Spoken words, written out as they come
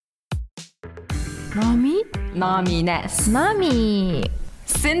Номинес.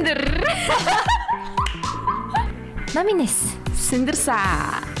 Синдер. Номинес. Синдерса.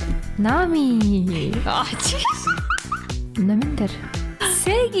 Номи. Номиндер.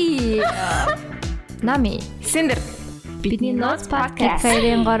 Сэги. Номи. Синдер. Бидний Нууц подкаст.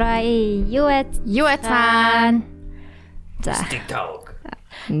 Хоёрын горой. Юу яцгаан. За. Таваг.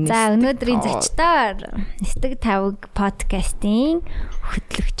 За өнөөдрийн зочдоор Нисдэг Таваг подкастын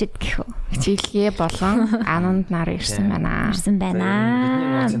хөтлөгчд гэх үү. Жилгээ болон Ананд нар ирсэн байна. Бидний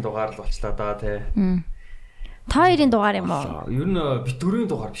Нууцын дугаар л болчлаа да тий. Та хоёрын дугаар юм уу? Ер нь бит дөрвийн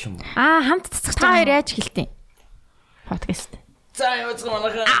дугаар биш юм уу? Хамт цэцгэж Та хоёр яаж хэлтий? Подкаст. За яцг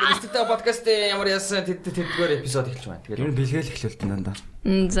манайхаа Нисдэг Таваг подкастын ямар яасан тэдгээр эпизод эхэлж байна. Тэгээд ер нь бэлгээл эхлүүлтэн дандаа.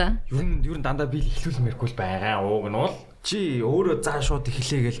 За. Ер нь дандаа би эхлүүлмээргүй л байгаа. Ууг нь бол чи өөрөө заа шууд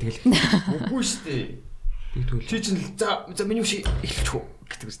эхлэе гээл тэгэл. Үгүй шүү дээ. Тэгвэл чи чинь за миний шиг эхэлчих үү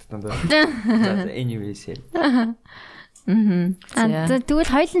гэдэг үстэй дандаа. За anyways.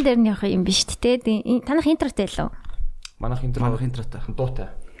 Тэгвэл хоёулын дээр нь явах юм биш үү? Танах интротэй лөө. Манайх интротай. Дуутай.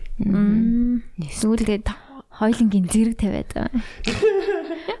 Сүүлдээ хоёулынгийн зэрэг тавиад байгаа.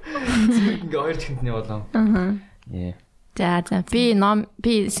 Зэрэг ингээ хоёр чихэнтний болоо. За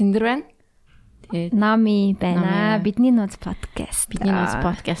би Синдер байна. Тэгээд Нами байна. Бидний Нууц подкаст. Бидний Нууц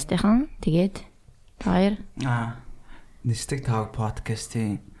подкастын тэгээд хоёр Нисдэг Таваг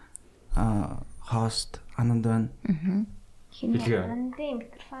подкастын хост Ананд байна. Билгээ. Анандын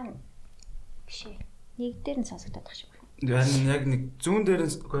микрофон гişээ. Нэг дээр нь сонсогдоод байгаа шиг байна. Яг нэг зүүн дээр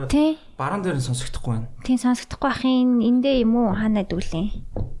нь баруун дээр нь сонсогдохгүй байна. Тийм сонсогдохгүй ахын эндээ юм уу хаанаа дүүлээ?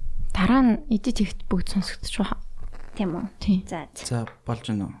 дараа нь эдит ихт бүгд сонсогдож байгаа. Тийм үү? Тийм. За. Болж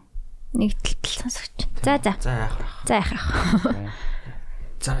байна уу? Нэг тэлтэл сонсогч. За. За яах.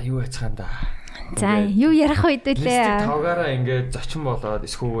 За юу яцгаан да. За юу ярих вэ Нисдэг дүүлээ? Тавгаараа ингээд зочин болоод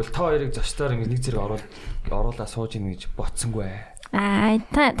эсвэл та хоёрыг зочдоор ингээд нэг зэрэг оруулаа сууж ийн гэж ботсонгүй.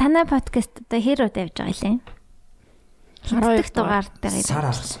 Танай подкаст одоо хэр удаа явж байгаа юм? Хинтдэх дугаар дээр Сар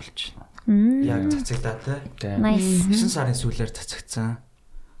аргас болж байна. Яг цацагдаа тий. Nice. 9 сарын сүүлээр цацагдсан.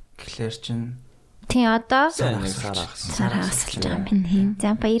 Гэхлээр чинь Тийм одоо Сар агас. сар хасалж байгаа юм байна.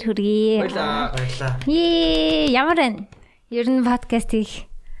 За баяр хүргэе. баярлаа. Ямар байна? Ер нь подкаст хийх.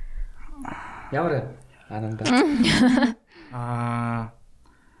 Ямар Ананда.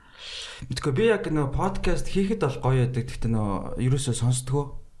 Мэдгүй би яг нөө подкаст хийхэд бол гоё яадаг. Гэхдээ нөө ерөөсөө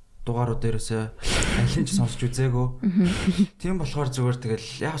сонсдгоо дугаарууд ерөөсөө алин ч сонсч үзээгүй. Тийм болохоор зүгээр тэгэл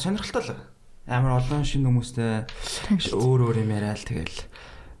яг сонирхолтой л амар олон шинэ хүмүүстэй өөр юм яриад тэгэл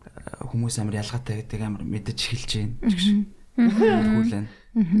хүмүүс амар ялгаатай гэдэг амар мэдэж эхэлж байна. Хүлэн.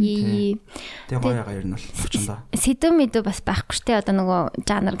 Тэгээ гоё яга ер нь бол очондоо. Сэдв мэдв бас байхгүй штэ одоо нөгөө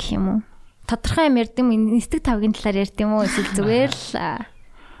жанр гэх юм уу? Тодорхой юм ярьд юм Нисдэг Тавгийн талаар ярьд юм уу? Эсвэл зүгээр л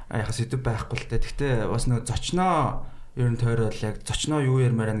яг сэдв байхгүй л дээ. Гэхдээ бас нөгөө зочноо ер нь тойрол яг зочноо юу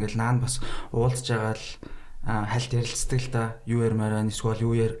ярмаар байна гэж наан бас уулзж байгаа л хальт ярилцдаг л да. Юу ярмаар байна эсвэл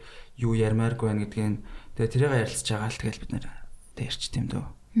юу ярмааргүй байна гэдгийг тэгээ тэрийг ярилцж байгаа л тэгэл бид нэр ярьч тийм дөө.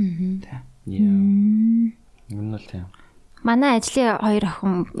 Юм л тийм. манай ажлын хоёр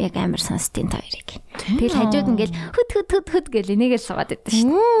охин яг амар сонсдیں۔ Та хоёрыг. Тэгэл хажууд ингээл хөт гэл энийгээ суугаад байдаг шүү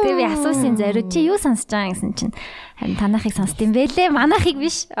дээ. Тэгээ би асуусан зориуд чи юу сонсож байгаа гэсэн чинь харин танахыг сонсдیں۔ Бэлээ манахыг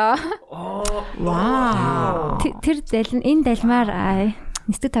биш. Вау. Тэр энэ далмаар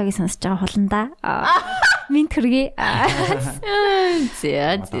Нисдэг Тавгийг сонсож байгаа хуландаа. Минт хүргэе.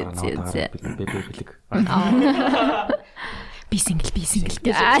 Зэ. Би сингл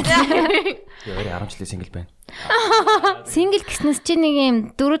гэж. Яагаад 10 жилийн сингл байна? Сингл гэснээс чи нэг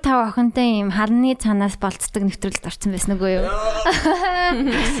юм 4-5 охинтой юм харны цанаас болцдог нэвтрүүлэлд орсон байсан үгүй юу?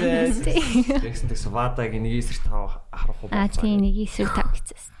 Тэгсэн вадаг нэг эсрэг тав харах уу? Тийм нэг эсрэг тав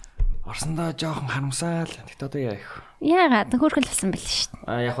гэсэн. Орсондоо жоохон харамсаал. Тэгт одоо яах вэ? Яагаад хөөрхөл болсон байл шүү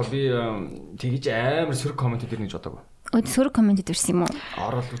дээ. Яг би тэгж амар сөрөг комент дээр гэж бодоагүй. Сөрөг комент ирсэн юм уу?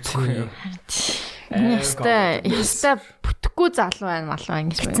 Орол үзэхгүй. Ястай бүтэхгүй залуу байна малуу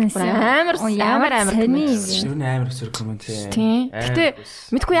ингэж байна. Амар сони Юу нэ амар сөрөг комент тийм. Гэтэ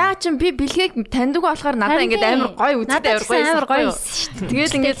мэдгүй яа чи би бэлгээг таньдаг болохоор надаа ингэж амар гоё үзэхтэй амар гоё шүү дээ.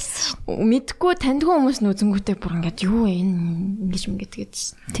 Тэгэл ингэж мэдгүй таньдаг хүмүүс нүзэнгүүтээ бүр ингэж юу вэ ингэж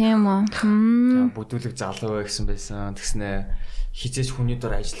тэгээд тийм үү. Бүдүүлэг залуу гэсэн байсан. Тэгснэ хизээч хүний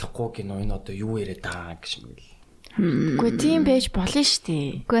дор ажиллахгүй гинөө энэ одоо юу яриад байгаа гэж мэл. Үгүй тийм байж болно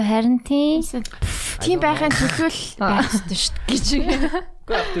штэ. Үгүй харин тийм байхын төлөөл байх ёстой штэ гэж.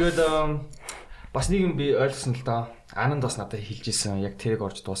 Тэгээд бас нэг юм би ойлгосон л да. Ананд бас надад хэлж исэн. Яг тэрийг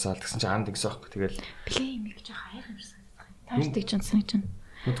орж дуусаад гэсэн чинь Ананд ингэсэн аахгүй. Тэгэл блээ юм гэж хайх юмсан. Таардаг ч санаж байна.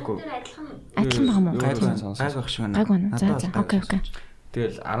 Мэдгүй. Адилхан байгаа мó? Гайг байх шиг байна. Гайг байна. За. Окей.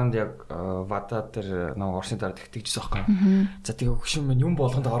 Тэгэл 10-нд яг вада дээр нэг орсны дараа тэгчихсэн байхгүй. За тэгээ хөшин минь юм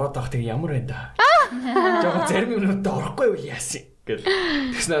болгонд ороод авах тэгээ ямар байна да. Жохоо зарим юмнууд орохгүй юу яасан гэл.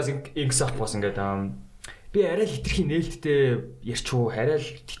 Тэгснээс ингэс авах бас ингээд би арай л хитрхи нээлттэй ярьчуу арай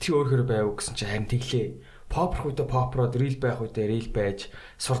л хитрхи өөрөөр байв гэсэн чи харин тэглээ. Pop руудаа pop-роод reel байх үедээ reel байж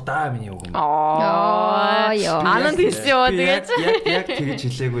сурдаа миний үг юм. Ананд хэлсэн юу тэгээд яг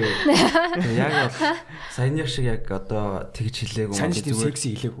тэгж хэлээгүй. Яг бол саяны шиг яг одоо тэгж хэлээгүй. Санж тийм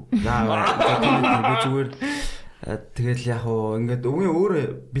секси хэлээгүй. Яа зүгээр тэгэл яг ингээд өвгийн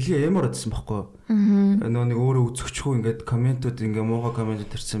өөрөө бэлгээ ямар удсан байхгүй. Нөө нэг өөрөө үзэгчгүй ингээд комментууд ингээ муухай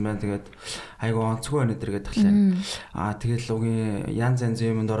комментууд ирсэн байна. Тэгээд айгу онцгүй байна дэргээд таглаа. Тэгэл өвгийн янз янз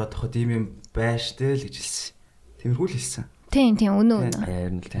юмд ороод тахад ийм юм байштэй л гэж хэлсэн. Тиймэрхүү л хэлсэн. Тийм өнөө.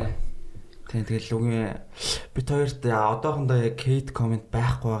 Харин л тийм. Тэгэл үгийн бит хоёрт одоохондоо яг hate comment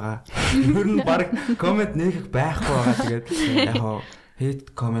байхгүй байгаа. Ер нь баг comment нээх байхгүй байгаа. Тэгээд яг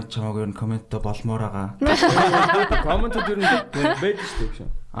hate comment чамаг ер нь комментоо болмоор байгаа. Комментод ер нь байдаг шүү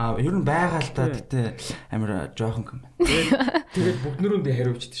дээ. Ер нь байгаа л та гэтээ амар жоохон коммент. Тэгээд бүгднөрөнд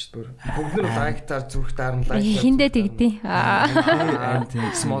хариулчихдаг шүү дээ. Бүгднөр лайктаар зүрх даарна лайк. Хиндэ тэгдээ.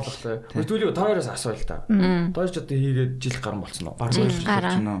 Смолтой. Хөтөлөө тооёроос асуу л та. Тооёрч одоо хийгээд жил гарсан болсон уу?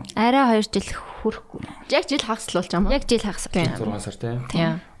 Гарсан. Арай 2 жил хүрэхгүй. Яг жил хагасл болж байгаа юм. Яг жил хагасл. 6 сар тийм.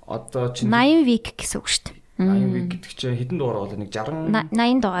 Одоо чинь 80 week гэсэн үг шүү дээ. 80 week гэдэг чинь хэдэн дугаар бол нэг 60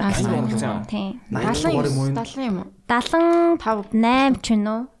 80 дугаар гэсэн. Тийм. 70 юм уу? 75 8 ч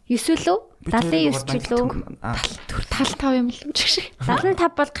нү 9 лөө 79 ч лөө 75 юм л ч шиг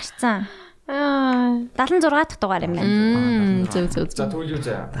 75 бол гарцсан 76 дахь дугаар юм байна. Зөв. За тэгвэл юу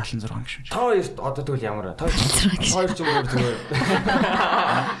заа 76 гişүн. Та хоёрт одоо тэгвэл ямар вэ? Та хоёр ч юм уу зүгээр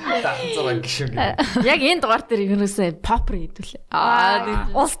 76 гişүн. Яг энэ дугаар дээр ерөөсөө попр хийдүүлээ.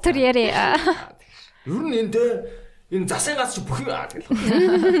 Улс төр яриа. Ер нь энэ засын гац чи бүх юм тэгэл.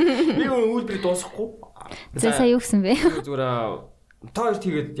 Би үйлбэр дуусахгүй. За сая юу гэсэн бэ? Зүгээр та хоёрт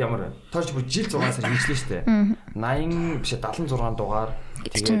хийгээд ямар вэ? Та хоёр ч бүр жил 6 сар хийжлээ шүү дээ. 80 биш 76 дугаар.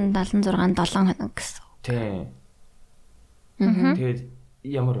 Тэгээд 76 7 хоног гэсэн. Тийм. Тэгээд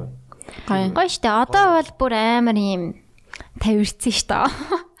ямар вэ? Гоё штэ. Одоо бол бүр амар юм тавирцсан штэ.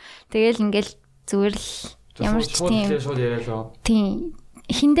 Тэгэл ингээл зүгээр л ямар ч тийм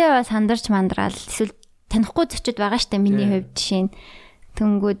хиндээ бас сандарч мандраал эсвэл танихгүй зочид байгаа штэ миний хувьд жишээ нь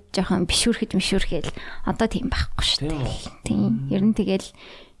төнгүүд жоохон бишүүрхэд одоо тийм байхгүй штэ. Тийм. Ер нь тэгэл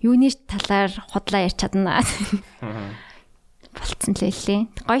юуны талаар худлаа ярьж чадна. Болцсон л хэлээ.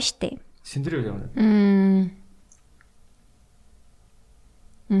 Гоё штэ. Синдэр юу юм?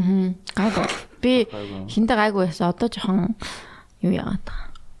 Гайгүй. Би хиндэ гайгүй байсан. Одоо жоохон юу яагаад байгаа.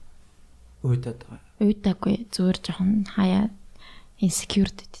 Уйдаагүй. Зүгээр жоохон хаяа insecure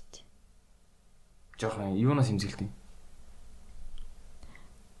дэт. Жоохон юунаас имзэлдэг?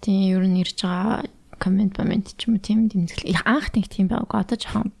 Тийм ер нь ирж байгаа коммент ч юм уу тийм дэмжлэг. Анх тийм байгаагүй. Одоо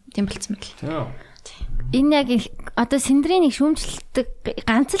жоохон тийм болцсон байл. Энэ яг одоо синдрийн нэг шүүмжлэлдэг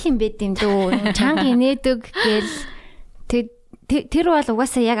ганц л юм байд юм дөө. Чанга инээдэг гэл тэр бол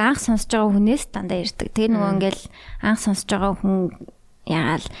угаасаа яг анх сонсож байгаа хүнээс дандаа ирдэг. Тэр нөгөө ингээл анх сонсож байгаа хүн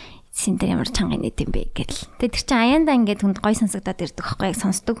ягаал синдэр ямар чанга инээд юм бэ гэл. Тэр чинь аяндаа ингээд хүнд гой сонсогдоод ирдэг байхгүй яг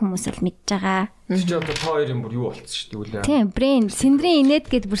сонсдог хүмүүс л мэдж байгаа. Тэр чинь одоо та хоёрын бүр юу болцсон шүү дээ. Тийм, Брин синдрийн инээд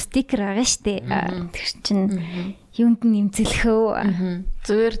гэд бүр стикер байгаа шүү дээ. Тэр чинь юунд нь нэмцэлхөө.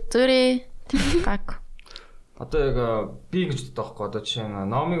 Зүрээ гаг. Одоо яг би гэж боддог байхгүй. Одоо жишээ нь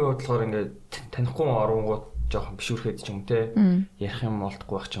номыг бодлохоор ингээд танихгүй оронгууд жоохон бишүүрхэд ч юм те. Ярих юм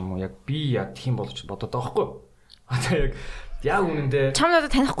олдохгүй байх ч юм уу. Яг би яг тийм болж бодоод байгаа байхгүй. Одоо яг үнэндээ чам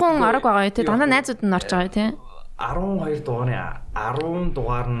надад танихгүй хүн орог байгаа юу те. Дандаа найзууд нь орж байгаа юу те. 12 дугаарын 10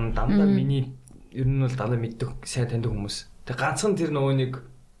 дугаар нь дандаа миний ер нь бол дандаа мэддэг сайн таньдаг хүмүүс. Тэг ганцхан тэр нөгөө нэг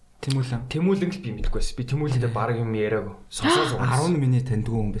Тэмүүлэн л би мэдэхгүй байсан. Би Тэмүүлэндээ баг юм яриаг сонсоо 10 нь миний таньдаг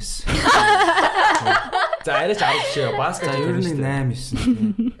хүн байсан. За арайч 10 шээ баскет ер нь 8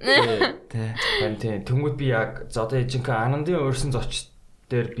 9. Тэ. Тэнгүүд би яг за одоо жинхэнэ Анандын өөрсөн зоч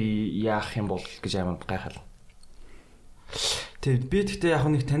дээр би яах юм бол гэж амар гайхал. Тэг би тэгтээ яг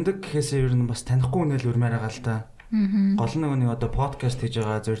нэг таньдаг гэхээсээ ер нь бас танихгүй хүнэл өрмээр байгаа л да. Гол нэг одоо подкаст хийж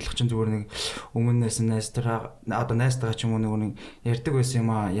байгаа зорилго чинь зүгээр нэг өмнөөс найзтайгаа ч юм уу нэг ярьдаг байсан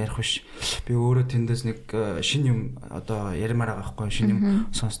юм а ярих биш. Би өөрөө тэндээс нэг шин юм одоо ярмаар байгаа байхгүй шин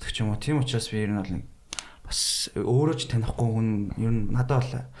юм сонсдог ч юм уу. Тийм учраас би ер нь бол нэг бас өөрөө ч танихгүй хүн ер нь надад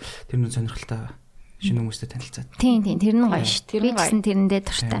бол тэр нь сонирхолтой шинэ хүмүүстэй танилцаад. Тийм тэр нь гоё ш. Тэр нь тэрэндээ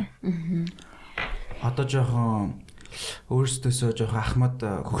дуртай. Одоо жоохон өөрсдөөсөө жоохон ахмад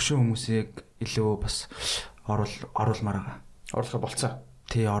хөгшин хүмүүсийг илүү бас оруулмаар байгаа. Оруулах болцсон.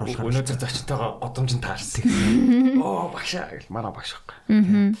 тий оруулахаар. Өнөөдөр зочинтойгоо годомжин таарсан гэсэн. Оо багшаа гэл манай багш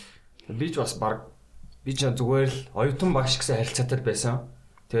байхгүй. Би ч бас баг би ч зүгээр л оюутан багш гэсэн харилцаатай байсан.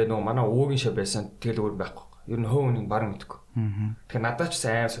 Тэгээ нөгөө манай өвөгийн шав байсан. Тэгэл өөр байхгүй. Ер нь хөө үнийг баг мэдгүй. Тэгэхээр надад ч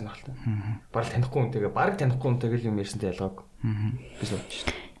сайн сонирхолтой. Бараг танихгүй үнтэйгээ баг танихгүй үнтэйгээ юм ярьсантай ялгаагүй. Биш үү?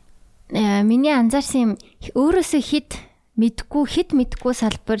 Миний анзаарсан юм өөрөөсөө хит мэдгүй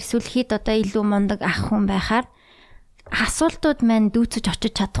салбар эсвэл хит одоо илүү мундаг ах хүн байхаар асуултууд маань дүүцэж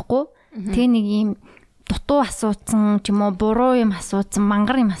очиж чадахгүй. Тэгээ нэг юм дутуу асууцсан ч юм уу буруу юм асууцсан,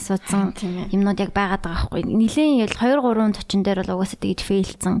 мангар юм асууцсан юмнууд яг байгаад байгаа байхгүй. Нилийн ял 2 3 зочин дээр бол угаасаа тэгж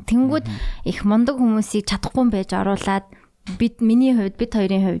фейлцсан. Тэнгүүд их мундаг хүмүүсийг чадахгүй байж оруулаад миний хувьд бид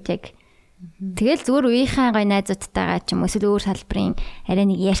хоёрын хувьд яг тэгэл зүгээр үеийнхээ гой найзуудтайгаа ч юм уу эсвэл өөр салбарын арай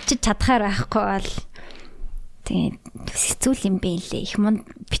нэг ярьчиж чадхаар байхгүй бол тэгээ хэцүү юм бэ лээ. Их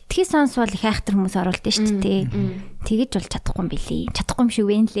битгий сонс бол их айхтар хүмүүс оруулдаг шүү дээ. Тэгэж бол чадахгүй юм билий. Чадахгүй юм шиг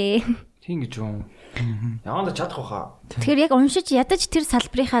вэ лээ. Тийм гэж юм. Яагаад чадах баха. Тэгэхээр яг уншиж ядаж тэр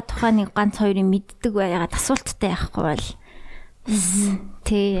салбарынхаа тухай нэг ганц хоёрыг мэддэг байгаад асуулттай байхгүй бол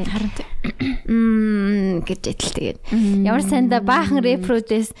тий харин гэж итэл тэгээд ямар санда баахан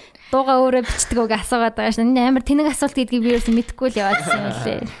репродес дууга өөрөө бичдэг үг асуугаад байгаа шин амар тэнэг асуулт гэдгийг би ерөөсөө мэдэхгүй л яваадсан юм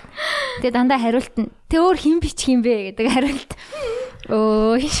лээ. Тэгээд дандаа хариулт нь тэ өөр хэн бичих юм бэ гэдэг хариулт.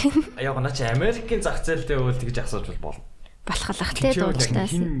 Өө шин. Яг наач Америкийн зах зээлтэй үйл тэгж асууж болно. Болохлах тий дуучлаас.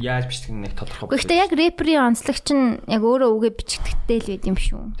 Хин яаж бичдэг нэг тодорхой. Гэхдээ яг рэперийн онцлогч нь яг өөрөө үгээ бичдэгтэй л байд юм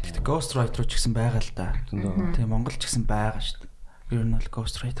шүү. Гэхдээ ghost writer ч гэсэн байгаа л да. Тийм Монгол ч гэсэн байгаа шүү дээ. Ер нь бол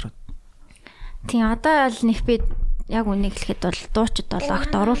ghost writer-ууд. Тийм одоо бол нэг би яг үнийг хэлэхэд бол дуучид бол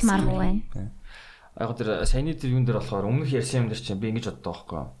огт оруулмааргүй байна. Яг тэр саяны тэр юун дээр болохоор өмнөх ярьсан юм дээр чинь би ингэж боддог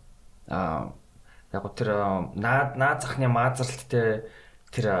байхгүй. Яг тэр наад захны маазралттай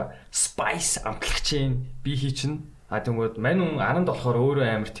тэр spice амтлагчийн би хий чинь тэгмээд мань хүн аранд болохоор өөрөө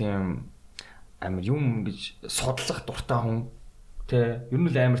амар тийм амар юм гэж судлах дуртай хүн тэ ер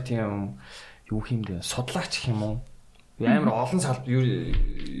нь л амар тийм юу юм бэ судлаач гэх юм уу амар олон салбар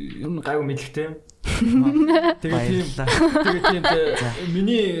ер нь гайгүй мэдлэгтэй тэгээд тийм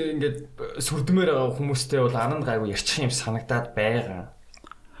миний ингээд сүрдмээр байгаа хүмүүстэй бол аранд гайгүй ярьчих юм санагдаад байгаа.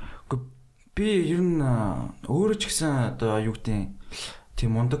 Би ер нь өөрөө ч гэсэн одоо юу гэдэг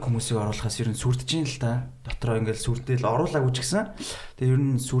тийм мундаг хүмүүсийг оруулахаас ер нь сүрдэж ин л та. Дотроо ингээл сүрдэл оруулаагүй ч гэсэн. Тэгээ ер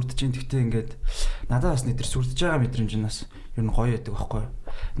нь сүрдэж ин гэхдээ ингээд надад бас нэг тэр сүрдэж байгаа мэдрэмж нь бас ер нь гоё байдаг байхгүй юу?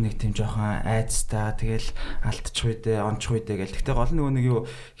 Нэг тийм жоохон айцтай тэгэл алдчих үедээ ончих үедээ гэл. Гэхдээ гол нөгөө нэг юу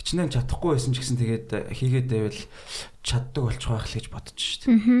хичнээн чадахгүй байсан ч гэсэн тэгээд хийгээд байвал чаддаг болчих байх л гэж бодож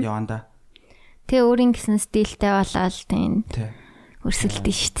шүү дээ. Яванда. Тэгээ өөрийн гэсэн стилтэй болоод тийм.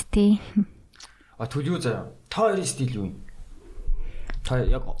 Өрсөлдөн шүү дээ. Түл юу заяа. Та хоёрын стил юу юм? Та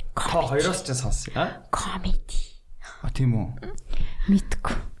яг хоёроос ч сонсъё. Комеди. Тийм үү?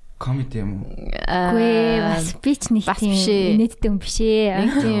 Мэдгүй. Комеди юм уу? Гүй бас би ч нэг тийм нийтдээ юм биш ээ.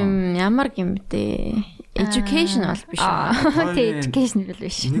 Нэг тийм ямар юм бэ? Education бол биш үү? Тийм education бол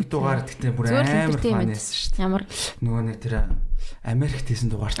биш. Нэг дугаар гэхдээ бүр амар фанэс шүү дээ. Ямар нөгөө нэг тэр Америкт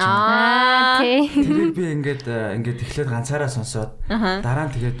хийсэн дугаар чинь. Тийм. Тэрийг би ингээд эхлээд ганцаараа сонсоод дараа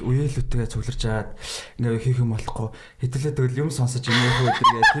нь тэгээд үеэлүүтэйгээ цугларч аваад ингээд хийх юм болохгүй хэдүүлээ тэгэл юм сонсож инеэх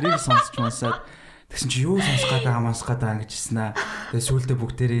өдргээ тэрийг сонсож мансаад тэгсэн чи юу сонсох гэдэг хамаас гэдэг гэж хэлсэн аа. Тэгээд сүүлдээ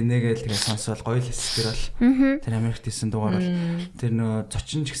бүгдээрээ инээгээл тэгээд сонсоод гоё л хэсэг тэр бол. Тэр Америкт хийсэн дугаар бол тэр нөө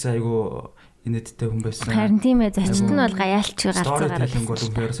зочин ч гэсэн айгүй инээдтэй хүн байсан. Харин тийм ээ зочид нь бол гаяалч гарцаа гараад. Тэнгүүд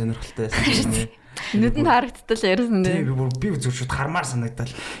үнээр сонирхолтой байсан. Нүдэнд харагдтал ярьсан дээ. Би зүрхшүүд хармаар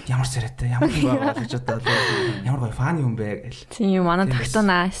санагдал ямар сарайтай ямар юм байгаа гэж бодоод ямар гоё фаны юм бэ гэл. Тийм манай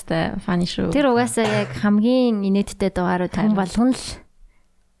тогтоонаа хэвээр фаны шүү. Тэр угаасаа яг хамгийн инээдтэй дугаарууд хүн болгоно л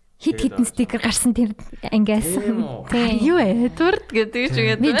хит хитэн стикер гарсан тэр ангиас. Тийм юу Эдвард гэдэг ч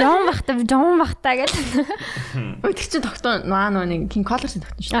үгээд. Би Жон бахта гэж. Өө тэр чин тогтоон нөө нэг King Colors-ын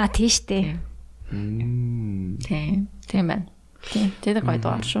тогтоон шүү. Тийм штэ. Тийм байна. Тийм тэр гоё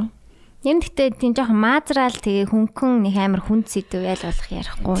дугаар шүү. Юм гэхдээ тийм жоохон маазраал тэгээ хөнгөн нэг амар хүнд сэдв ял болох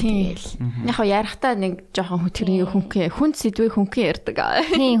ярихгүй тэгэл. Яг хоо ярихтаа нэг жоохон тэрний хүнд сэдвээ хөнгөн ярьдаг.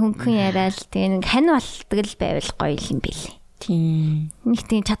 Тийм хөнгөн яриад тэгээ нэг хань болдог л байвал гоё юм бэл. Тийм. Нэг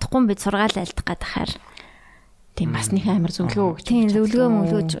тийм чадахгүй бид сургаал айлдах гэдэг хаар. Тийм бас нэг амар зөвлөгөө өгч. Тийм зөвлөгөө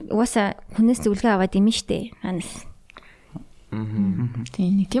мөлгөөж угаасаа хүнээс зөвлөгөө аваад юм штэ. Анас.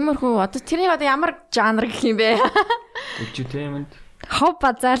 Тийм нэг тиймэрхүү одоо тэрний одоо ямар жанр гэх юм бэ? Entertainment Хоб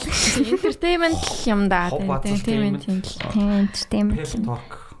базаал entertainment юм да. Entertainment.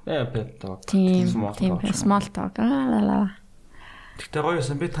 Pep talk. Тийм small talk. Тэгтээ гоё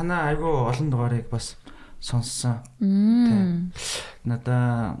байсан. Би танаа айгүй олон дугаарыг бас сонссон. Тийм.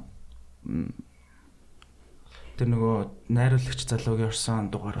 Надаа тэр нөгөө найруулагч залуугийн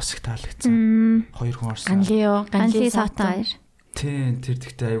орсон дугаар бас их таалагдсан. 2 хүн орсон. Ганли сата 2. Тийм тэр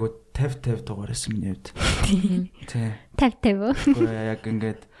тэгтээ айгу 50 дугаар байсан миний хувьд. Тийм. 50. Гэхдээ яг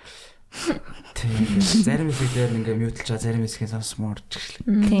ингээд тийм зарим хэсгээр ингээ мьютэлж байгаа зарим хэсгийг сонсмоор ч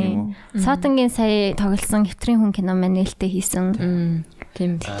тийм. Сатангийн сая тоглосон хэвтрийн хүн кино маань нээлттэй хийсэн.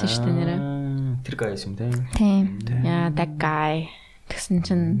 Тийм бэлтэн шүү дээ нэрээ. Тэр гайс юм тийм. Тийм. Яа that guy тэгсэн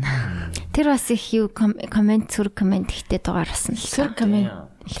чинь тэр бас их юу комент сүр комент ихтэй дугаар басан л. сүр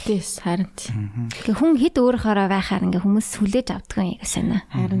комент ихтэйс харин. Ингээ хүн хэд өөрөөрөө байхаар ингээ хүмүүс хүлээж авдаг юм яг санаа.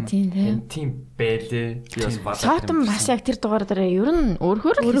 Харин тийм байлээ. Би бас бат. Саатан бас яг тэр дугаар дээр ер нь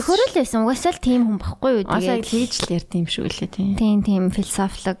өөрөөр л байсан. Угаасаа л тийм хүн баггүй юу. Тэгээд хийж л ярьд юм шүү лээ тийм. Тийм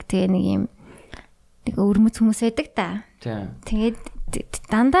философлог тэгээ нэг юм нэг өрмөц хүмүүс байдаг та. Тийм. Тэгээд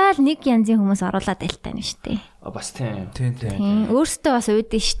дандаа л нэг янзын хүмүүс оруулаад байлтай нь штэ. Бас тийм. Өөртөө бас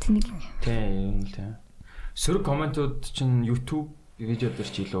уудэн штэ нэг. Тийм юм л тийм. Сөрөг комментууд чинь YouTube видео дээр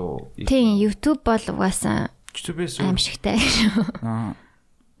ч илүү. Тийм YouTube бол угаасаа YouTube-с аимшигтай.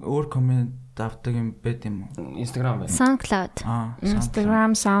 Өөр коммент авдаг юм байт юм уу? Instagram байна. SoundCloud.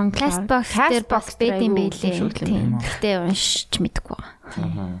 Instagram, SoundCloud. Castbox дээр бас байт юм байлээ. Тийм. Гэтэ уншиж мэдэхгүй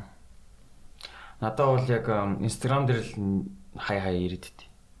байгаа. Надад бол яг Instagram дээр л хай ирээдтэй.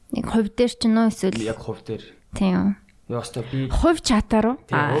 Нэг хувь дээр ч нөө эсвэл яг хувь дээр. Тийм. Яастаа би хувь чатаар уу?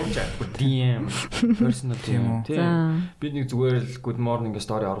 Хувь чат. DM personal тийм. Би нэг зүгээр л good morning гэ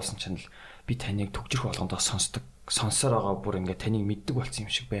story оруулсан чинь л би таныг төгжрөх болгондоо сонсдог. Сонсоор байгаа бүр ингээ таныг мэддэг болсон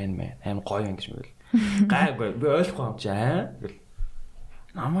юм шиг байна мэ. Аим гоё юм гэж мэгэл. Гайгүй. Би ойлгохгүй юм чи аа. Гэл.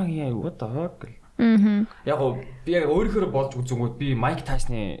 Намаг яа what the fuck гэл. Яг гоо би яг өөрийнхөө болж үзэнгүүт би Mike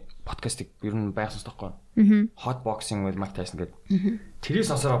Tyson-ы подкастыг ер нь байхсан стохгүй. Hot boxing with Mike Tyson гэдэг. Тэрийг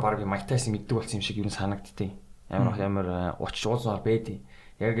сонсороо баг Mike Tyson мэддэг болсон юм шиг ер нь санагдтыг. Амар уучж уулзмаар байдیں۔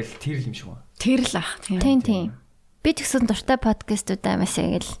 Яг л тэр л юм шиг байна. Тэр л ах тийм. Тийм. Би ч гэсэн дуртай подкастуудаа маш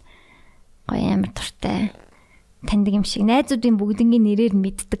яг л гоё амар дуртай. Таньдаг юм шиг найзуудын бүгднгийн нэрээр нь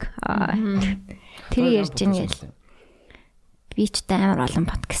мэддэг. Тэр ярьж ийн гэл. Би ч амар олон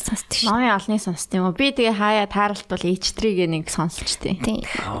подкаст сонсдог шүү. Ноён олны сонсдог юм уу? Би тэгээ хаяа тааралт бол H3-г нэг сонсч тий. Тийм.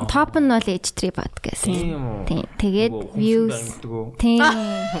 Топ нь бол H3 подкаст. Тийм. Тэгээд views. Тийм.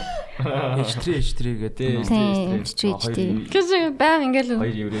 H3 гэдэг. Тийм. H3. Гэсэн баян ингээл.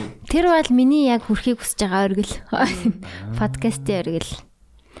 Тэр бол миний яг хүрхийг хүсэж байгаа оргил. Подкастын оргил.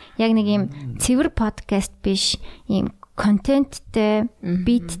 Яг нэг юм цэвэр подкаст биш, юм контенттэй,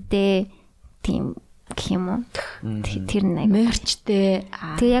 биттэй тийм гэх юм уу? Тэр нэг мерчтэй.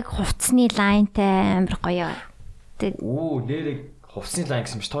 Тэг яг хувцсны лайнтай амар гоё. Оо, нэрийг хувцсны лайн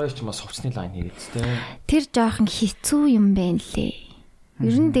гэсэн биш. Тооёч ч бас хувцсны лайн хийгээдтэй. Тэр жоохон хэцүү юм байна лээ.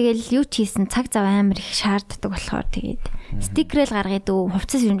 Ер нь тэгэл юу ч хийсэн цаг зав амар их шаарддаг болохоор тэгээд стикерэл гаргаад өө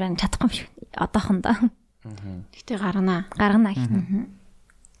хувцас юм байна чадахгүй юм шиг. Одоохондоо. Гэтэ гаргана гэх.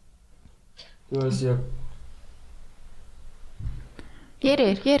 Юус яг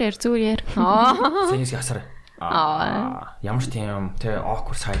Ярэр зүгээр. Сэнийс ясаар. Ямар ч тийм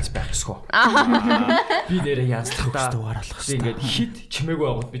awkward sides байх ёсгүй. Би нэрээ янзлах та дугаар болох шүү. Ингээд хит чимээгүй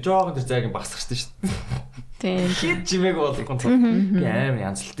байгууд би жоохон тэр зайг багсчихсан шүү. Тийм. Хит чимээгүй болгосон. Би аим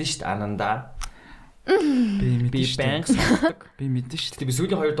янзлалтын шүү ананда. Би мэдэн шүү. Би мэдэн шүү. Би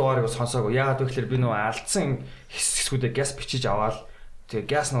сүүлийн 2 дугаарыг сонсоогүй. Яагаад вэ гэхээр би нөгөө алдсан хэсгүүдээ газ бичиж аваад тэгээ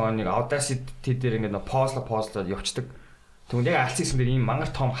газ нөгөө нэг Audacity дээр ингээд нөгөө паузлаад явцдаг. Тэгвэл яг алдсан хэсгэн дээр ийм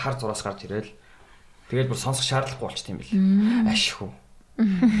мангар том хар зураас гарч ирэл. Тэгээд бүр сонсох шаардлагагүй болчих юм бэл. Ашгүй.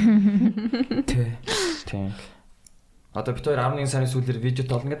 Тий. Одоо бид 11 сарын сүүлээр видео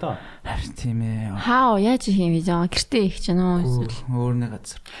толно гэдэг. Харин тийм ээ. Хаа яаж хийх видео гэртээ хийх ч нөө эсвэл өөрний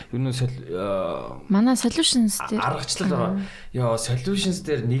газар. Юу нэ манай solutions дээр аргачлал байгаа. Яа solutions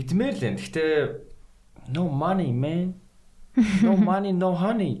дээр нэгдмээр л юм. Гэхдээ no money man. No money no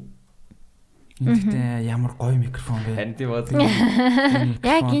honey. Гэхдээ ямар гоё микрофон бэ? Харин тийм бод.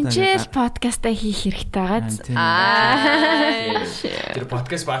 Яг ингээл подкастаа хийх хэрэгтэй байгаа. Тэр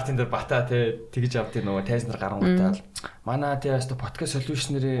подкаст партийн дээр бата тэгж авдیں۔ Нөгөө тайзнаар гарангуутаа л манай тий яста подкаст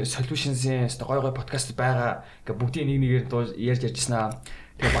solutions-ийн яста гоё подкаст байгаа. Ингээ бүгдийн нэг нэгээр ярьж ярьжсэн аа.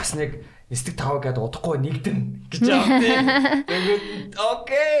 Тэгээ бас нэг Нисдэг Таваг гэдэг удахгүй нэгдэн гэж авдیں۔ Тэгээд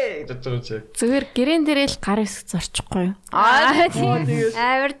окей гэж. Зүгээр гэрэн дээрээ л гар хэсэг зорчихгүй юу? Тийм.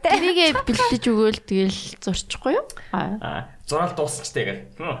 Амар тэ. Тэрийгэ бэлдэж өгөөл тэгэл зорчихгүй юу? Зураал дуусчтэй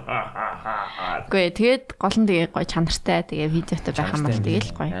гэл. Үгүй тэгээд гол нь тэгээ гоё чанартай тэгээ видеотой байх юм бол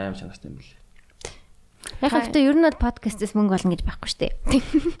тэгэл гоё. Аим чанартай юм бэл. Яг хэвээр ер нь бол подкастээс мөнгө олно гэж байхгүй шүү дээ.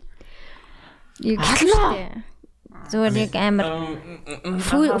 Яг шүү дээ. Зүгээр яг амар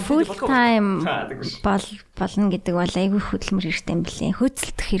full time болно гэдэг бол айгүй хөдөлмөр хэрэгтэй юм билээ.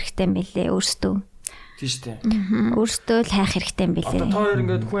 Хөдөлтөх хэрэгтэй юм билээ өөрсдөө. тийш үү. Өөртөө л хайх хэрэгтэй юм билээ. Одоо хоёр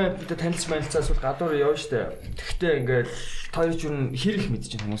ингээд хүн амьтантай танилж манилцаа эсвэл гадуур явна штэ. Тэгтээ ингээд хоёр ч юу хэрэг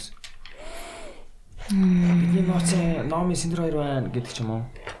мэдэж байна хүмүүс. Бидний ноцын номын сэндэр хоёр байна гэдэг ч юм уу.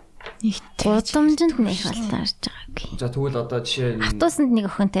 Гудамжинд нэг бол таарж байгаагүй. За тэгвэл одоо жишээ нь автобусанд нэг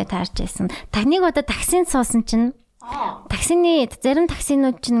охинтой таарж байсан. Таныг одоо таксинд суусан чинь таксины зарим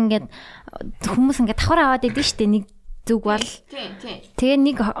таксинууд чинь ингээд хүмүүс ингээд давхар аваад идэв штэ нэг зүг бол. Тэгээ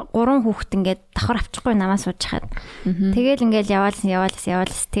нэг 3 хүүхэд ингээд давхар авчихгүй намаа сууж хаад. Тэгээл ингээд яваалс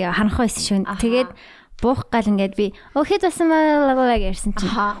тэгээ харанхаа исэн шүн. Тэгээд буух гал ингээд би хэд басан маа гэсэн чинь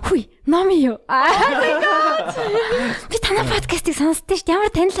хүй номи юу би танай подкастыг сонсдөө шүү дээ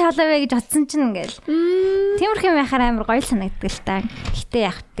ямар танил хаалаа вэ гэж бодсон чинь ингээд тиймэрхүү байхаар амар гоё санагддаг л та. Гэтэ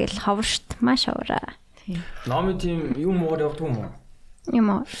яг тэгэл ховор шт маш ховраа. номи тийм юм уугаар явдаг юм уу?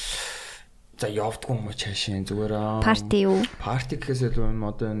 Юм уу? За явдаг юм уу чаашаа зүгээр парти юу? Парти гэхээс илүү юм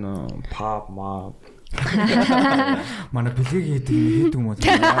одоо энэ паб маа манай бэлгийг хийдэг юм уу?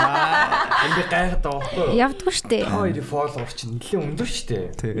 Энд гайхаад байгаа байхгүй юу? Явдгүй штэ. Хоёрын фолловер чинь нэлээд өндөр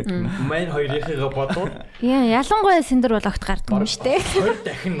штэ. Майн хоёрынхыгаа бодвол Ялангуяа сэндэр бол огт гардгүй юм штэ. 20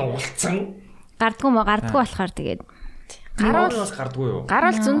 дахин нугалцсан. Гардгүй болохоор тэгээд Гаруулаас гардгүй юу?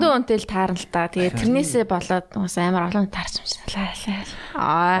 Гаруул зөндөө өнтэй л таарна л та. Тэгээд тэрнээсээ болоод бас амар олон таарсан юм шиг.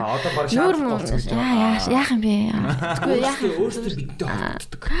 Одоо баг шаардлага болсон. Яах юм бэ? Тэгвэл яах өөрсдөө бидтэй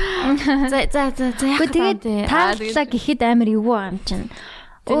холбогддог. За яах вэ? Тэгээд таарлаа гэхэд амар эвгүй юм чинь.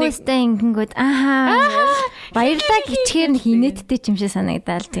 Өөстэй ингэнгүүд баярлаа гिचгээр нь хинэттэй ч юм шиг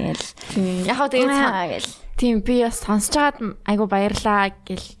санагдал тэгэл. Яг хөө тэгээд тийм би бас сонсож байгаад айгу баярлаа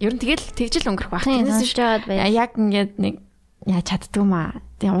гэл. Ер нь тэгэл тэгжил өнгөрөх байх. Сонсож байгаад баярлаа. Яг ингээд нэг яаж чаддгүй маа.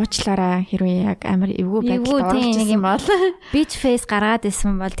 Тэгээ уучлаарай хэрвээ яг амар эвгүй байдалд орж ирсэн бол beach face гаргаад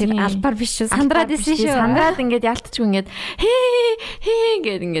исэн бол тэр албаар биш шүү. Сандраад исэн шүү. Сандраад ингээд ялтчгүй ингээд хээ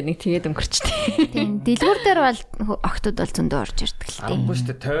гэд ингээд нэг тэгээд өнгөрчтэй. Тийм дэлгүүр дээр бол октод бол зөндөө орж ирдэг л тийм. Аргагүй шүү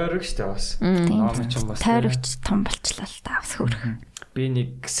дээ тойрог шүү дээ бас. Номч юм бас. Тойрогч том болчлаа л та бас хөрх. Би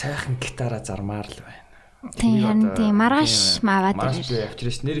нэг сайхан гитараа зармаар л байна. Тийм маргааш маваад ирсэн. Маргааш би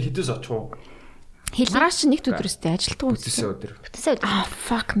авчирс нэр хідээс очих уу? Маргааш нэг өдрөөстэй ажилтдаг үү? Төсөө өдөр.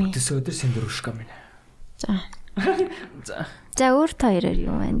 Fuck me. Төсөө өдөр сэндэр өшгөө минь. За өөр хоёроор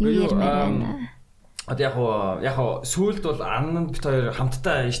юу байна? Юу ярмаар байна? Одоо яг сүүлд бол аннанд бит хоёр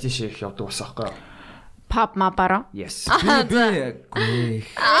хамтдаа ийш тийш их явдаг бас аахгүй юу? Pop maparo. Yes. Би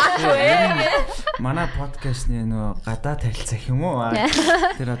манай подкастны нөө гадаад харилцаа юм уу?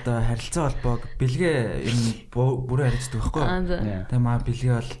 Тэр одоо харилцаа холбоог бэлгээ ер нь бүрээ харилцдаг байхгүй юу? Тэгээ маа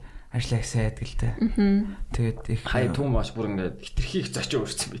бэлгээ бол ажлаа сайд гэлтэй. Тэгээд их хай түн маш бүр ингээд хитрхи их зочоо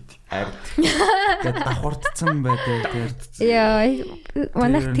өрцсөн байт. Ард. Тэгээд давхурдсан байдаг. Яа,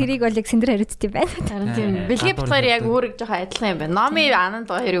 манайх тэрийг бол яг сэндэр хариуцдаг байна. Тийм. Бэлгээ бит хоёр яг үүрэг жоохон адилхан юм байна. Номи ананд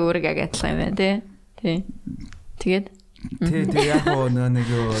хоёрын үүрэг яг адилхан юм байна тий. Тэгээд тэг яг нэг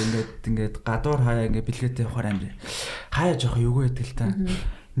ингээд гадуур хаяа ингээд бэлгээтэй явахаар амир. Хаяа жоох юу гэдэг л та.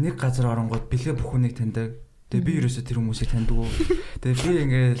 Нэг газар оронгууд бэлгээ бүхнийг таньдаг. Тэгээ би ерөөсөө тэр хүмүүсийг таньдаг уу. Тэгээ би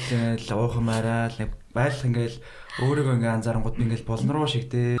ингээл уухамаараа байлах ингээл өөрийгөө ингээ анзаарангууд би ингээл болон руу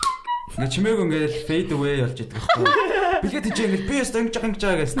шигтэй. Ингээ чимээг ингээл fade away болж идэг байхгүй. Билгээ тийч ингээл би яст ингэж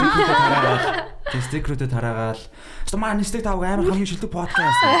гэж стикрүүдэд хараагаад. Тэгээ стикрүүдэд хараагаад. Өстө маа Нисдэг Таваг амар хамгийн шилдэг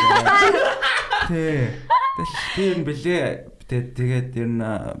подкаст. Тэгээ бэлээ тэгээд ер нь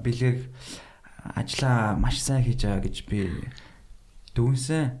бэлгээг ажиллаа маш сайн хийж байгаа гэж би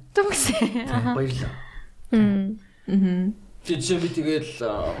дүнсэн. Баярлалаа. Жишээ би тэгэл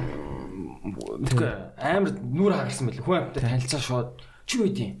амар нүур хагарсан байл. Хүн амьтад танилцаа шууд чи юу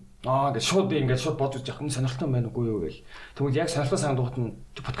гэдэг юм? Ингээд шууд би ингээд шууд бодож явах юм сонирхолтой байна уу юу гэл. Тэгвэл яг сонирхолтой сандугт нь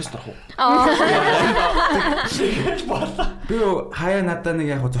подкаст орох уу? Би хаяа надаа нэг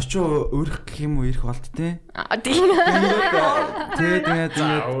яг зочин өрөх гэх юм уу ирэх болт те. Тэгээд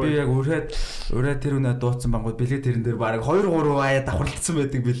би яг өрөө тэр үнэ дууцсан бангууд бэлээ тэрэн дээр баг 2 3 хаяа давхарлцсан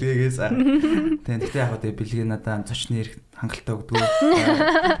байдаг бэлгээгээс. Тэгтээ яг тэгээд бэлгээ надаа зочны ирэх хангалттай өгдөг.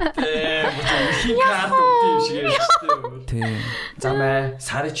 Карт өгдөг юм шиг ярьж штэ. Тийм. Замаа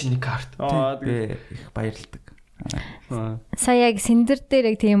сарын чинь нэг карт. Би их баярлдаг. Сая яг сэндэр дээр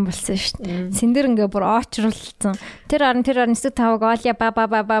яг тийм болсон шүү дээ. Сэндэр ингээ бүр оочруулсан. Тэр орон Нисдэг Таваг ооля ба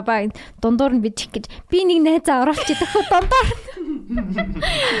дундуур нь бичих гэж би нэг найзаа оруулчих идэхгүй дундуур.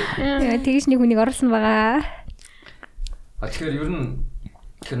 Тэгэж нэг хүнийг оруулсан байгаа. Тэгэхээр ер нь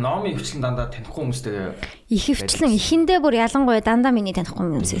тэр номын хвчлэн дандаа танихгүй хүмүүстэй их хвчлэн ихэндээ бүр ялангуяа дандаа миний танихгүй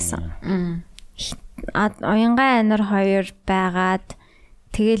хүмүүс байсан. Оянгаа анар хоёр байгаад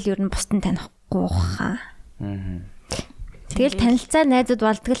тэгэл ер нь бусдын танихгүй хаа. Тэгэл танилцаа найзууд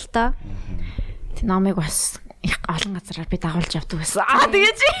болдог л доо. Номыг бас их олон газараар би дагуулж явдаг байсан.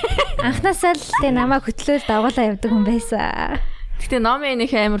 Тэгээ чи. Анхнаасаа л тэ намайг хөтлөөл дагуулаа явдаг хүн байсан. Гэтэ номын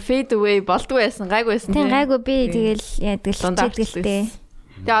нэг амар fade away болдгоо байсан, гайгүй байсан тийм. Гайгүй би тэгэл яадаг л чиглэлтэй.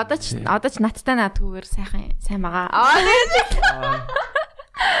 Тэгээ одоо ч надтай наадгүйгээр сайн байгаа.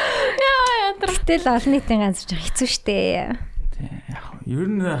 Гэтэл олон нийтийн ганц ч хэцүү штэ. Ер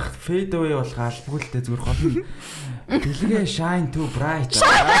нь fade away бол галбгүй л дээ зүгээр гол нь дэлгээ shine too bright.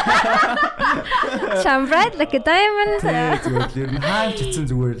 Shine bright like a diamond. Зүгээр ер нь хаан чицэн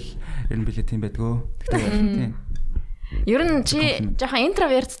зүгээр л ер нь билээ тийм байдгүй. Тийм. Ер нь чи жоохон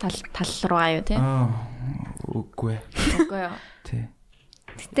интроверт тал руу аюу тий. Үгүй. Үгүй юу. Тий.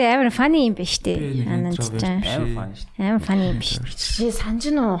 Гэтэ амар funny юм биш үү? Амар funny юм биш. Чи санаж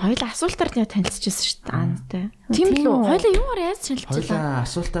нөө хоёулаа асуултаар танилцчихсан шүү дээ аантай. Тийм л үү? Хоёулаа юугаар яаж танилцчихсан? Хоёулаа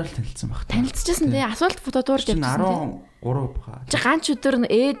асуултаар л танилцсан баг. Танилцчихсан тий. Асуулт фото дуурж явчихсан тий. 13 бага. Чи ганч өдөр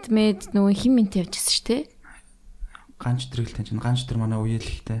эд мэд нөгөө хин минт явчихсан шүү дээ. Ганч өдөр л таньж ганч өдөр манай үеэл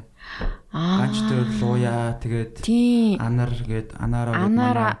ихтэй. Ганч өдөр лууя тэгээд анар гээд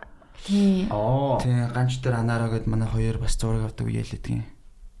анаараа тий. Тий ганч өдөр анаараа гээд манай хоёр бас зураг авдаг үеэл гэдгийг.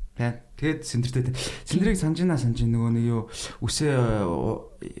 Тэгээд сэндэртэй. Сэндэрийг санаж нөгөө нэг юу үсээ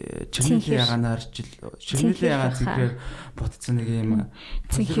чимнэлээ яганаар чимнэлээ ягаан зэрэг ботцсон нэг юм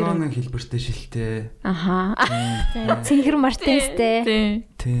цэнхэрэн хэлбэртэй шилтэй. Аха. Цэнхэр мартинстэй.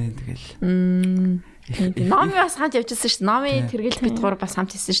 Тий тэгэл. Номи бас хамт явжсэн шүү дээ. Номи тэргэл бит гур бас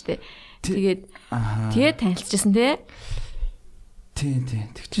хамт хийсэн шүү дээ. Тэгээд танилцчихсан тий. Тий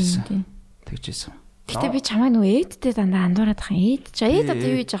тэгжсэн. Гэтэ би чамаа нөгөө эдтэй дандаа андуураад байгаа юм. Эд одоо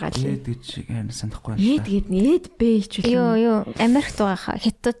юу хийж байгаа лээ? Эд гэж амар санахгүй байна. Эд гээд бэ хичүүл. Юу Америкт байгаа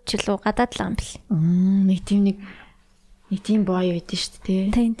хятад ч лөө гадаад л юм бэл. Нэг тийм бой байдсан шүү дээ.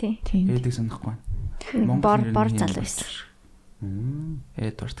 Тийм. Эдийг санахгүй байна. Бор зал байсан.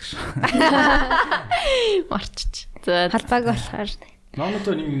 Эд урдаг шүү. Марчч. Халбаг болохоор.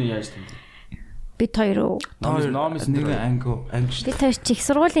 Номтой нэг яаж тань? Бид хоёр уу? Номис нэг анги шүү. Бид хоёр ч их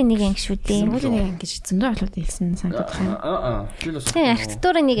сургуулийн нэг анги шүү дээ. Сургуулийн нэг анги гэж зөндөө олоод хэлсэн санагдах юм. Тийм,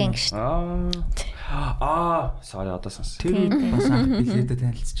 архитектурын нэг анги шүү. Sorry одоо сонс. Тэр бас анх билетэ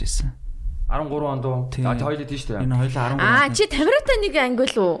танилцчихсан. 13 онд уу? Хоёулаа тийм шүү дээ. Энэ хоёулаа 13. Чи Тамиратай нэг анги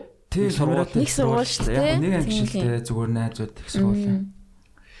л үү? Тийм, нэг сургууль шүү дээ. Нэг анги шүү дээ. Зүгээр найзууд их сургууль.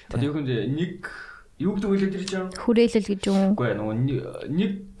 Одоо юу гэвэл нэг юу гэдэг үлээд ирж байгаа? Хүрээлэл гэж юм. Үгүй нөгөө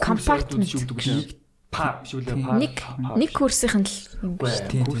нэг компартмент шүү гэдэг чинь пар биш үлээ пар. Нэг курсийнх нь л юм биш.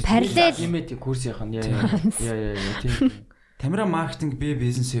 Параллел имэд курсийнх нь яа тийм. Тамира маркетинг би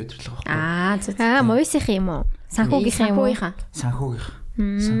бизнес удирдлага байхгүй. Моёсийнх юм уу? Санхүүгийнх юм уу? Санхүүгийнх.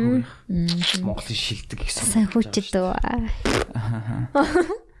 Монголын шилдэг гэсэн. Санхүүчд үү?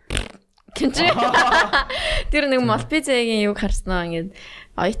 Тинчээ. Тэр нэг Молпизегийн юг харснаа ингээд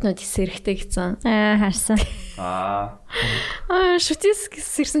оюутнууд эсэрхтэй гэсэн. Харсан. Шүтээс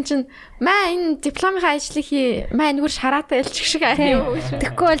ирсэн чинь маа энэ дипломын ажлыг маа нүгэр шараатай ялчих шиг аа.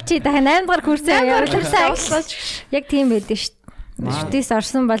 Тэгэхгүй бол чи дахин 8 дахь курсээ явуулсан. Яг тийм байлээ шүү дээ. Шүтээс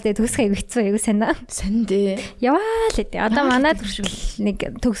орсон бол төгсөх хэвчээ аягүй санаа. Сан дээ. Яваа л дээ. Одоо манай төршил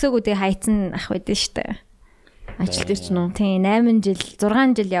нэг төгсөөгүүдээ хайцсан ах байдсан шүү дээ. Ажил дээр ч нөө. Тийм 8 жил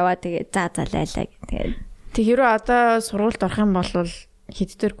 6 жил яваа тэгээ лайлаа тэгээд. Тэг хэрвээ одоо сургуульд орох юм бол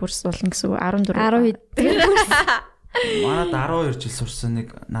хэддгээр курс болно гэсэн үг 14 12 курс. Манайд 12 жил сурсан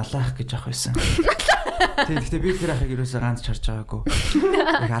нэг налаах гэж ах байсан. Тэгэхдээ би тэр ахыг юусаа ганц чарж байгаагүй.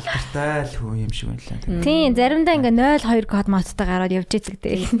 Яг алдартай л хүү юм шиг байлаа. Тийм заримдаа ингээ 02 код модтой гараад явж идэг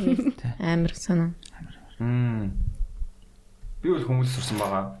дээ. Амар санаа. Би бол хүмүүс сурсан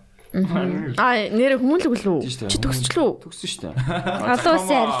байгаа. Нэр хүмүүлэг лүү? Чи төгсчлөө? Төгссөн шүү дээ. Олон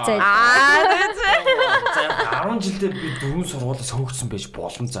улсын харилцаа. За 10 жилдээ би 4 сургуулиас хөөгдсөн байж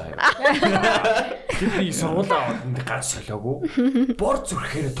болно заа. Тэр би сургуулаа аваад энэ ганц солиогүй. Бор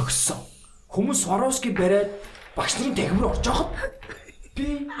зүрхээр төгссөн. Хүмүүс Сваровски бариад багш нарын тагвар орж явахад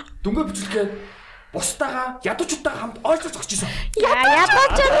би дүнгээ бичлэгээд бусдаагаа ядуучуудаа хамт ойлцож зогсож исэн.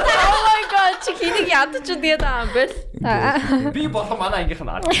 Ядуучуудаа. Oh my god, чи хэнийг ядуучууд гэдэг юм бэ? Би болон манай ангийнх нь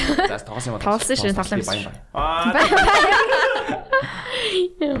за тоглосон юм байна. Тоглосон шин тоглосон.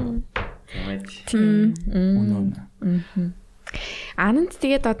 Ананд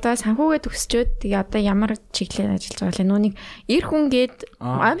тэгээд одоо санхүүгээ төгсчөөд тэгээ одоо ямар чиглэлээр ажиллаж байгаа лээ. Нүуник эр хүнгээд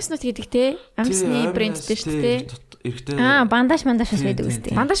амьснууд гэдэг те. Амьсны брэндтэй шүү дээ. Эрэгтэй. Бандаж бас байдаг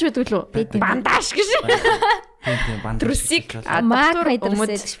үстэй. Бандаж байдаг лөө? Бандаж гэж. Тийм бандаж. Трусик маг байдаг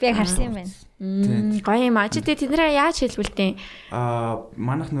би харсан юм байна. Гоё юм аа. Чи тэднэрээ яаж хэлбэлтэй?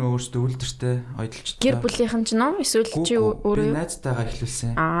 Манайх нөгөө өөрсдөө үйлдвэртэй ойдлчтай. Гэр бүлийнхэн ч нөө эсвэл чи өөрөө найзтайгаа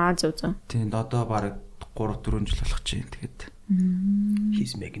эхлүүлсэн. Зөв. Тийм одоо баг 3-4 жил болох чинь тэгээд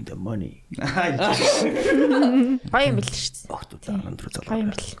He's making the money. Гоё юм бэл шүү дээ. Охтуудаа өндөр залуу. Гоё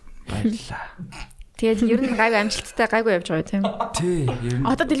юм бэл. Баярлаа. Тэгээд ер нь гайгүй амжилттай гайгүй явж байгаа тийм. Тий, ер нь.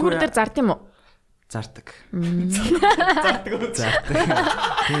 Одоо дэлгүүр дээр зард юм уу? Зардаг. Зардаг.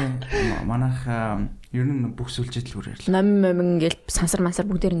 Тий. Манайх ер нь бүх сүлжээ дэлгүүрээр л. Номин ингээл сансар мансар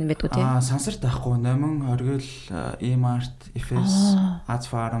бүгдээр нь байдгүй тийм. Сансар таахгүй. Номин, оргил, e-mart, FS,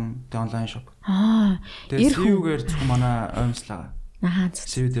 Az Farm, the online shop. Тэгээд CU-гээр зөвхөн манай оймслаа.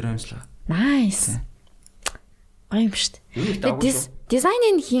 CU дээр оймслаа. Nice. Гоё юм шүү дээ.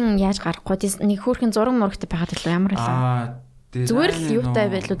 Дизайныг хин яаж гаргахгүй? Нэг хөөрхөн зураг мурагтай байгаад л ямар вэ? Зүгээр л юутай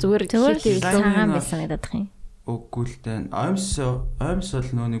байлуу зүгээр цагаан байсан гэдэг юм. Үгүй л дээ. Оймс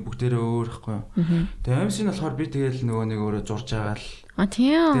бол нөгөө нэг бүгдээрээ өөр ихгүй юу. Тэгээ оймс нь болохоор би тэгэл нөгөө нэг өөрөө зурж байгаа л.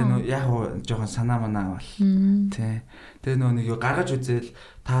 Тийм. Тэгээ нөгөө яг жоохон санаа манаа бол. Тий. Тэгээ нөгөө нэг гаргаж үзэл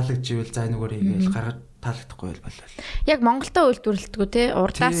таалагдчихвэл за энэгээр хийгээл гаргаж таалагдахгүй боллоо. Яг Монголдөө үйлдвэрлэдэг те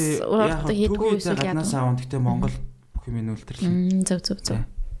урдаас хийдгүү эсвэл яа. Гаднаас аав гэхдээ Монгол бүх юм үйлдвэрлэв. Зөв.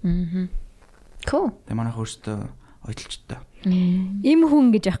 Cool. Тэгээ манайх өөртөө ойдолчтой. Им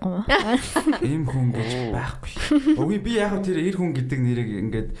хүн гэж яахгүй юу? Им хүн гэж байхгүй. Үгүй би яг тэр эр хүн гэдэг нэрийг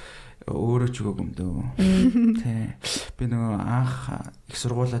ингээд өөрөө ч өгөөг юм дөө. Тий. Би нөгөө анх их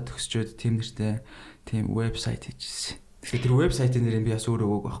сургуулаа төгсчөөд тийм нэртэй тийм вебсайт хийжсэн. Тэгэхээр тэр вебсайтын нэрийг би бас өөрөө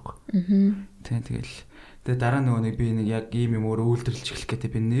өгөөг байхгүй. Тий. Тэгээ дараа нөгөө нэг би нэг яг ийм юм өөрөө үйлдвэрлэж эхлэх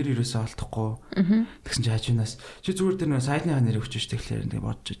гэдэг би нэр ерөөсөө олдохгүй. Тэгсэн чинь хажуунаас чи зүгээр тэр нөгөө сайтныхаа нэрийг өчөж тэгэхээр тэгээ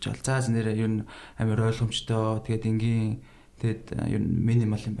бодож жаал. За нэрээ ер нь амар ойлгомжтой. Тэгээд энгийн тэгээд ер нь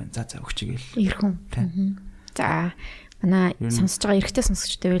минимал юм байна. За өгчөгээл. Эр хүн. За манай сонсож байгаа эрэгтэй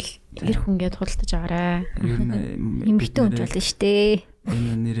сонсогчтой байвал эр хүн гэдээ худалдаж аваарай. Ер нь эмэгтэй хүн болно шүү дээ.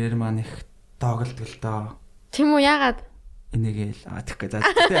 Энэ нэрээр маань их доголдог л доо. Тийм үү яагаад? Энийгээл тэгэхгүй за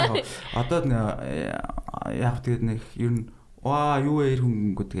тэгтээ яг одоо яг тэгээд нэг ер нь юу эр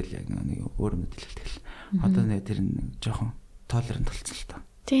хөнгөнгөө тэгэл яг нэг өөр юм хэлдэг л. Одоо нэг тэр нэг жоохон толерант болцсон л та.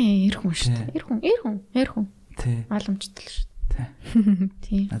 Тийм эр хүн шүү дээ. Эр хүн. Тий. Боломжтой л шүү дээ.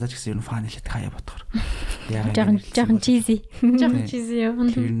 Тий. Надад ч гэсэн ер нь фан хэлээд хаяа бодохоор. Жаахан чизи. Жаахан чизи яа.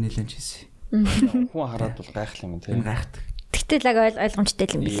 Ер нь нэлээд чизи. Хүн хараад бол гайхал юм тий. Гайхдаг. Тэгтэл яг ойлгомжтой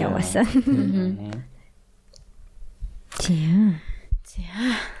юм билээ угаасаа. Тийм.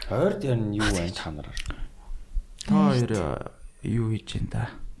 Хойрд яа нь юу байна та нараар? Та хоёр юу хийж байна да?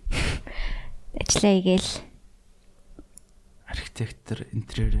 Ажиллаа хийгээл. Архитектор,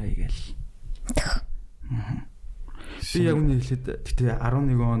 интерьер хийгээл. Би яг үнэ хэлээд тэгтээ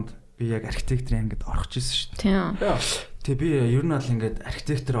 11 онд би яг архитекторын ангид орох гэсэн шүү дээ. Тийм. Тэгээ би ер нь бол ингээд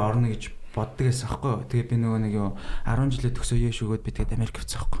архитектор орно гэж боддог байсан аахгүй. Тэгээ би нөгөө нэг 10 жилээ төгсөөе шүүгээд би тэгээд Америк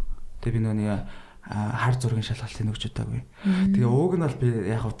явцсан аахгүй. Тэгээ би нөгөө нэг хар зургийн шалгалтыг нөгж удаагүй. Тэгээ ууг нь бол би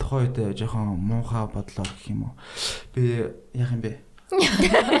яг тухайн үед жоохон муухай бодлоо гэх юм уу. Би яг юм бэ.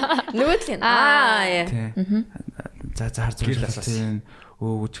 Нүүц юм. Яа. За хар зургийн шалгалтын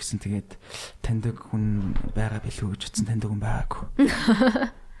өөж гисэн тэгээд таньдаг хүн байгаа билүү гэж утсан таньдаг хүн байгаагүй.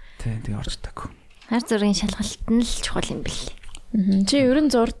 Тэгээ орж таагүй. Хар зургийн шалгалт нь л чухал юм бэл. Чи ер нь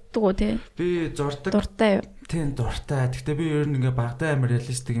зурддаг уу те? Би зурдаг. Дуртай юу? Тийм дуртай. Гэхдээ би ер нь ингээ багадаа амар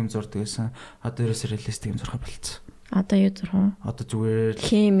реалистик юм зурдаг гэсэн. Одоо ерөөсөө реалистик юм зурхаа болцсон. Одоо юу зурх вэ? Одоо зүгээр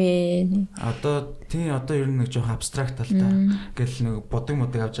хими. Одоо ер нь нэг жоохон абстракт тал та. Ингээл нэг бодог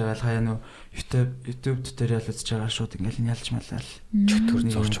авч байгаа л хаяа нөө YouTube туториал үзэж байгаа шууд ингээл ялж малаал.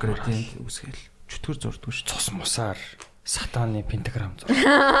 Чөтгөр зурж градиент үсгээл. Чөтгөр зурдгүй ш. Цус мусаар сатаны пентаграм зурж.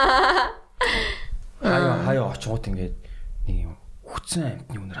 Хаяа очгууд ингээд нэг юм хүчсэн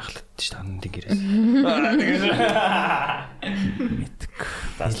амтны үнээр ахлагдчих ш. Анын гэрээс. Мэдг.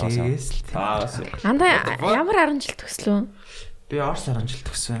 Андаа ямар 10 жил төгслөө? Би Орос 10 жил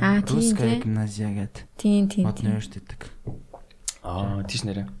төгсөн. Русская гимназия гэдэг. Тийм. Модны университет. Тийш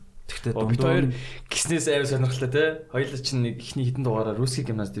нэрэ. Тэгтээ бид хоёр гиснээс амар сонирхолтой те. Хоёулаа чинь нэг ихний хитэн дугаараар русский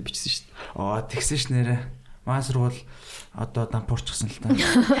гимназид бичсэн шүү дээ. Тэгсэн ш нэрэ. Маань сурвал одоо дампуурчихсан л та.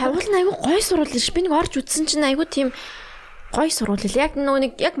 Таваг нь айгүй гой сурвал ш. Би нэг орж үзсэн чинь айгүй тийм гой сурвал л. Яг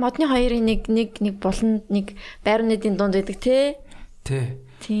нэг яг модны хоёрын нэг буланд нэг байрнуудын дунд байдаг те. Тий.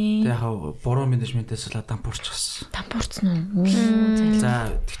 Яг буруу менежментээс л дампуурчихсан. Дампуурсан уу?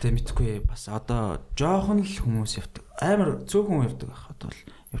 За тэгтээ мэдхгүй бас одоо жоохон л хүмүүс явдаг. Амар цөөхөн явдаг байх одоо л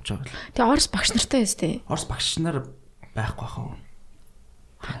явж байгаа л. Тэгээ Орос багш нартай өстэй. Орос багш нар байхгүй хаа.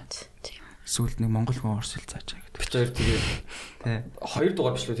 Тийм. Сүүлд нэг монгол хүн орос хэл зааж байгаа гэдэг. Бид хоёр тэгээд тий 2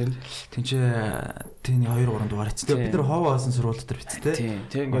 дугаар бичлээ тэнд. Тэний 2 3 дугаар эцтэй. Бид нар ховоо олсон сургууль дотор бит тий.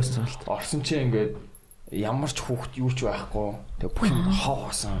 Тэг ингээд орсон чи ингээд ямар ч хүүхэд юу ч байхгүй. Тэг бүх юм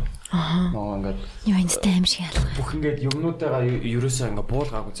хоосон. Нөгөө ингээд юу энэтэй аим шиг алга. Бүх ингээд юмнуудаа ерөөсөө ингээд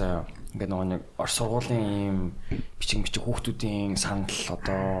буулгаагүй заяа. ингээд нөгөө нэг Орос сургуулийн ийм бичиг хүүхдүүдийн санал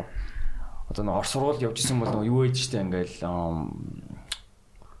одоо нэг Орос сургууль явж исэн бол нөгөө юу ээж штэ ингээл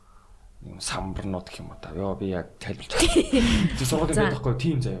самбарнууд гэх юм уу та. Йоо би яг тайлбарч байна. Тэг сургуулийн байхгүй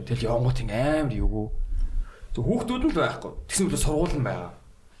тийм заяа. Тэгэл явгууд ин амар юугүй. Тэг хүүхдүүд нь л байхгүй. Тэгсэн мэт сургууль нь байгаа.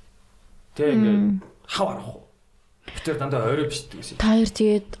 Тэг ингээд хав арахгүй. Битэр дандаа орой бичдэг гэсэн. Та хоёр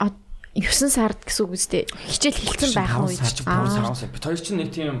тэгээд 9 сард гэсэн үг үстэй. Хичээл хэлсэн байх үед. 5 сар. Бид хоёр чинь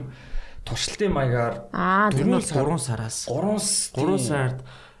нэг тийм туршилтын маягаар 3 сараас 3 сард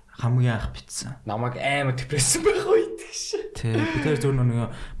хамгийн анх битсэн. Намайг амар депрессэн байх үед гэж. Тий, бид хоёр зөв нэг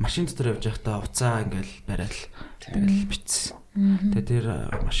машин дотор явж байхдаа уцаа ингээл барайл. Тэгэл битсэн. Тэгээ тэр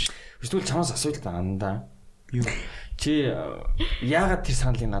маш Эсвэл чамаас асуулт байна. Юу? Чи яагаад тэр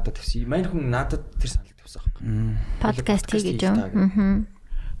саналыг надад тавьсан? Манай хүн надад тэр саналыг тавьсан юм. Подкаст хийж юм.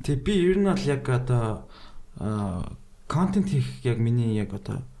 Тэг би ер нь бол яг одоо контент хийх яг миний яг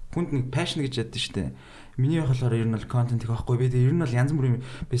одоо хүнд нэг passion гэж яддаг шүү дээ. Миний болохоор ер нь бол контент хийх байхгүй. Би ер нь бол янз бүрийн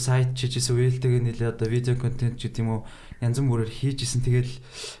би сайт чижсэн үеэлтэйгээ нэлээ одоо видео контент ч гэдэг юм уу янз бүрээр хийжсэн. Тэгэл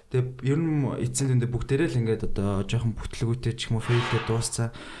ер нь эцсийн дүндээ бүгдээрээ л ингээд одоо жоохон бүтлгүүтэй ч юм уу фейлтэй дууссан.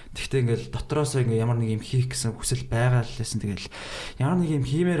 Тэгтээ ингээд дотроос ингээд ямар нэг юм хийх гэсэн хүсэл байгаа л лээсэн. Тэгэл ямар нэг юм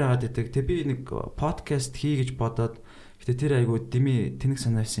хиймээр аваад идэг. Тэг би нэг подкаст хий гэж бодоод гэтээ тэр айгуу дими тэнэг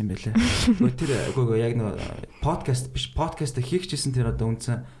санаа байсан юм байлаа. Тэр айгуу яг нэг подкаст биш подкаст хийчихсэн тэр одоо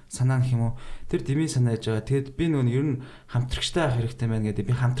үндсэн санаа нэх юм уу. Тэр дими санаа яж байгаа. Тэгэд би нөгөө ер нь хамтрагчтай авах хэрэгтэй байна гэдэг.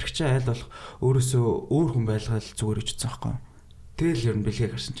 Би хамтрагчаа айл болох өөрөөсөө өөр хүн байлгал зүгээр гэж бодсон байхгүй. Тэгэл ер нь бэлгээ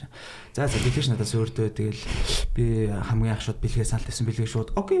гарсан чинь. За бэлгэж надаас өөртөө тэгэл би хамгийн анх шууд бэлгээ санал тавьсан бэлгээ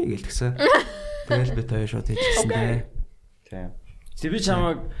шууд окей гэлтгсэн. Тэгэл би таяа шууд хийчихсэн дээ. Тийм. Тэг би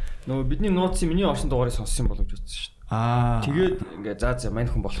чамайг нөгөө бидний нууцын миний орсон дугаарыг сонссон болов гэж бодсон шүү дээ. Тэгээд ингээ за мань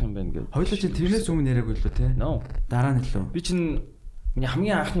хүн болох юм байна гэдэг. Хоёулаа чинь тэрнээс өмнө яриаг үлээ те. Дараа нь лөө. Би чинь миний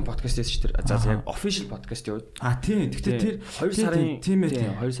хамгийн анхны подкаст байсан шүү дээ. За яг official podcast яваад. Тийм. Тэгтээ тэр 2 сарын тийм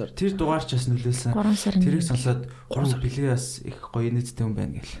ээ. 2 сар. Тэр дугаар ч бас нөлөөлсөн. Тэрийг сонсоод 3 сар билээ бас их гоё нийттэй юм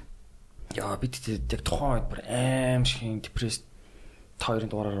байна гэл. Яа бид яг тухайн үед бүр аим шиг депресс та хоёрын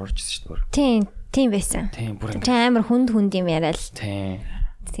дугаараар орж ирсэн шүү Тийм дээ. тийм байсан. Тийм бүр амар хүнд юм яриад. Тийм.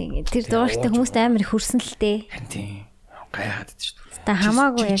 Тэр дугаарт хүмүүст амар их хүрсэн л дээ. Тийм. Гайхаад идэж шүү. Та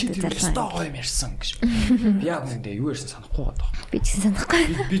хамаагүй ярьдаг залгаа. Стоо юм ярьсан гэж. Яг үндэ юу ярьсан санахгүй байна. Би ч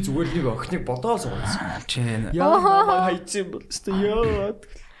санахгүй. Би зүгээр нэг охиныг бодоол суусан. Чи яа хайцсан бол яа.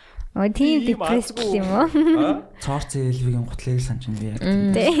 Тийм депресс юм уу? Цорц элвигийн гутлыг санаж би яг.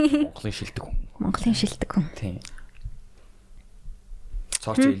 Монголын шилдэг хүн. Монголын шилдэг хүн. Тийм.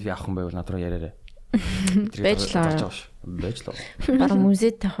 Цорц элви авах хүн байвал над руу яриарай. Бэжлээ. Баруун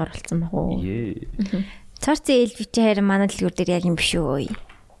музейд тавих оролцсон баг уу? Цорцын элви чи харин манай дэлгүүр дээр яг юм биш үү?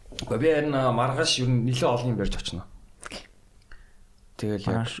 Гэхдээ би харин маргааш юу нэлээ олон юм барьж очно. Тэгэл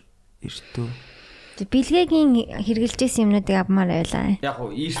яг эртөө. Тэг бэлгээгийн хэрэгжилжсэн юмнуудыг авмаар байлаа. Яг уу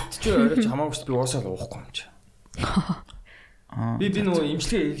эрт ч оройч хамаагүй шүү би уусаал уухгүй юм чи. Би нөгөө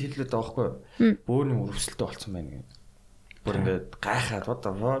имчилгээ хийлээд байгаа байхгүй юу? Бөөрийн өрөвсөлтөй болцсон байна гэдэг. Бүр ингээд гайхаад what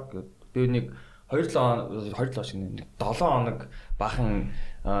the fuck би нэг 2 7 шиг нэг 7 хоног бахан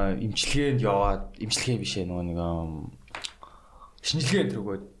имчилгээнд яваад имчилгээ бишээ нөгөө нэг шинжилгээнд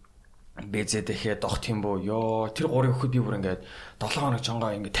төргөөд БЗ-дэхээ дох тийм бөө ёо тэр 3 өгөхөд би бүр ингээд 7 хоног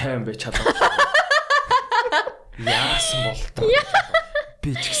чонгоо ингээд 50 байж чадаад яасан бол тоо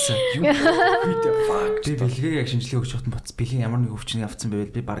би ч гэсэн юу би the fuck би бэлгээ яг шинжилгээ өгч хатан боц бэлгийн ямар нэг өвчнийг авцсан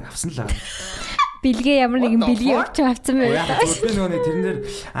байвал би баг авсан л аа. Бэлгээ ямар нэгэн бэлгийн өгч авцсан байвал би нөгөө тэрэн дээр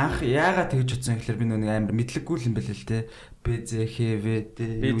анх яагаад тэгж утсан гэхээр би нөгөө амар мэдлэггүй юм байл л те БЗХВД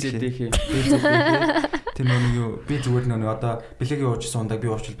тэр нөгөө юу би зүгээр нөгөө одоо бэлгийн уучсан ундаг би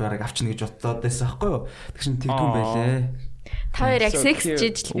уучвал байгааг авчна гэж бодоод байсан байхгүй юу тэгшин тэгдүүн байлээ. Та хоёр яг секс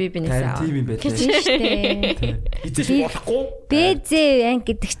жижил би бинээс аа. Тийм юм байлээ. Тийм шүү дээ. Эцэж болохгүй. БЗ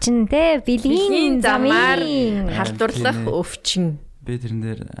анги гэдэг чинь те бэлгийн замаар халдварлах өвчин. Би тэрэн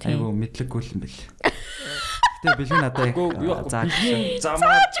дээр айгу мэдлэггүй юм бэл. Гэтэ бэлгийн надаа яг бэлгийн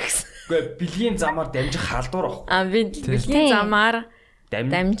замаар үгүй бэлгийн замаар дамжих халдвар ах. Бэлгийн замаар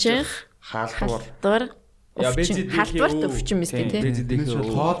дамжих халдвар. Халдварт өвчин мэт тий.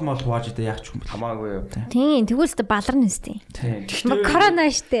 Хоол мол хувааж идэ яах ч юм бол хамаагүй юу. Тийм тэгвэл тэ баларна нэстэ. Тийм.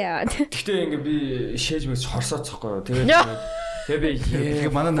 Корона штэ. Гэхдээ ингээ би шээж мэгс хорсооцохгүй юу. Тэгээ би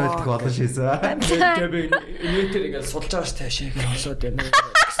манай нойлдох олон шээсэн. Тэгээ би инээдэр ингээ судалж байгаа ш таашаа ингээ хорсоод байна.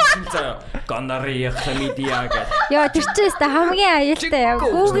 Гэсэн заа гонори хламидиа гэх. Яа тэр чинь өстө хамгийн аюултай яа.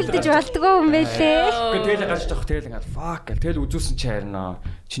 Гуглдж болтгоо юм байлээ. Тэгэл гарч тавах тэгэл ингээ fuck гэл тэгэл үзүүлсэн чи харина.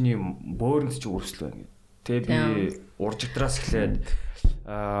 Чиний бөөрөнд чи өрсөл байна. Тэгээ би уржигдраас эхлээд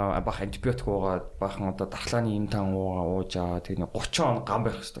бах антибиотик уугаад бахан одоо дархлааны юм тан уужаа тэгээ 30 он гам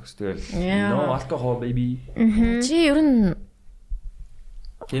байх хэрэгтэй. Тэгэл no alcohol baby. Чи ер нь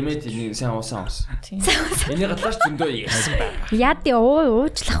Тэмээд нэг сайн уусан. Энийг гадлаач зөндөө ярьсан байна. Яд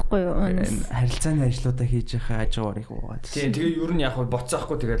уучлахгүй юу? Харилцааны ажлуудаа хийж байхаа ажиурыг уугаад. Тэгээ ер нь яг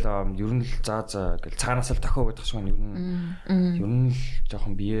боцсохгүй тэгэл ер нь л заа гэл цаанаас л тохио гэдэг шиг ер нь л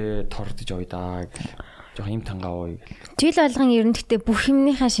жоохон бие тордож ой даа гэл жоохон юм тангаа ой гэл. Жил болгон ер нь гэхдээ бүх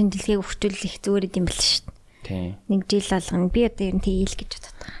юмныхаа шинжилгээг өгчүүлэх зүгээр юм бэл шүү дээ. Нэг жил болгон би одоо ер нь тийл гэж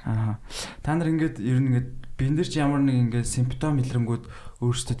боддог. Та нар ингээд ер нь ингээд биендэр ч ямар нэг ингээд симптом илрэнгүүд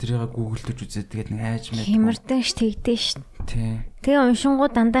өөрсдөө тэрийг гуглдж үзээд тэгээд нэг айж мэд. Хэмэрдэн ш тэгдэж ш. Тий. Тэгээ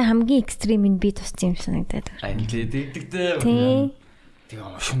уншингууд дандаа хамгийн экстрим нь би туссан юм санагдаад байна. Ань тэгдэгтэй. Тий. Тэгээ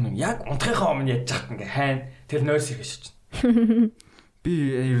уншин яг унтахынхаа өмнө яаж яах ингээ хайн тэр нойс их шиж чинь.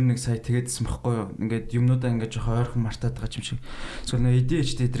 Би ер нь нэг сая тэгээдсэн байхгүй юу? Ингээд юмнуудаа ингээд жоох ойрхон мартаад байгаа юм шиг. Эсвэл нэг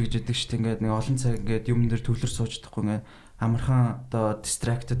ADHD гэж яддаг шүү дээ. Ингээд нэг олон цаг ингээд юм дээр төвлөр сууж чадахгүй ингээд амархан одоо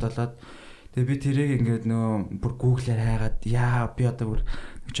distracted болоод тэгээ би тэрийг ингээд нөө бүр Google-аар хайгаад яа би одоо бүр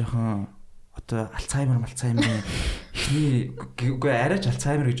жоохон одоо Альцгеймер ихний үгүй арайч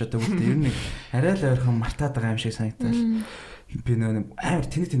Альцгеймер гэж одоо үгүй ер нь арай л ойрхон мартаад байгаа юм шиг санагдал. Би нөө амар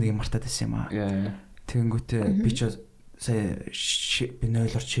тэнэг юм мартаад байсан юм аа. Тэгэнгүүтээ би ч сая би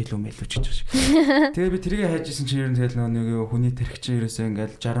нойлор чийлүү мэлүү гэж байна. Тэгээ би тэрийг хайжсэн чинь ер нь тэгэл нэг хүний тэрх чинь ерөөсөө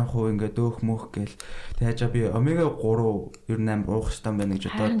ингээл 60% ингээд дөөх мөх гээл тэгээ хайжаа би омега 3 ер нь амар уух хэрэгтэй байна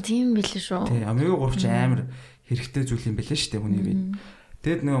гэж бодоод. Харин тийм билээ шүү. Тий, омега 3 чинь амар хэрэгтэй зүйл юм билээ шүү дээ хүний биед.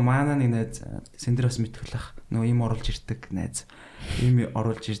 Тэгэд нөгөө маана нэг найз сэндэр бас мэдхүүлэх нөгөө им оруулж ирдэг найз. Им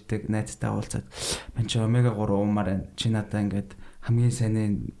оруулж ирдэг найзтай уулзаад мань чи омега 3 уумаар байна. Чи надаа ингээд хамгийн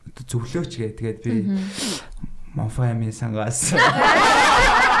сайн зөвлөөч гээ. Тэгээд би Монфаймын сангаас.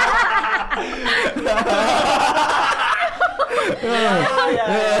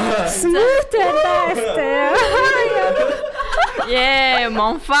 Smooth and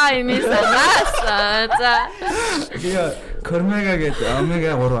Монфаймын сангаас. За. Яа, Кормега гэдэг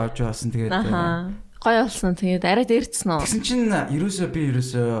омега 3 авч явсан тэгээд. Гоё болсон. Тэгээд арай дээрцсэн үү? Тэгсэн чинь ерөөсөө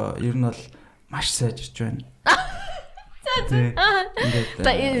ер нь бол маш сайжирч байна.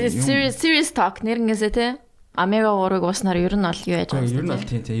 Serious talk нэрнгээсээ те. Омега 3-ыг ууснаар ер нь бол юу яаж байгаа юм бэ? Ер нь бол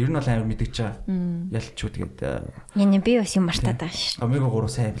тийм. Ер нь бол амар мэдгэж байгаа. Ялчгүй тэгээд. Яна би бас юм мартаад байгаа ш. Омега 3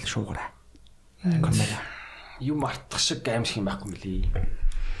 сайн бил шуугаарай. Омега. Юм мартах шиг аимшиг юм байхгүй мөлий.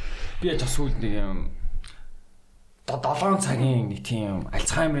 Би яаж асуулт нэг юм 7 цагийн нэг тийм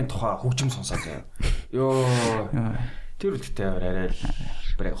Альцгеймерийн тухай хөгжим сонсоод заяа. Йоо. Тэр үедээ арай л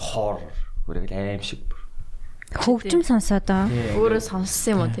бүр хоор бүр аимшиг. Хөгжим сонсоод өөрөө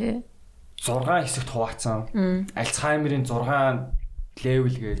сонссон юм уу те? 6 хэсэгт хуваацсан. Альцгеймерийн 6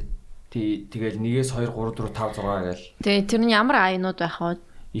 левел гээл тэгэл 1-ээс 2 3 4 5 6 гээл. Тэгээ тэр нь ямар айнууд байх вэ?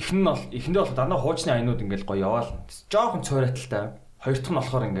 Эхэндээ бол дандаа хуучны айнууд ингээл гоё яваал. Жохон цойроталтай. Хоёр дахь нь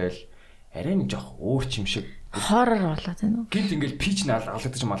болохоор ингээл арай нэг жоох өөр ч юм шиг хоррор болоод байна уу? Гинт ингээл пич наал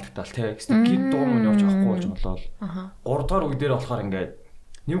алгадаж малтагтаал те. Гинт дуу мөн явж авахгүй болж болоод. 3 дахь үг дээр болохоор ингээд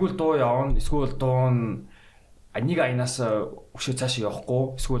нэг үл дуу явна, эсвэл дуу нь нэг айнаас өшөө цаашаа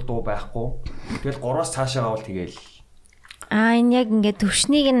явахгүй, эсвэл дуу байхгүй. Тэгэл 3-аас цаашаа гавал тэгэл. Энэ яг ингээд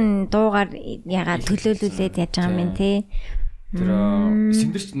төвшнийг нь дуугаар ягаад төлөөлүүлээд яаж байгаа юм те. Тэр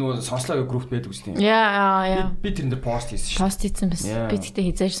сэндэрч нөгөө сонслоо группт байдаг үстэй. Яа. Би тэрэн дээр пост хийсэн шүү. Пост хийсэн бас. Би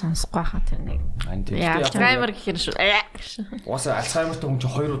тэгтээ хизээж сонсохгүй хаа тэр нэг. Альцгеймер гэхэр шүү. Уусаа Альцгеймертэй хүн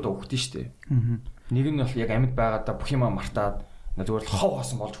чинь 2 удаа өгдөн шүү дээ. Нэг нь бол яг амьд байгаадаа бүх юм мартаад зүгээр л хов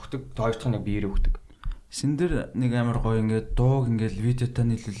хоосон болж өгдөг. Хоёр дахь нь яг биеэр өгдөг. Сэндэр нэг амар гоё ингээд дууг ингээд видеотаа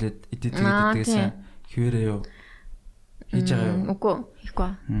нийлүүлээд эдитгээсэн хിവэрээ юу хийж байгаа юу? Үгүй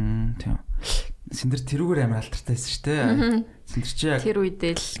хийхгүй. Тийм. Сэндэр тэрүүгээр амар алтартай байсан шүү дээ. Сэндэр чи яг тэр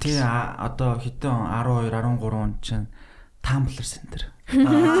үедээ л тий одоо хэдэн 12 13 он чинь Tumblr сэндэр.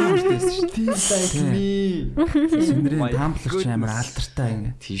 Тийм үстэйсэн шүү. Тийм сайкми. Сэндэрийн Tumblr чи амар алтартай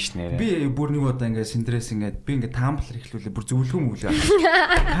ингээд. Тийш нэрэ. Би бүр нэг удаа ингээд сэндэрээс ингээд би ингээд Tumblr ихлүүлээ бүр зөвлөгөө мөглөө.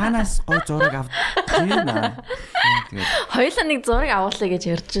 Танаас гой зураг авд. Тийм аа. Тэгээд хоёулаа нэг зураг авуулъя гэж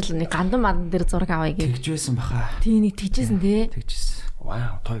ярьж л нэг гандан мандан дээр зураг авъя гэж. тэгж байсан баха. Тийм нэг тэгжсэн тий. Тэгжсэн.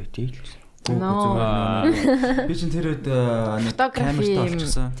 Вау, той дийлсэн. Би чинь тэр үед нэг камертай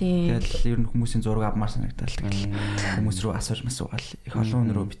олчихсан. Тэгэл ер нь хүмүүсийн зураг авмаар санагдал. Хүмүүс рүү асууж масуугаал их олон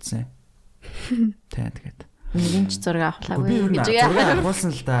хүн рүү битсэн. Тэгээд нэгэн ч зураг авахлаагүй. Би ер нь зураг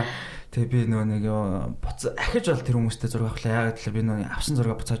авуулсан л да. Тэгээ би нөгөө нэг ахиж бол тэр хүмүүстэй зураг авахлаа. Яагаад гэвэл би нөгөө авсан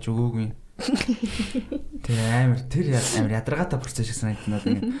зураг буцааж өгөөгүй. Тэгээ амар ядаргаатай процесс шиг санагдаад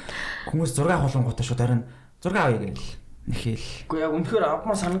ингээд хүмүүс зураг авахлангуудаа шууд харин зураг авъя гээл. Нэхэл. Үгүй яг үнэхээр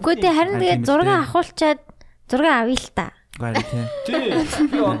авмаар санагдав. Үгүй дээ харин тэгээд зураг авахулчаад 6 авъя л та. Гайр тий.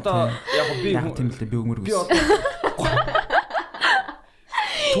 Би одоо яг тийм л дээ би өнгөрөв. Би одоо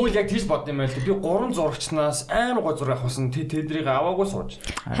Түл яг тийш бодсон юм байл. Би 3 зурагчнаас амар гой зураг авахсан. Тэдрийг аваагүй сууж.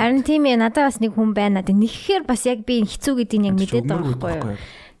 Харин тийм ээ, надад бас нэг хүн байна. Нэххээр бас яг би хэцүү гэдгийг яг мэдээд байгаа байхгүй юу?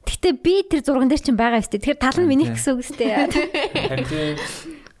 Гэтэ би тэр зурган дээр чинь байгаа өстэй. Тэгэхээр тал нь минийх гэсэн үг өстэй. Харин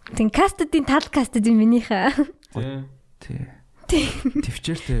тийм кастдын тал кастдын минийхээ. Тий.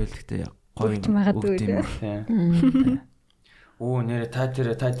 Твчээртэй байл гэхдээ гоё магадгүй. Оо нэрэ та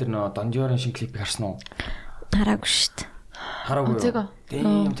тэр нөө Дондиорын шинэ клипийг харсан уу? Хараагүй шүү дээ. Хараагүй.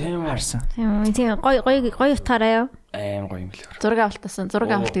 Тийм харсан. Тийм гоё утгаараа юу? Аим гоё юм лээ. Зураг авалтасан.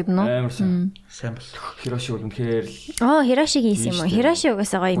 Зураг авалт гэдэг нь үү? Амар сайн бол. Хироши бол үнэхээр Хирошигийн хийсэн юм уу? Хироши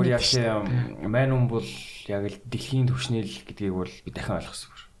угаасаа гоё юм биш шүү. Мань хүн бол яг л дэлхийн түвшнэл гэдгийг бол би дахин ойлгосон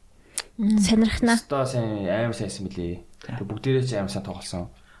бүр. Сонирхнаа. Одоо сайн амар сайнсан билий. Бүгдээрээ ч амар сайн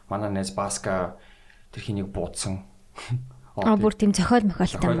тоглосон. Манай найз Баска тэр хэнийг буудсан. Бүр тийм зохиол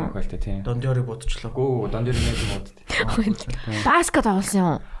мохиолтой юм уу? Мохиолтой тийм. Дондиорыг буудчихлаа. Гөө Дондиорыг найз буудд. Баска тоглосон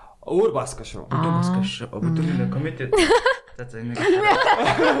юм. Өөр Баска шүү. Баска шүү. Өдөрний комеди. За энэ.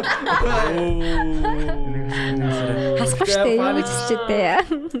 Хасах штэ юу гэж хэлчихтэй.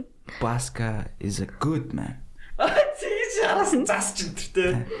 Баска is a good man. Тэгж харасан засч энэ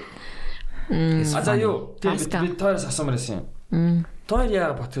тэртэй. За юу? Би тоороос асуумаар байсан юм. Тоор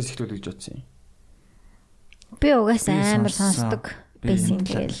яа подкаст ихлүүл гэж бодсон юм. Би угаасаа амар сонсдог байсан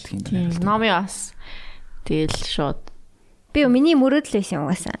тэгэл. Номи бас тэгэл шууд. Би миний мөрөөдөл байсан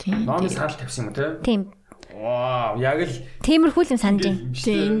угаасаа. Номи санал тавьсан юм те? Тийм. Вау, яг л тиймэрхүү юм санаж байна.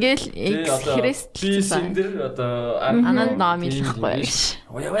 Тийм ингээл Христэлсэн. Эндэр одоо ананд номи л байхгүй гэж.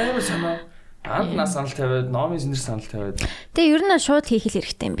 Яа санаа. Анд нас санал тавиад, номын зинэр санал тавиад. Тэгээ ер нь шууд хийх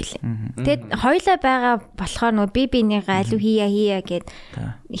хэрэгтэй юм билээ. Тэгээд хоёлаа байгаа болохоор нөгөө би бинийгаа алуу хийя гэд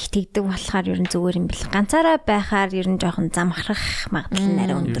их тэгдэг болохоор ер нь зүгээр юм бэл. Ганцаараа байхаар ер нь жоохон зам ахрах магадлал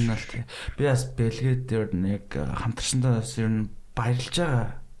нарай өндөр. Би бас бэлгээд ер нь яг хамтарсандаа бас ер нь баярлж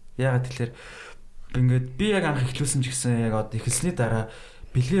байгаа. Яагаад тэгэхээр ингээд би яг анх эхлүүлсэн ч гэсэн яг одоо эхэлсний дараа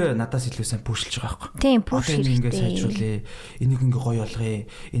бэлгээ надаас илүү сайн пүүшлж байгаа байхгүй. Тийм, пүүш хэрэгтэй. Ингээд сайжруулъя. Энийг ингээ гоё болгоё.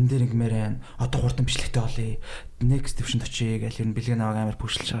 Энэ дээр ингэмээр байна. Одоо хурдан бичлэгтэй болъё. Next division очие гэж ер нь бэлгээ наваг амар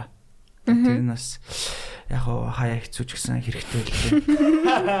пүүшлж байгаа. Тэр нь бас яг хаяа хэцүү ч гэсэн хэрэгтэй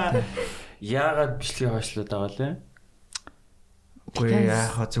байлээ. Яагаад бичлэгээ хойшлоод байгаа лээ? Үгүй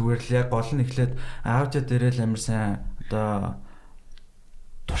яг зүгээр л яг гол нь эхлээд аавчаа дээрээ л амар сайн одоо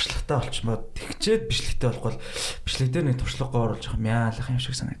туршлагатай болчихмод тэгчээд бичлэгтэй болохгүй бичлэг дээр нэг туршлагагаа оруулж байгаа мяалах юм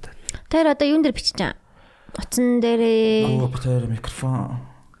шиг санагдаад. Тэр одоо юун дээр бичиж байгаа? Утсан дээрээ. Тэр микрофон.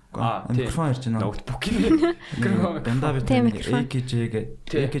 Микрофон ирж байна. Ноутбукийн микрофон. Дандаа би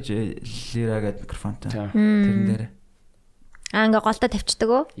AKG лира гэдэг микрофонтой. Тэрэн дээр. Ингээ голдоо тавьчихдаг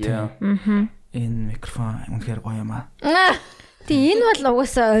уу? Яа. Энэ микрофон үнэхээр гоё юм аа. Тий, энэ бол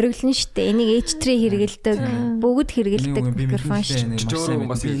угаасаа ориглон штэ. Энийг H3 хэрэгэлдэг, бүгд хэрэгэлдэг микрофон штэ.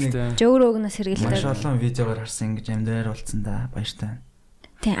 Жөөрөөг нас хэрэгэлдэг. Маш олон видеогоор харсан ингэж амьдаар болцсон да. Баяртай.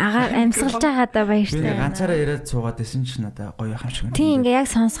 Тий, агаар амьсгалж байгаа да баяртай. Би ганцаараа яриад суугаад исэн чинь надаа гоё юм шиг. Тий, ингээ яг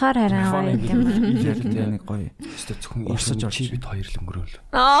сонсохоор хараа гоё юм. Нэг гоё. Өстө зөвхөн орсож орч бид хоёр л өнгөрөөл.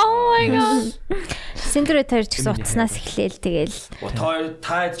 Oh my god. Синкрет хоёр ч гэсэн утаснаас эхлээл тэгэл.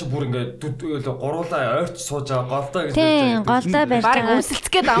 Та ч бүр ингээ гуруулаа ойрч сууж байгаа голдоо гэж. Тий, голдоо барьж байгаа.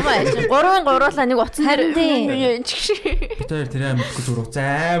 Үсэлцэх гээд амаа яаш. 3-ын гуруулаа нэг утсан дээр. Тэр амтгүй зүрх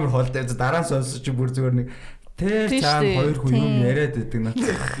амар хоолтой. Дараа нь сонсож бүр зүгээр нэг тэр цаана хоёр хүн юм яриад байдаг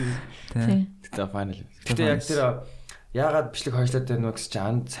надад. Тий. За final. Гэтэ яг тэр яагаад бичлэг хойшлоод байна вэ гэж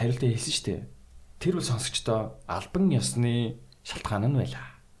анд хариултаа хэлсэн шүү дээ. Тэр үл сонсогчдоо албан ёсны шалтгаан нь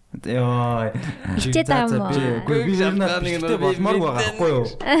байлаа. Йоо. Хичээд байгаа юм уу? Би бичлэгтэй болмооргүй байгаа байхгүй юу?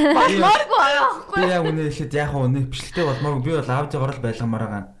 Болмооргүй байгаа байхгүй. Би яг үнэ хэлэхэд яг үнэ бичлэгтэй болмооргүй. Би бол аудиогоор л байлгамаар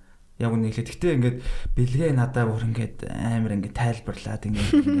байгаа. Яг үнэ хэлэхэд гэтээ ингээд бэлгээ надаа бүр ингээд амар ингээд тайлбарлаад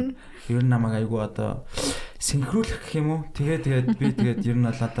ингээд ер нь намайг айгу одоо синхруулах гэх юм уу? Тэгээд би ер нь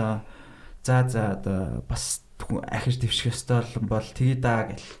бол одоо за одоо бас ахиж дэвших ёстой бол тгий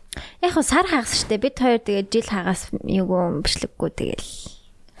даа гэл. Яг хөө сар хагас штэ бид хоёр тэгээд жил хагас юугүй бичлэггүй тэгэл.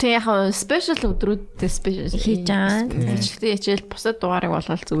 Тэг яг спешиал өдрүүдэд спешиал хийж байгаа. Бичлэгтэй хичээл бусад дугаарыг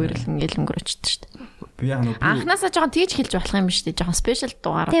болвол зүгээр л ингээл өнгөрөөчдөг штэ. Би яг нэг анхнаасаа жоохон тэгж хэлж болох юм биш үү? Жоохон спешиал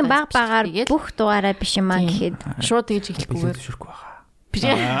дугаараа. Тийм багаар бүх дугаараа биш юм аа гэхэд шууд тэгж хэлэхгүйгээр зөвшөөрөхгүй байгаа.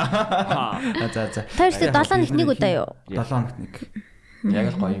 За. Тэр ихтэй 7 нэг удаа юу? 7 хоногт нэг. Яг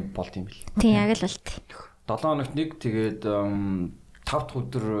л гоё болт юм бэл. Тийм яг л болт. 7 хоногт нэг тэгээд 5 дахь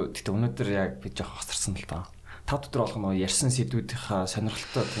өдөр тэгтээ өнөөдөр яг би жоох хосарсан л даа. 5 өдөр болох нь ярьсан сэдвүүдийнхаа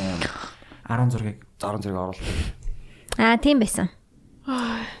сонирхолтой тийм 16-ыг оруулдаг. Аа тийм байсан.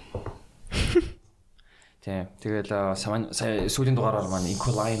 Тийм. Тэгэл сая сүүлийн дугаараар маань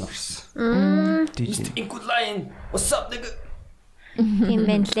Incoline орсон. Incoline. What's up nigga? Тийм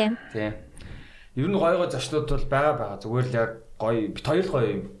байна лээ. Тийм. Ер нь гоё зочнууд бол байгаа. Зүгээр л яг гоё бит хоёр л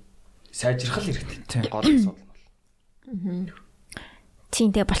гоё сайжрах хэрэгтэй. Тийм. Гол асуудал бол. Тийм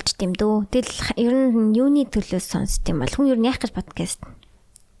тэгээ болчт юм дөө. Тэгэл ер нь юуны төлөөс сонсд юм бол хүн ер нь яах гэж подкаст.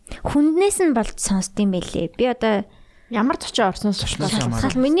 Хүнднээс нь болж сонсд юм байлээ. Би одоо ямар зочин орсноос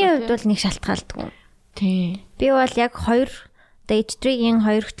шалтгаал миний хувьд бол нэг шалтгаалдгүй. Тийм. Би бол яг 2 H3-ийн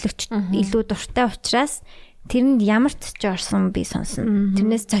 2 хөтлөгч илүү дуртай учраас тэрэнд ямар ч ч орсон би сонсно.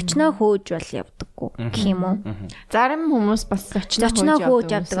 Тэрнээс зочноо хөөж бол явдаггүй гэх юм уу. Зарим хүмүүс бас зочноо хөөж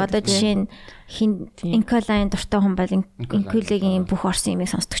явдаг. Одоо жишээ нь Incoline дуртай хүн бол Incoline-ийн бүх орсон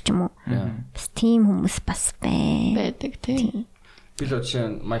юмыг сонсдог ч юм уу. Бас тийм хүмүүс бас байдаг тийм. Би л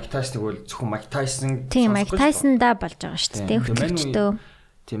жишээ нь Mike Tyson бол зөвхөн Mike Tyson. Тийм Mike Tyson-да болж байгаа шүү дээ. Хөтлөгчдөө.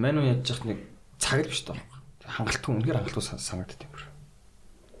 Тийм мань уу яаж яах нэг цаг л биш тоо. Хангалтгүй үнээр хангалтгүй санагддаг юм.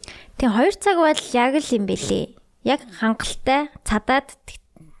 Тэгээ 2 цаг бол яг л юм бэлээ. Яг хангалттай цадаад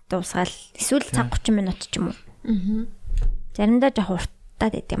дуусгаал эсвэл цаг 30 минут ч юм уу. Заримдаа жоо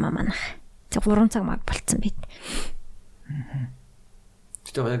хурдтаад байд юм аа манах. 3 цаг маг болцсон байт.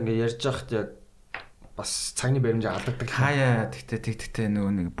 Тэгээ яг ингэ ярьж байхад яг бас цагны баримжаа алдагддаг. Хаяа тэгтээ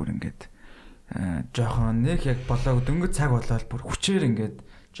нөгөө нэг бүр ингээд жоохон нэг яг болоог дөнгөж цаг болоод бүр хүчээр ингээд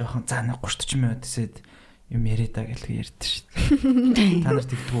жоохон заа нэг 30 минут эсээд юм яриада гэлээ ярьдэн шүү дээ. Та нар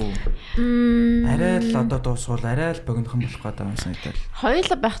тэгдэггүй. Арай л одоо дуусвал арай л богинохон болох гэдэг юм санагдал.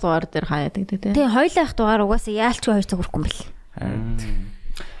 Хоёулаа байх дугаар дээр хаяад гэдэг тийм. Тийм хоёулаа байх дугаар угаасаа яалч 2 цаг хүрэхгүй юм бэл.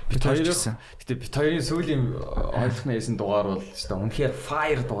 Бид хоёрын гэтээ бид хоёрын сүүлийн ойлгохны ясан дугаар бол шүү дээ. Үнэхээр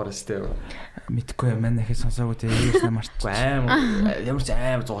fire дугаар шүү дээ. Мэдхгүй маань ихе сонсоогүй тийм ерөөс намарч амар ямар ч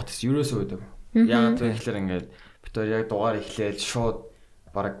амар зугаатай ерөөсөө байдаг. Яг тэгэхээр ингээд бид хоёр яг дугаар эхлээл шууд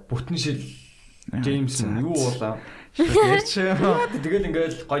бараг бүтэн шил Джеймс юу уулаа ярьч. Тэгэл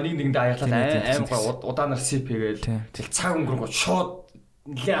ингээл гой нэгэндээ аяглаад аим гой удаанаар сип хийгээл тэгэл цаг өнгөрөнгөө шууд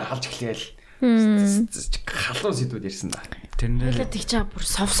нэлээ халж эхлэгээл халуун сэдвүүд ярьсан да. Тэрнээ тэг чаа бүр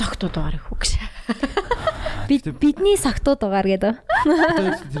сов согтууд байгаа их үг шээ. Бидний согтууд байгаа гэдэг.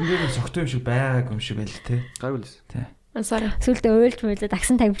 Тэрнээ согтуу юм шиг байгаагүй юм шиг байл те. Гайвал те. Sorry. Сүлдээ уйлж муулаад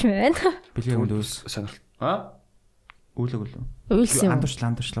агсан тавьж байна. Билээ өлөөс сонирхол. Үлэг үлээ. Уйлсан.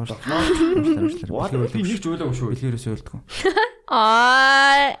 Андуурчлаа. Би нэг ч уйлаагүй шүү. Билээрээс уйлдгүй.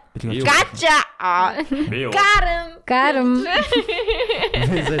 Гача. Гарам.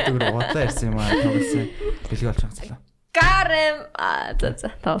 Зайд өөр удаа ирсэн юм аа. Тоглосон. Билээ болж байгаа. Гарам.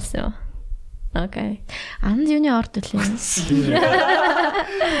 За тавсан. Окей. Анд юуны орд үлээ.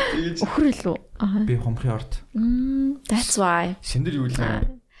 Өхрөлөө. Би хомхын орд. That's why. Сэндэр юу лээ?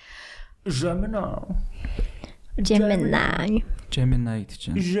 Gemini гэдэг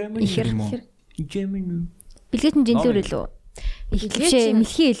чинь. Ихэр. Gemini. Билгээ чинь жинлүүр илүү. Ихлээ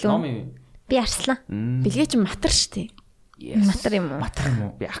мэлхий илүү. Би арслаа. Билгээ чинь матар штэ. Матар юм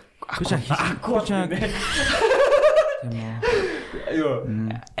уу? Би акку тийм үү. Айо.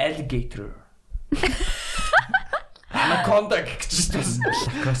 Alligator. Anaconda гэж байна.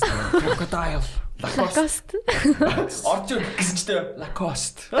 Crocodile. Lacoste. Орчоо гэсэн ч дээ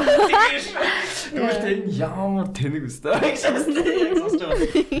Lacoste. Тэгвэл энэ ямар тэнэг үстэй.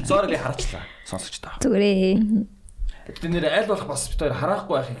 Зоорыг хараачлаа. Сонсогчдоо. Зүгээрээ. Гэтэ нэр аль болох бас бид хоёр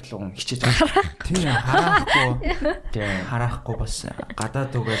хараахгүй байхыг л хичээж байгаа. Тийм хараахгүй бас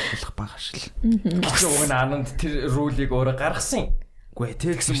гадаад угаал болох баг шил. Чи уг нь ананд тэр рулийг өөрөө гаргасан. Үгүй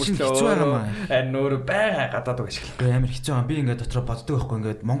тэг гэсэн мөртлөө харин өөр байга гадаад үг ашиглах. Амар хэцүү юм. Би ингээд дотроо боддог байхгүй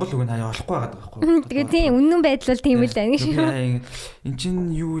ингээд Монгол үг нь хаяа олохгүй байгаа байхгүй. Тэгээ тийм үнэн байдал бол тийм л байна шүү. Эн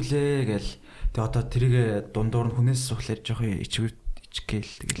чин юу лээ гэл. Тэгээ одоо тэрийг дундуур нь хүнээс сухлаар жоох ичгээл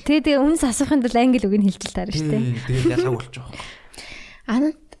тэгэл. Тэгээ үнс асуухын тулд англи үг нь хэлж таарна шүү дээ. Тэгээ ялгаа болж байгаа.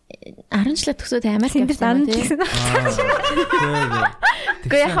 Анаа 10 жилээ төгсөөд Америк явсан тийм.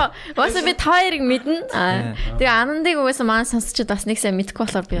 Гэхдээ яг уусаа би хоёрыг мэднэ. Тэгээ Анандыг уусаа маань сонсчод бас нэг сайн мэдгүй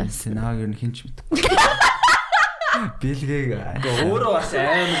болохоор би бас. Нааг ер нь хинч мэдгүй. Билгээг өөрөө бас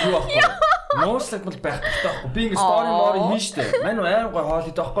амар юу байхгүй. Нууцлаг бол байх хэрэгтэй байхгүй. Би ингэ стори мори хийн штэ. Мань амар гой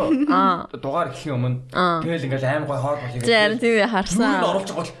хоол идэх байхгүй. Дугаар эхлэхийн өмнө тэгэл ингээл амар гой хоол бол игээд. Зарим тийм харсан. Юу оруулж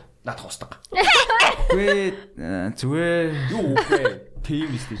байгаа бол наадах устдаг. Үгүй зүгээр юу үгүй.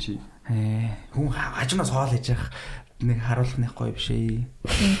 Тийм үстэй чи. Хүн хажуунаас хоол хийж явах нэг харуулах нэг гоё биш ээ.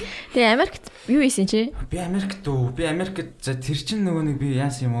 Тэгээ Америкт юу ийсэн чи? Би Америкт тэр чинь нөгөө нэг би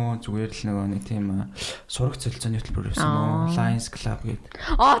яасан юм уу зүгээр л нөгөө нэг тийм сурах цөлцөөний хөтөлбөр явсан юм уу? Lions Club гэдэг.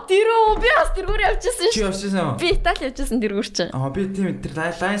 Тэрөө би бас тэргүүр явчихсан шүү. Чи явчихсан уу? Би Итали явчихсан тэргүүр чинь. Би тийм тэр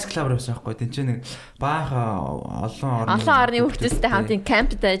Lions Club явсан байхгүй. Тин чинь нэг баахан олон орны хүүхдүүдтэй хамтын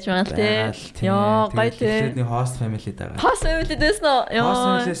кампд байж байгаа л тий. Йоо гоё тий. Тэдний host family дагаа. Host family дэсэн үү? Йоо.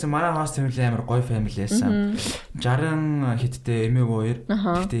 Host family-с манай host family амар гоё family байсан. 60 хиттэй эмээ хоёр.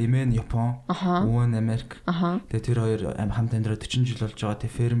 Гэхдээ эмээ нь Япон, өвөө нь Америк. Тэгээ тэр хоёр хамт амьдраад 40 жил болж байгаа.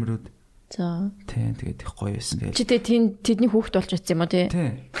 Тэгээ фермерүүд. За. Тэгээд их гоё байсан. Тэгээд чи тэдний хүүхэд болж ирсэн юм уу тий?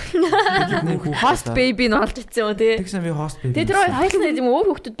 Тий. Host baby нь болж ирсэн юм уу тий? Тэгсэн би host baby. Тэр хоёр хоёулаа юм өөр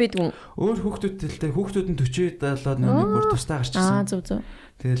хүүхдүүд байдаг юм. Өөр хүүхдүүдтэй хүүхдүүд нь 40-70-аад нэг бүр тусдаа гарч ирсэн. Зөв.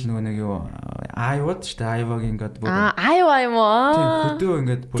 Тэгэл нөгөө нэг юу Iowa-д шүү дээ. Iowa-г ингээд бүр Iowa юм уу? Тийм хөдөө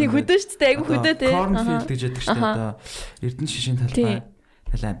ингээд бүр. Тийм хөдөө шүү дээ. Айгу хөдөө тий. Cornfield гэж яддаг шүү дээ. Одоо Эрдэнэ шишийн талбай.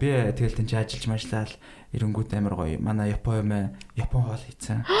 Тэгэл би тэгэл тэнд ажиллаж мажлал эренгүүд амар гоё. Манай Япон хоол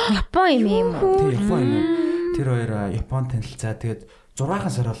хийцэн. Япон юм уу? Тийм Япон юм. Тэр хоёр Япон танилцаа. Тэгээд 6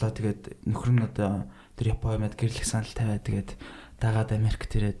 сар болоо тэгээд нөхөр нь одоо тэр Япон юмд гэрлэх санал тавиад тэгээд дагаад Америк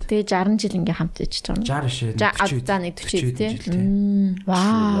тэрээд. Тэгээ 60 жил ингээм хамт иж байгаа юм. 60 За нэг 40 тий.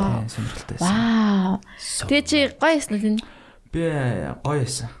 Вау. Сонирхолтой. Вау. Тэгээ чи гоё эсэн үү? Би гоё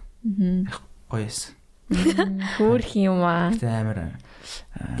эсэн. Гоё эсэн. Хөөх юм аа. Амар.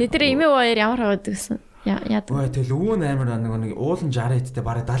 Тэгээ тэр эмээ хоёр ямар хаваад гэсэн? Яа. Тэгэл өвөө амар нэг уулан 60 эдтэй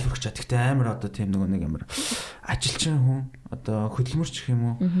бараг 70 хүрч чад. Тэгтээ амар одоо тийм нэг амар ажилчин хүн одоо хөдөлмөрч гэх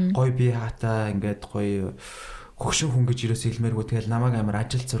юм уу? Гоё бие хатаа ингээд гоё хөгшин хүн гэж юусоо хэлмээргүй тэгэл намайг амар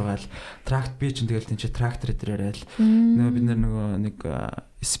ажил зургаал тракт би чинь тэгэл тийч трактор дээр яриад нөгөө бид нөгөө нэг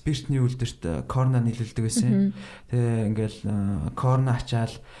спиртний үлдэрт корна нийлүүлдэг байсан. Тэгээ ингээл корна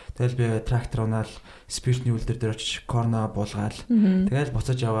ачаал тэгэл би трактор унаал спиртний үлдэр дээр очиж корна буулгаал тэгэл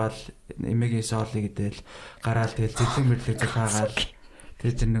буцаж яваал эмээгийн соолыг идэл гараал тэгэл зэглэн мэрлэг зөхаагаал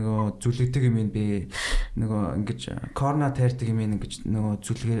тэгээ тэр нөгөө зүлэгдэг юм би нөгөө ингэж корна тайрдаг юм ингэж нөгөө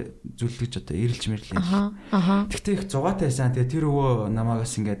зүлгэж одоо ирэлж мэрлээ. Тэгтээ их зугаатай байсан. Тэгээ тэр өвөө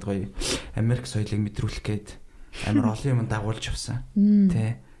намаагаас ингээд гоё Америк соёлыг мэдрүүлэх гээд амар олон юм дагуулж явсан.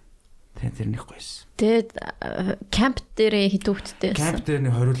 Тэ. Тэгээ тэр нэг гоёсэн. Тэгээд камп дээр хитүүхттэй байсан. Камп дээр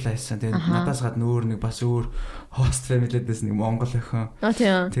нэг хориуллаа байсан. Тэгээд надаас гадна өөр нэг бас өөр хост фамилиудээс нэг Монгол охин.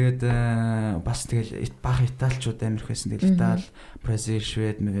 Тэгээд бас тэгэл бага италичууд Америк байсан. Тэгэл Итали, Бразил,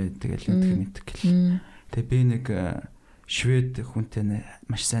 Швед тэгэл энтэг гэл. Тэгээ би нэг Швед хүнтэй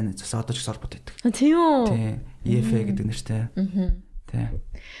маш сайн зас одоо ч холбоотой байдаг. Тийм үү? Тийм. EFA гэдэг нэртэй. Тийм.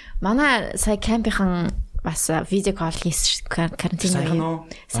 Манай сая кампийнхан бас видео кол хийсэн карантин үеийн.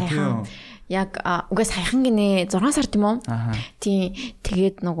 Сайхан. Яг угаас сайхан гинэ 6 сар тийм үү? Тийм.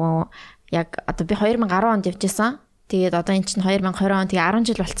 Тэгээд нөгөө яг одоо би 2010 онд явжсэн. Тэгээд одоо эн чинь 2020 он тэгээ 10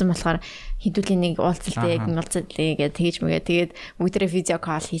 жил болсон болохоор хэдүүлийн нэг уулзалтыг гээд тэгж мэгээ тэгээд бүгдээрээ видео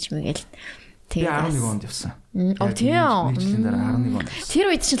кол хийж мэгээл. Би 11 онд явсан. Тийм. Нэг жилийн дараа 11 онд.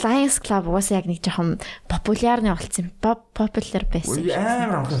 Тэр үед чинь Lions Club угаасаа яг нэг жоохон популярны болсон. Популяр байсан.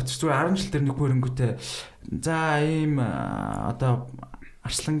 Амар анхаарч зүгээр 10 жил тэр нэг хөрөнгөтэй. За ийм одоо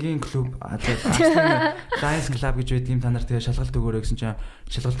Арслангийн клуб Арслан Lions Club гэж байдаг юм та нар тэгээ шалгалт өгөөрэй гэсэн чинь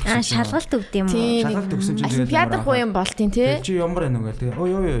шалгалт өгсөн. Шалгалт өгд юм уу? Шалгалт өгсөн чинь тэгээ Олимпиад хуу юм болтын тий. Чи ямар байна уу гээл тэгээ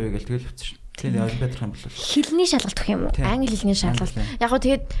ёо гээл тэгээ явчихсан. Тийм Олимпиад юм болов. Хэлний шалгалт өгөх юм уу? Англи хэлний шалгалт. Яг гоо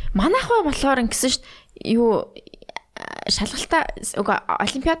тэгээд манайхаа болохоор ингэсэн шүү дээ. Юу шалгалтаа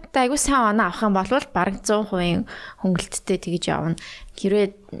Олимпиадад айгуу сайн оноо авах юм бол бараг 100% хөнгөлөлттэй тэгж явна.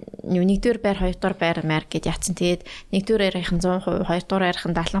 Хэрвээ нэгдүгээр байр, хоёрдугаар байр мэр гэд яатсан. Тэгээд нэгдүгээр байрынх нь 100%, хоёрдугаар байрынх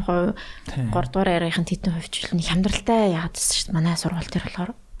нь 70%, гуравдугаар байрынх нь тэдэн хувьчлал нь хямдралтай яаадсан шүү дээ. Манай сургууль дээр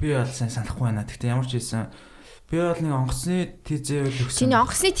болохоор. Би бол сайн санахгүй байна. Гэхдээ ямар ч хэлсэн би бол нэг онгоцны тийзээ өгсөн. Чиний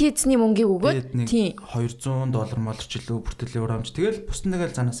онгоцны тийзний мөнгийг өгөөд тийм $200 молрчлөө бүртгэлийн урамж. Тэгэл бус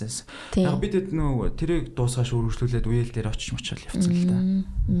нэгээл занаас байсан. Яг бид нөө тэрийг дуусгаш үргэлжлүүлээд үеэл дээр очиж мочол явцсан л да.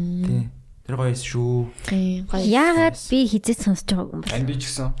 Тийм. Тэр гоёс шүү. Тийм. Гоё. Яагаад би хизээд сонсож байгааг юм бэ? Ань би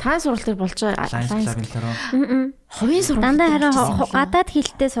ч гэсэн. Та сургууль дээр болж байгаа Lions Club-ийн. Хувийн сургууль. Дандаа харин гадаад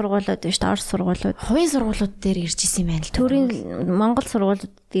хэлтэй сургуулиуд биш та орос сургуулиуд. Хувийн сургуулиуд дээр ирж исэн юм байна л. Төрийн Монгол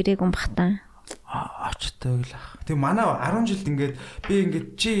сургуулиуд ирээгүй юм бах та. Очтой л ах. Тэг манай 10 жилд ингээд би ингээд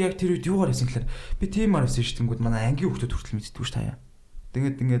чи яг тэр үед юугаар хийсэн гэхээр би тиймаар хийсэн шүү дээ. Манай ангийн хүүхдүүд хүртэл мэддэггүй ш таяа.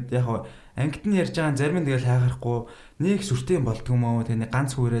 Тэгээд ингээд яг ангид нь ярьж байгаа зарим нь тэгэл хайхахгүй нэг сүртэй юм болдгоо мó тэг нэг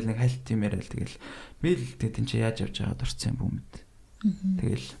ганц хүүрэл нэг хальт юм яриад тэгэл би л тэг тийм чи яаж явж байгаад орцсон юм бүү мэд.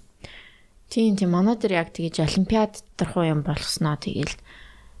 Тэгэл тийм манай дээр яг тэгэж олимпиад дөрхөө юм болгосноо тэгэл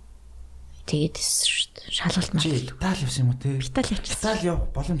тэгээдсэн шүү дээ. Шалгалт маа. Итали явсан юм уу те? Итали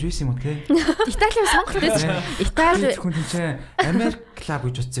явах боломж байсан юм уу те? Итали сонголттой. Итали хүн чинь Америк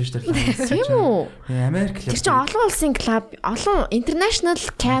клуб гэж утсан шүү дээ. Тийм үү? Америк клуб. Тэр чинь олон улсын клуб, олон international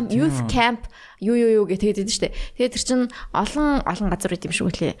camp, youth camp юу гэдэг тийм шүү дээ. Тэгээд тэр чинь олон газар үт юм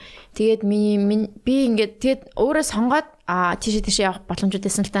шиг үлээ. Тэгээд би ингээд тэгээд өөрөө сонгоод тийшээ явах боломжууд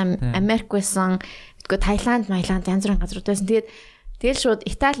байсан л та Америк байсан, тэгвэл Таиланд, Маиланд янз бүрийн газрууд байсан. Тэгэл шууд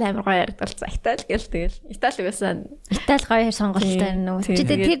Итали амар гоё яригдалцсан. Итали гэл тэгэл. Итали байсан. Итали гоё сонголттой нүү. Чи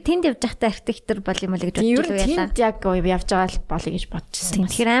тэр тэнд явж байхдаа архитектор бол юм уу гэж бодчих уу яа. Тэнд яг явж байгаа л болъё гэж бодчихсон.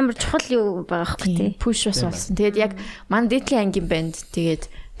 Тэгэхээр амар чухал юу байгаа байхгүй тий. Пуш бас болсон. Тэгээд яг ман дээдлийн ангийн банд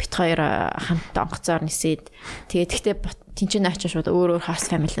тэгээд бит хоёр хамтдаа онгоцоор нисээд тэгээд тэгтээ тэнцэнэ очиж шууд өөр host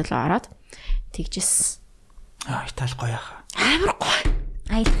family руу ороод тэгжсэн. Итали гоё яха. Амар гоё.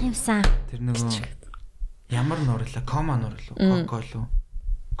 Аялах юмсан. Тэр нөгөө ямар нуурлаа? Кома нуурлаа. Коко лу.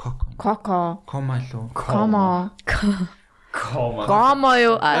 Коко. Кома лу. Комо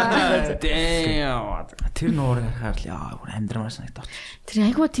юу? Тэр нуурыг харахаар л амьдрамаар санагдав. Тэр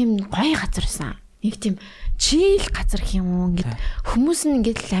айгуу тийм гоё газар байсан. Нэг тийм чийл газар гэх юм уу? Ингээд хүмүүс нь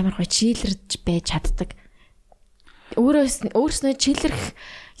ингээд амар гоё чийлэрж байж чаддаг. Өөрснөө чийлэрх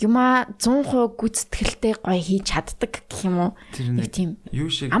юмаа 100% гүцэтгэлтэй гоё хийж чаддаг гэх юм уу? Нэг тийм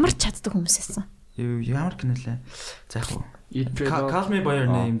амарч чаддаг хүмүүс байсан. Ямар кинолээ. За яг уу. Call me by your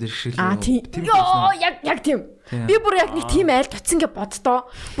name дээр шиг л. Тийм. Яг тийм. Би бүр яг нэг тийм айл туцсан гэ боддоо.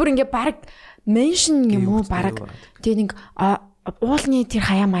 Бүр ингээ баг mention юм уу баг. Тэгээ нэг уулны тэр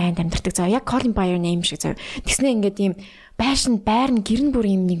хаяа маяанд амьдардаг. За яг call me by your name шиг зав. Тэгснэ ингээ тийм байр нь гэрн бүр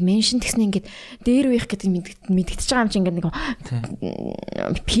юм нэг mention тэгснэ ингээ дээр үеих гэдэг мэдгдэж байгаа юм чи ингээ нэг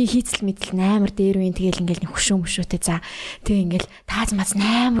хийцэл мэдл амар дээр үеийн тэгэл ингээ нэг хөшөөтэй. За тэгээ ингээл тааз маз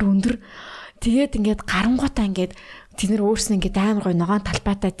амар өндөр. Тэгээд ингээд гарангуутаа ингээд тэд нэр өөрснөө ингээд амар гой ногоон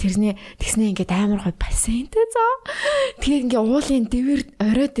талбайтай тэрнээ тэгснээ ингээд амар гой бассейнтэй заа. Тэгээд ингээд уулын дэвэр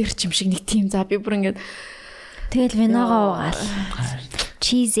оройд ирч юм шиг нэг тийм заа. Би бүр ингээд тэгэл виногоо угаал.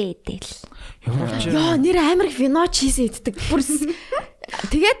 Чиз идэл. Яа нэр амар их вино чиз иддэг. Бүр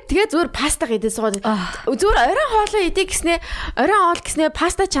тэгээд зүгээр паста идэж суугаад зүгээр оройн хоолоо идэх гэснээ оройн хоол гэснээ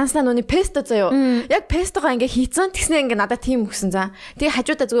паста чанснаа нүний песто заяо. Яг пестогоо ингээ хийцэн тэгснээ ингээ надад тийм өгсөн заа. Тэгээ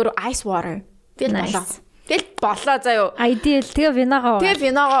хажуудаа зүгээр ice water. Тэгэл болоо заяо. Ideal тэгээ виногоо.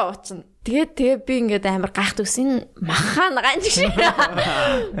 Тэгээ виногоо уучна. Тэгээ би ингээд амар гайхтгс энэ махаа нагаан шиг.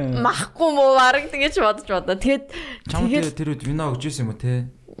 Махгүй муу баг тэгэж бодож бодоо. Тэгээд тэр үед вино өгч ирсэн юм уу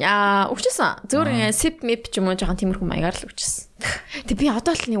те? Өгчсэн. Зүгээр сип мип ч юм уу жоохон тиймэрхүү маягаар л өгчсэн. Тэг би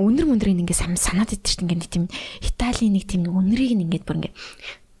одоо л нэг өнөр мөндрийг ингээ санаад идэв чинь ингээ нэг тийм Италийн нэг тийм өнрийг ингээ бүр ингээ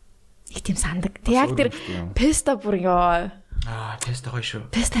их тийм сандаг. Тэг яг тэр песта бүр ёо. Песта гоё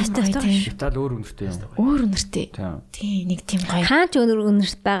шүү. Песта гоё. Итали өөр үнэртэй юм. Өөр үнэртэй. Тийм нэг тийм гоё. Хаач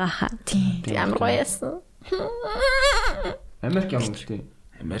үнэрт байгаа хаа. Тийм амар гоё яасан. Америк юм үнэртэй.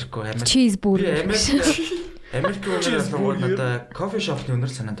 Америк. Чиз бүр. Америк үнээр сонгоод надаа кофе шопны үнэр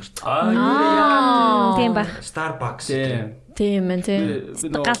санаанд орсон. Тийм ба. Starbucks. Тийм ээ тийм.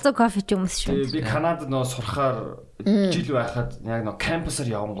 Галзуу кофе ч юмс шүү. Би Канадад нөө сурахаар жил байхад яг нөө кампусаар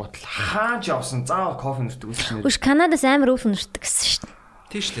явангууд л хаач явсан заавал кофе нэрдэг үсчнэ. Үш Канадаас амар өв нэрдэг гэсэн шүү.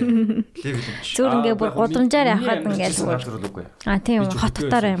 Тийм шүү дээ. Левел юм чи. Зүр ингээ бүр гудамжаар явахад ингээл тийм хот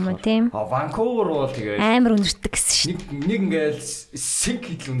дотоор юм уу тийм. Ванкувер бол тэгээ амар өнөртөг гэсэн шүү. Нэг ингээл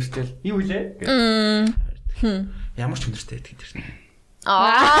синк хидл өнөртэй л. Юу вэ? Ямар ч өнөртэй байдаг тэр.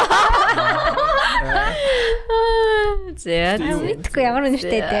 Мэдгүй ямар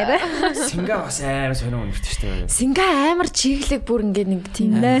өнөртэй дээр. Синга бас амар сонио өнөртэй шүү дээ. Синга амар чиглэг бүр ингээ нэг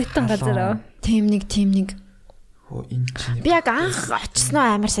тийм нойтон газар. Тийм нэг Оо энэ чинь. Би яг анх очсноо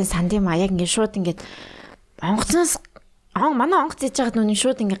амар сайн санд юм а. Яг ингээ шууд ингээ онгоцноос манай онгоц хийж байгаад нүний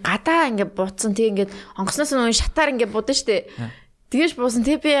шууд ингээ гадаа ингээ бууцсан. Тэг ингээ онгоцноос нүний шатаар ингээ будсан штэ. Тэгэж буусан.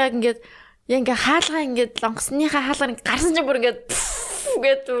 Тэг би яг ингээ хаалгаа ингээ онгоцныхаа хаалгаар гарсан чинь бүр ингээ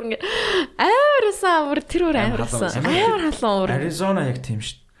гээд бүр ингээ аарсан бүр тэр бүр аарсан. Амар халуун бүр. Аризона яг тийм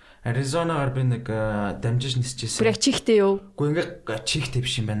штэ. Аризонагаар би нэг дамжиж нисчихсэн. Бүр яг чихтэй юу? Гэхдээ ингээ чихтэй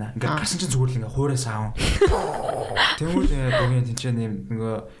биш юм байна. Ингээ гарсан чинь зүгээр л ингээ хуурайс аав. Тэгвэл бүгэн тэнцээ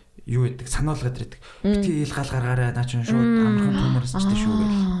нөгөө юу гэдэг сануулгаад ирдэг. Бити ил гал гаргаараа наа чинь шууд амархан төмөрс ч шүү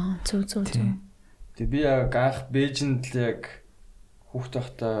гэл. Зүг. Тэг би яг анх Бээжинд л яг хүүхд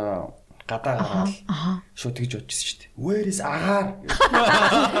байхдаа гадаа гараад шууд тэгж бодчихсон шүү дээ. Where is агаар?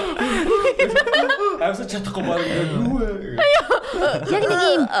 Авса чадахгүй баг юу вэ? Яг нэг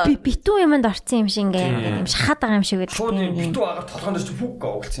юм битүү юмд орсон юм шиг ингээ юм шахаад байгаа юм шиг байдаг. Шууд юм битүү агаар толгоон дээр чи фүг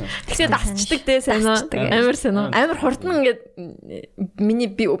оолцсон юм. Тэгэхээр дасчдаг дээ сайн уу? Амар сайн уу? Амар хурдан ингээд миний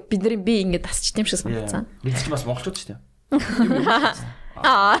бидний би ингээд дасчдаг юм шиг санагдсан. Бид ч бас монголчууд шүү дээ.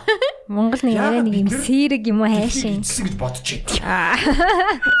 Монгол нэг арай нэг юм сэрэг юм уу хайшин гэж бодчих.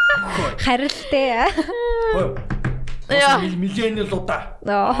 харилтэй. Яа, миллионлуудаа.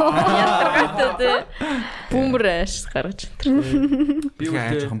 Ядаргатай тий. Бүүмрэш гаргаж. Би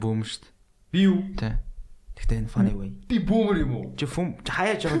үгүй жоохон бүүмэр шүү дээ. Би юу? Тий. Гэхдээ энэ funny way. Би бүүмэр юм уу? Чи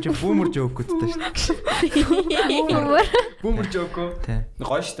хаяа жоохон чи бүүмэр жоок гэдэг шүү дээ. Бүүмэр жоок. Тий.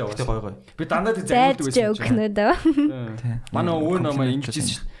 Гоё штэ. Тэ гоё. Би дандаа тэг загнуулдаг байсан. Жоок нөдөө. Тий. Манай өвөө намаа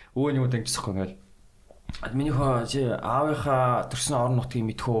ингэжсэн шүү. Өвөө нь юу дангижсахгүй ингээл. Миний хоо чи аавынхаа төрсөн орон нутгийг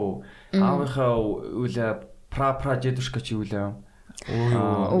мэдхүү. Аавынхаа үл пра дедушка чи үлээ.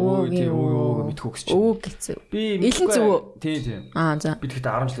 Оо мэдхүү гэж чи. Өө гэсэн. Би илэн зүв. Тийм. За. Би тэгтээ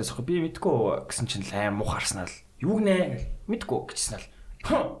 10 жилээс ахгүй. Би мэдгүй гэсэн чинь аим муу харснаа л. Юу гэнэ? Мэдгүй гэжсэн л.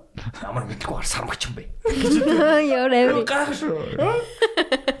 Ямар мэдгүй харсамгач юм бэ? Яа эври. Гайхах шүү.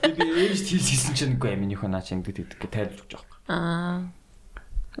 Би ээж хийсэн чинь үгүй миний хөө наа чи ингэдэг тайлбарж өгч байгаа.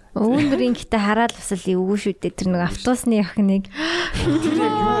 Өвнөрийн гэтээ хараад бас л эвгүй шүү дээ. Тэр нэг автобусны охиныг. Тэр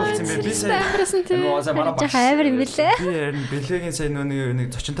яг юу болсон бэ? Би сая амарсан тий. Хавар юм бэлээ. Би харин бэлгийн сая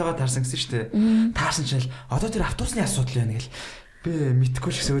нэг зочинтойгоо таарсан гэсэн шүү дээ. Таарсан чинь л одоо тэр автобусны асуудал байна гэл. Би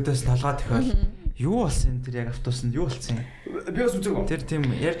мэдхгүй шиг өөдөөс толгойд тохиол. Юу болсон тэр яг автобусанд юу болсон юм? Би бас үзээгүй. Тэр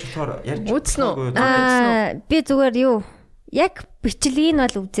тийм ярьж болохоор үзсэн үү? Би зүгээр юу яг бичлэгийг нь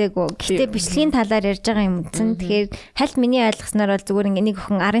бол үзээгүй. Гэтэ бичлэгийн талаар ярьж байгаа юм үзсэн. Тэгэхээр хальт миний ойлгосноор бол зүгээр нэг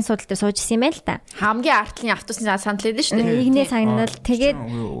охин арын суудлын дээр сууж исэн юм байл та. Хамгийн артлын автобусны санал лээдэн шүү дээ. Игнээ сагнал тэгээд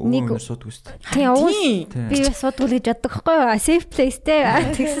нэг суудаг үст. Тийм би бас суудгүй гэж боддог хгүй юу? Safe place те.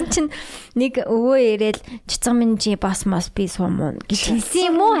 Тэгсэн чинь нэг өвөө ирээл чицэг минь чи бас мос би суумун гэж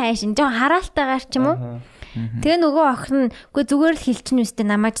хэлсэн юм уу хайшин. Жон хараалтайгаар ч юм уу? Тэгээ нөгөө охин үгүй зүгээр л хэлчихнэ үстэй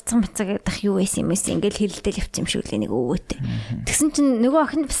намайг цэцэн бацаг гэдэг юу байсан юм эсэ ингээл хэлэлтэл явцсан юм шиг үлээ нэг өвөөтэй. Тэгсэн чинь нөгөө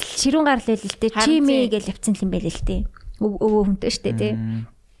охин бас ширүүн гарлал л дээ чимээ гэж явцсан юм байл л дээ. Өвөө хүнтэй штэ тий.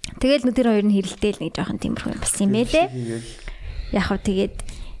 Тэгэл тэр хоёр нь хэрэлдээл нэг жоохон тиймэрхүү юм болсон юм байлээ. Яг хөө тэгээд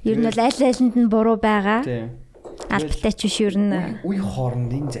ер нь бол аль айланд нь буруу байгаа. Албатай ч биш ер нь үе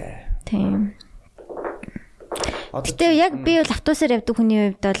хоорондын зай. Тийм. Гэтэ яг би бол автобусаар явдаг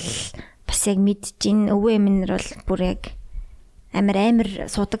хүний хувьд бол бас яг мэдчихин өвөө эмнэр бол бүр яг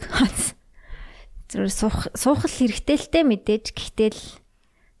амар суудаг. Зүгээр суух л хэрэгтэй л дээ мэдээж гэхдээ л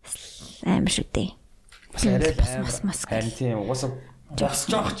амар шүү дээ. Бас арай харин тийм угаасаа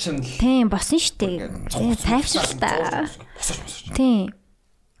босч байгаа чинь л тийм босно штэ. Тайвшралтай. Тийм.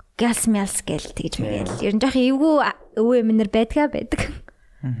 Галс мялс гэл тэгж мэгэл. Ер нь жоох эвгүй өвөө эмнэр байдаг.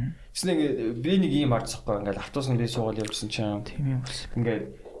 Тэснэ би нэг юм харцахгүй ингээл автобусанд би суугаад явжсэн чинь тийм юм болсон. Ингээд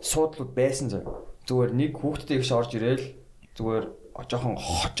суудлууд байсан зав. Зүгээр нэг хүүхдтэй ихш орж ирээл зүгээр жоохон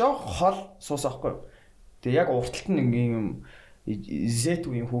хол суусаахгүй. Тэгээ яг урталт нь ингээм зэт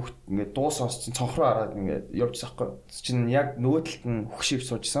үеийн хүүхд ингээд дуу сонссон цонхроо хараад ингээд явжсан байхгүй. Чинь яг нөгөө талд нь хөгшийг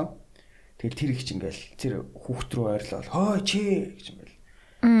суужсан. Тэгэл тэр их ч ингээл тэр хүүхд рүү ойрлол хой чи гэж юм байл.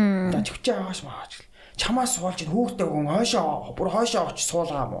 Та чивчээ ааш мааж. Чамаас суулж хүүхдтэй хүн хойшоо оч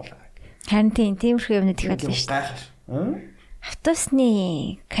суулгаа муулаа. Харин тиймэрхүү юмнууд их байдаг шүү дээ.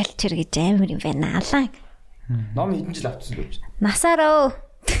 Автобусны калчер гэж амар юм байна алаа. Ном хэдэн жил автобусанд явж байна? Насаараа.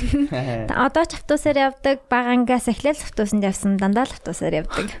 Одоо ч автобусаар явдаг, багангаас эхлээл автобусанд явсан, дандаа л автобусаар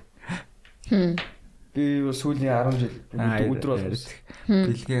явдаг. Би сүүлийн 10 жил өдөр бол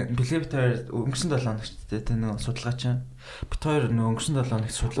бэлгээ бит хоёр өнгөрсөн 7 хоногт тэ нөө судалгаа чинь бит хоёр нөө өнгөрсөн 7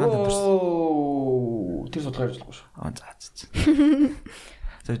 хоногт судалгаанд өгсөн. Тэр судалгаа ярьж байгаа шүү. За.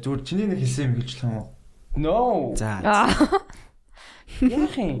 За зүгээр чиний нэг хэлсэн юм хэлж лээ юм уу? No. За.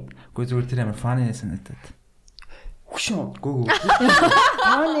 Яахын? Гү зүгээр тэр амар funny санагдаад. Хөшөө. Гүү.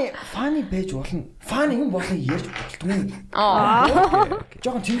 Funny байж болно. Funny юм болно ярьж болтгүй.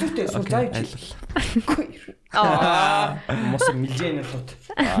 Жохон тэмдэгтэй сул заяа хэлэл. Мос миллионлууд.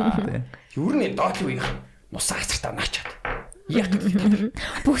 Юу нэ доотлоо их. Нус агцартаа наачаад. Яг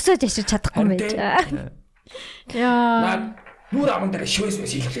Бөхсөж яшиж чадахгүй юм байж. Яа. Нүүр аман дээр шөөс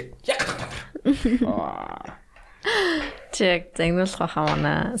хийлээ. Яг татаа. Чиг загнуулах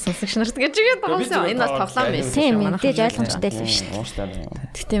хамаана сонсогч нарт гэж игээд байгаа юм. Энэ бол тоглоом байсан. Тийм мэдээж ойлгомжтой л биш.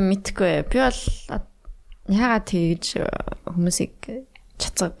 Гэтэ мэдгүй. Би бол яагаад тэгж хүмүүсийг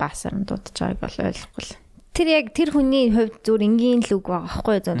чацаг баасаар дуудаж байгааг бол ойлгохгүй л. Тэр яг тэр хүний хувьд зүгээр энгийн л үг байгаа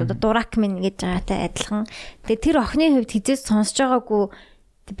байхгүй юу? Дурак минь гэж байгаатай адилхан. Тэгээ тэр охины хувьд хизээс сонсож байгаагүй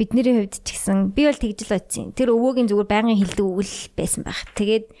бидний хувьд ч гэсэн би бол тэгж л бодсон. Тэр өвөөгийн зүгээр байнгын хэлдэг үг л байсан байх.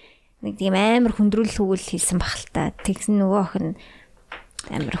 Тэгээд нэг тийм амар хүндрүүлэх үг л хэлсэн баг л та. Тэгсэн нөгөө охин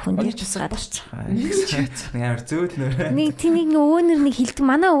амар хүндрүүлж тусгаад босчихаа. Амар зөөл нөр. Нэг тэнийг өвөөнөр нэг хэлдэг.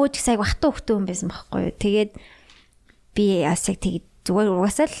 Манай өвөө ч гэсэн аяг бахта хөхтөө юм байсан байхгүй юу? Тэгээд би бас яг зүгээр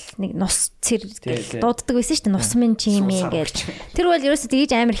угаасаа л нэг нус цэр дууддаг байсан шүү дээ. Нус минь чимээ гэж. Тэр бол ерөөсөө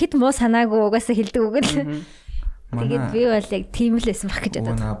тэгэж амар хит муу санаагүй угаасаа хэлдэг үг л. Тэгээд би бол яг тийм л байсан баг гэж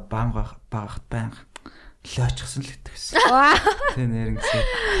бодод. Багт байнга лойчсан л гэтгсэн. Тэ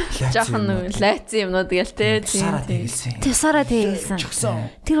нэрнгэсээ жоохон лайц юмнууд гээл те. Тэсараа тэгэлсэн.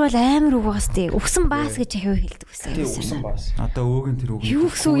 Тэр бол амар үг байгаас тий. Өгсөн баас гэж ахиу хэлдэг байсан. Тий өгсөн баас. Одоо өөг нь тэр үг.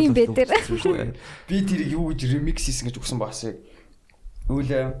 Юу гэсэн юм бэ тэр? Би тэр юу гэж ремикс хийсэн гэж өгсөн баасыг.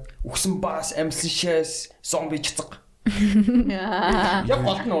 Үлээ өгсөн баас амсшээс зомби чицэг. Яг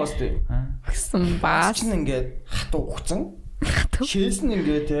голд нь уус тий. Өгсөн баас чинь ингээд хатуу өгцөн. Шээс нь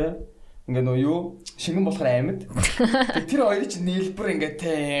ингээд те. Ингээ нөө юу шингэн болохоор амьд. Тэр хоёрын чинь нийлбэр ингээ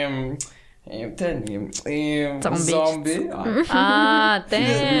тийм зомби.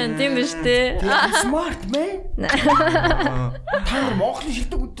 Тийм биш үү? Smart man. Та Монголын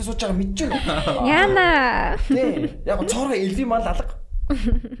шилдэг үдтэй сууж байгаа мэдэж байна. Яна. Тий. Яг цоороо элви мал алга.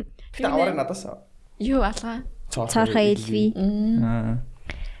 Гэтэ аваараа надаас. Юу алга? Цоороо элви.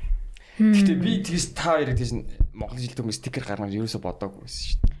 Гэтэ би тийс та хоёрыг тийс Монголын шилдэг үдтэй стикер гаргаж ерөөсө бодоагүй байсан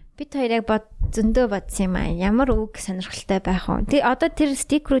шүү дээ. Бид хоёр яг зөндөө бодсон юм аа. Ямар үг сонирхолтой байх вэ? Тэг одоо тэр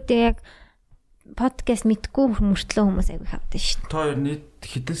стикерүүдээ яг подкаст мэдгүй мөртлөө хүмүүс аягүй хавдаг шүү дээ. Та хоёр нийт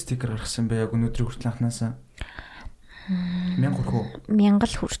хэдэн стикер гаргасан бэ яг өнөөдрийн хүртэл анханасаа? 1000 хүрэх үү? 1000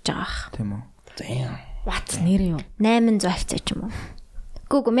 л хүрч байгаа ах. Тийм үү. Damn. What нэр юу? 800 хавцаа ч юм уу?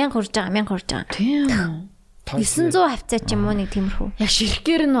 Гүг 1000 хүрч байгаа, 1000 хүрч байгаа. Тийм. 900 хавцаа ч юм уу нэг тиймэрхүү. Яг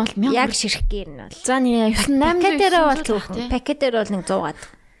ширхгээр нь бол 1000. Яг ширхгээр нь бол. За нэг 800 бол түүхэн. Пакетээр бол нэг 100-аад.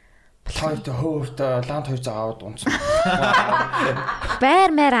 Хоёртой хөвөвтэй ланд 200 аваад унцсан.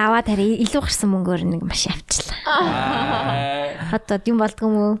 Байр мээр аваад хараа илүү гарсан мөнгөөр нэг маш авчлаа. Одоо юм болдгоо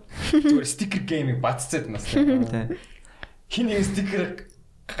мүү? Зүгээр стикер геймийг баццаад нас. Тий. Хин нэг стикер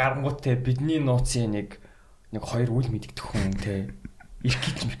гарангуйтай бидний нууцын нэг хоёр үл мэддэг хүн тий.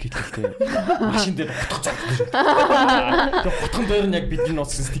 Иркитэл тий. Машин дээр утгах цог. Тэгээ утган дээр нь яг бидний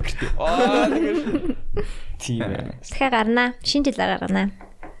нууцын стикертэй. Тэгэхээр тийм ээ. Тэгэхээр гарнаа. Шинэ жил гарнаа.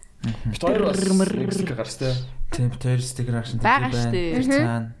 Бид хоёр бас стикер гарстай. Тийм бид хоёр стикер гарсан байгаа шүү дээ.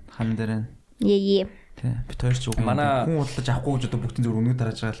 Цаана хан дээр нь. Ее. Тийм бид хоёр ч үг хүн удаж авахгүй гэж одоо бүгдийн зөв өнгө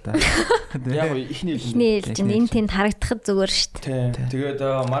тарааж байгаа л та. Яг ихний хэл чинь энэ тэнд харагдахад зүгээр шүү дээ. Тэгээд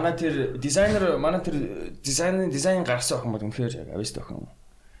манай тэр дизайн гарсан охин бол үнэхээр авьяастай охин.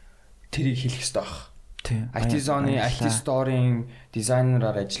 Тэрийг хэлэх хэрэгтэй баг. Тийм. IT Zone-ы IT Store-ын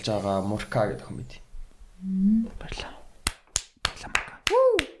дизайнераар ажиллаж байгаа Мурка гэдэг охин байд. Баярлалаа.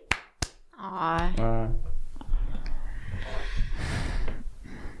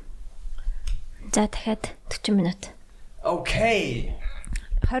 За дахиад 40 минут. Окей.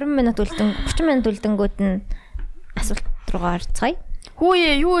 20 минут үлдэн 30 минут үлдэнгүүд нь асуулт руугаа орцгоё.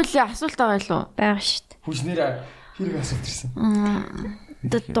 Хөөе юу вэ асуулт байгаа юу? Бага шүү дээ. Хүчнэр хэрэг асуулт ирсэн.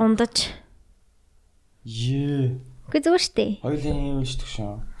 Дундаж. Ее. Үгүй зүгээр шүү дээ. Хоёулын юм шүү дээ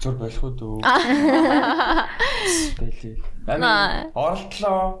шүү. Зур болох уу дөө. Бэлээ.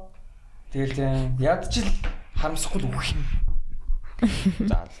 Оролтлоо. Тэгэл ядчил харамсахгүй үг юм.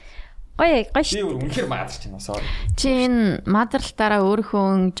 За. Гоё шүү. Би үнэхээр маадарч байна соо. Чи энэ мадралтаараа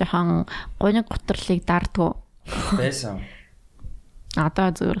өөрийнхөө жоохон гониг гутрлыг дардгуу байсан.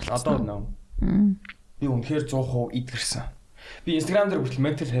 Одоо зүгээр л. Одоо нөө. Би үнэхээр 100% идгэрсэн. Би Instagram дээр хүртэл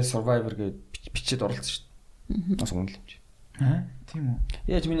mental health survivor гэж бичээд оруулсан шүү дээ. Бас үнэн л юм чи. Тийм үү.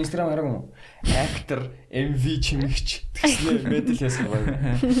 Яаж миний Instagram хараагүй юу? Actor, MV чимэгч гэснээр mental health survivor.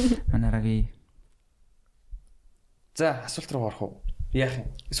 Манаараги. За асуулт руу орох уу? Яах юм?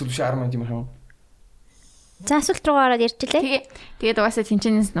 Эсвэл биш 10 минут юм юм. За асуулт руугаа ороод ирчлээ. Тэгээд угаасаа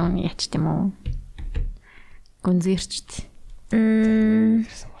тэнчэнээс нөө яач тийм үү? Гүнзгэрчт.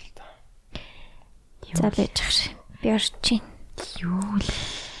 Ирсэн бол та. За байж хаш. Би орчих. Юу л.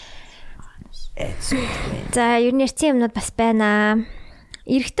 За ер нь ярьсан юмнууд бас байна.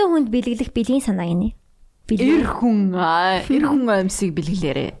 Эрэгтэй хүнд бэлгэлэх бэлгийн санаа гинэ. Эр хүн амьсыг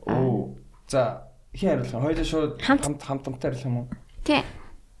бэлгэлээрээ. Оо. За хин хариулах. Хоёулаа шууд хамтамтай хариулах юм уу? Тий.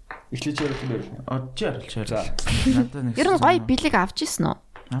 Эхлэж хариулах юм байна. Одж хариулж. За. Надад нэг. Ер нь гоё бэлэг авч ирсэн үү?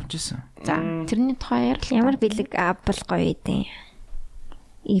 Авч ирсэн. За тэрний тухай ярил. Ямар бэлэг авбал гоё дээ.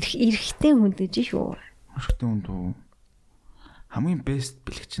 Эрэгтэй хүнд гэж шүү. Эрэгтэй хүнд үү? Хамгийн best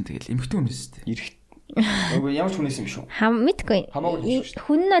бэлэг чинь тэгэл эмэгтэй хүнээс дээ. Үгүй ямар ч хүнээс юм шүү. Мэдгүй.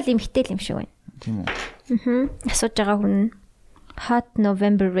 Хүн нь бол эмэгтэй л юм шиг байна. Тийм үү? Асууж байгаа хүн нь Hot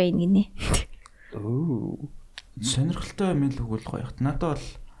November Rain гинэ. Оо. Сонирхолтой мэйл өгвөл гоё. Надаа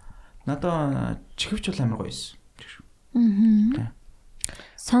чихвч бол амар гоё юмсэн.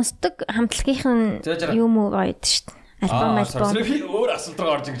 Сонсдог хамтлагийнх нь юм уу гоё шүү дээ. Альбом. Өөр асуулт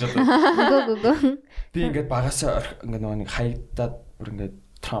руу орж ингэж бодлоо. Гөө. Би ингээд багасаа ингээд нэг хаягдаад бүр ингээд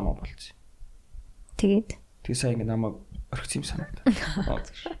трама болчих. Тэгээд сая ингээд намайг орхиц юм санагдаа.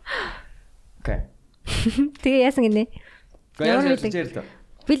 Окей. Тэгээ яасан гинэ? Ямар бэлэг?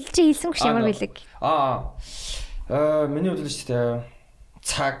 Бэлэг чи хэлсэн гэж ямар бэлэг? Миний бодлоо шүү дээ.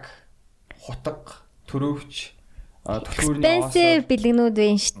 Цаг, хутга, төрөвч, төлхүүрний оосор бэлгнүүд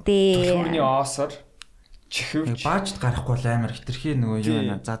байна шүү дээ. Төлхүүрний оосор, чихвч. Баажд гарахгүй л амар хитрхи нөгөө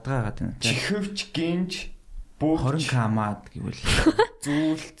юу задгаагаад байна. Чихвч, гинж, бүх 20 кмад гэвэл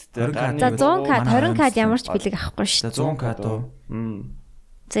зүйлт. За 100 к 20 к ямар ч бэлэг авахгүй шүү дээ. 100 к дөө.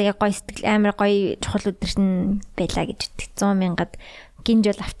 За яг гоё сэтгэл амар гоё чухал өдөртөн байлаа гэж ütдэг. 100,000-ад гинж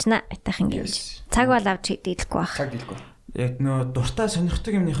бол авчнаа айтайхан гинж. Цаг бол авч дийлэхгүй байх. Цаг дийлэхгүй. Яг нөө дуртай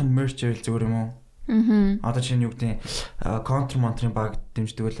сонирхдаг юмных нь мерч байвал зүгээр юм уу? Одоо чинь юу гэдэг контрмонтрын баг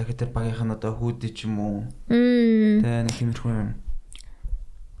дэмждэг байлаа. Тэр багийнх нь одоо хүүдий ч юм уу. Тэ нэг тиймэрхүү юм.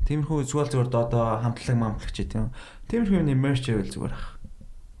 Тиймэрхүү зүгээр одоо хамтлаг мамлагч гэдэг юм. Тиймэрхүү юмны мерч байвал зүгээр ах.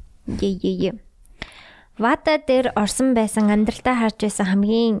 Вата дээр орсон байсан амьдралтаа харж байсан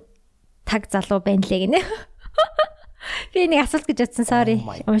хамгийн таг залуу байна лээ гинэ. Би нэг асуулт гэж утсан sorry.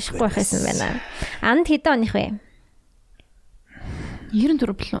 Уншихгүй байхсан байна. Анд хэдэн оных вэ?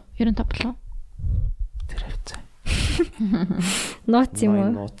 94 болов. 95 болов. Тэр хэвцээ. Нууц юм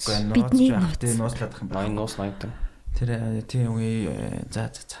уу? Бидний нууцлаад ах юм байна. Нууц 90. Тэр тийм үе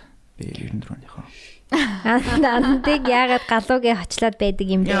за. Би 94 оныхоо. Андыг яагаад галуугийн хочлоод байдаг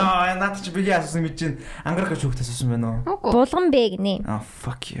юм бэ? Яа, надад чи бигийн асуусан гэж чинь ангарах гэж хөөхт асуусан байна уу? Булган бэ гинэ.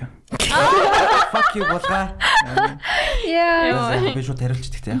 Fuck you. Fuck you булгаа. Яа. Би шууд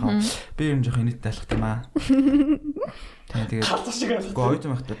хариулчихдаг те яхаа. Би юм жоох инээдтэй алхах юм аа. Тэгээд гойд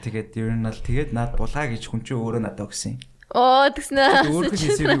юм ахта тэгээд ер нь л тэгээд над булгаа гэж хүн чинь өөрөө надад өгсөн. Тэгснэ. Өөрөө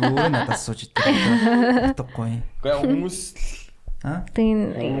хийсэрийг өөрөө надад асууж идэв. Утгагүй. Гэхдээ хүмүүс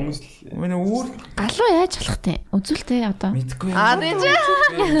Тэгээд миний өөр галуу яаж алах те? Үзүүлтэй одоо. мэдгүй.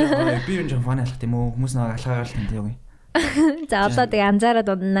 Би юм жоох фаны алхах юм уу? Хүмүүс нэг алхаагаар л тэнтэй юу. За одоо тэгээ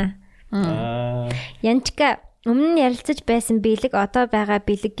анзаараад унана. Янчка өмнө нь ярилцаж байсан бэлэг одоо байгаа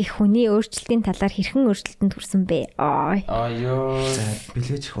бэлэг гэх хүний өөрчлөлтийн талаар хэрхэн өөрчлөлтөнд хүрсэн бэ? Ёо.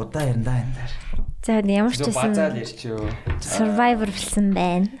 Бэлгэж удаа ярина энэ дээр. За ямар ч базаал ярьчихё. Survivor болсон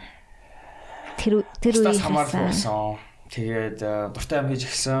байна. Тэр үеийг хамаарсан. Тэгээд дуртай юм хийж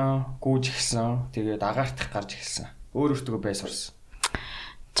эхэлсэн, гүүж эхэлсэн, тэгээд агаартах гарч эхэлсэн. Өөр өөртөө бай сурсан.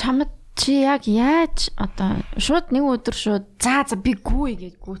 Чамд чи яг яаж одоо шууд нэг өдөр шууд за би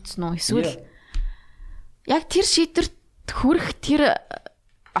гүүе гэж гүйцэн үү? Эсвэл яг тэр шийдвэрт хүрэх тэр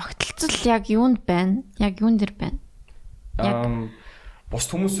огтлцол яг юунд байна? Яг юун дээр байна? Бус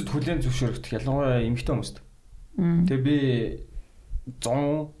хүмүүсд хүлээн зөвшөөрөгдөх ялангуяа эмэгтэй хүмүүст. Тэгээ би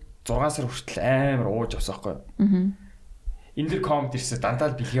 106 сар хүртэл амар ууж авсан байхгүй. Энэ дэр коммент ирсэн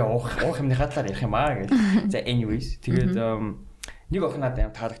дандаа бэлгээ уух юмныхаа талаар ярих юм аа гэж. За anyways тэгээд нэг охин надад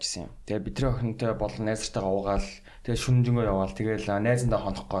юм таарагчсан юм. Тэгээ бидний охинтой болон найзтайгаа уугаал тэгээ шүнжэнгөө яваал тэгээл найзандаа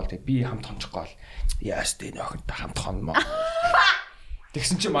хонхгүй тэгээ би хамт хончихгүй. Яас тэ энэ охинтой хамт хонно.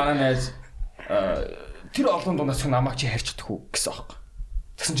 Тэгсэн чинь манай найз тэр олон дундаас намайг чи харьцдаг уу гэсэн аахгүй.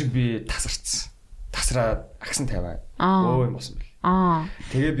 Тэгсэн чинь би тасарцсан. Тасраад агсан тавиа. Өө юм болсон бэл.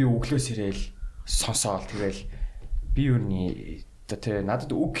 Тэгээ би өглөөс ирээл сонсоол тэгээл би юуны тэ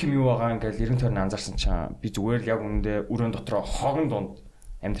надад үг юм юу байгаа ингээл 90 тойрны анзаарсан чинь би зүгээр л яг үүндээ өрөөнд дотроо хогон дунд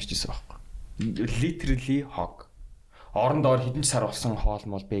амьдарч ирсэн байхгүй. Literally hog. Орон доор хэдэн сар болсон хоол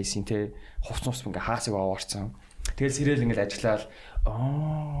мол байсан тэ хувц мус ингээ хаасыг аваарсан. Тэгэл сэрэл ингээл ажиллаад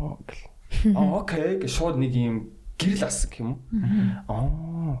окей гэж шууд нэг юм гэрэл асах юм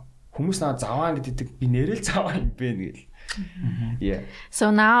уу? Хүмүүс наа заваа гэдэг би нэрэл заваа юм бэ гэл. Yeah.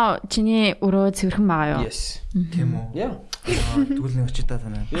 So now чиний өрөө цэвэрхэн байгаа юу? Yes. Тийм үү? Yeah. Тэгвэл нэг очиж та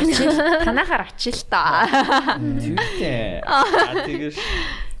танаа. Танахаар очил та. Тэгтээ. Тэгэж.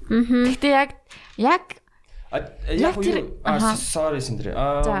 Гэхдээ яг sorry Синдри.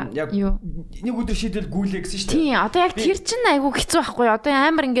 Яг нэг өдөр шийдэл гүйлээ гэсэн шүү дээ. Тийм, одоо яг тэр чинь айгүй хэцүү байхгүй юу? Одоо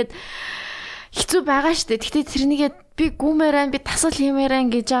амар ингээд хэцүү байгаа шүү дээ. Гэхдээ тэрнийгээ би гүмээрэн би тасал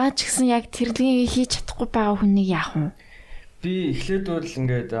хиймээрэн гэж байгаа ч гэсэн яг тэрлэгийг хийж чадахгүй байгаа хүнийг яах вэ? Би эхлээд бол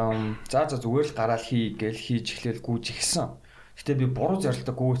ингээд за зүгээр л гараал хий гээл хийж эхлээл гүйж ихсэн. Гэтэ би буруу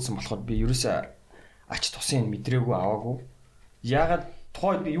зорилттой гүйцсэн болохоор би ерөөсөө ач тусын мэдрээгүй аваагүй. Яагаад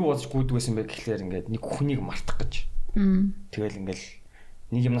тухайд би юу болж гүйдэг байсан бэ гэхлээр ингээд нэг хүнийг мартах гэж. Тэгэл ингээд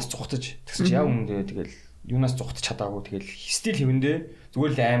нэг юмнаас цухтаж тэгсэн чи яг үүндээ тэгэл юунаас цухтаж чадаагүй тэгэл стил хэвэндээ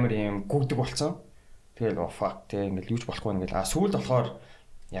зүгээр л амар юм гүгдэг болцсон. Тэгэл fuck тэг ингээд юуч болохгүй ингээд сүүлд болохоор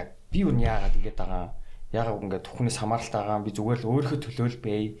яг би юу яагаад ингээд байгаа яагаад ингээд хүнээс хамааралтай байгаа би зүгээр л өөрийнхөө төлөө л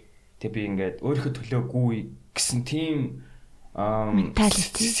бай. Тэг би ингээд өөрийнхөө төлөөгүй гэсэн тийм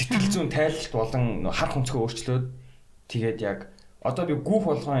сэтгэл зүйн тайлалт болон хар хүнцгөө өөрчлөөд тэгээд яг Одоо би гүүх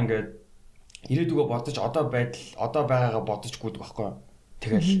болгоо ингээд ирээдүгөө бодож одоо байгаагаа бодож гүйдэг байхгүй.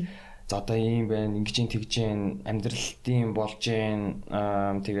 Тэгэл за одоо ийм байна, ингэж ин тэгж ин амьдралтын болж ин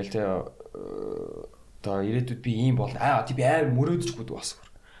тэгэл тэ одоо ирээдүйд би ийм болно. Тий би амар мөрөөдөж гүйдэг бас.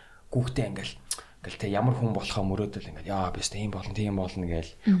 Гүүхтэй ингээл тэ ямар хүн болохоо мөрөөдөл ингээд яа би өстө ийм болно, тийм болно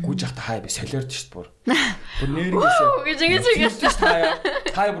гээл гүйж явахдаа хаа би солиорд шүү дээ бүр. Бүр нэрнээсээ гэж ингэж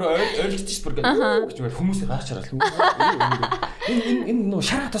хаа бүр ойлгож шүү бүр гэж хүмүүсээ гарч хараад энэ нөө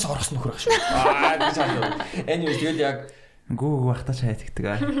шаратаас орсон нөхөр ах шүү. Гэж хаа. Anyway тэгэл яг гүүг бахтаа шаяддаг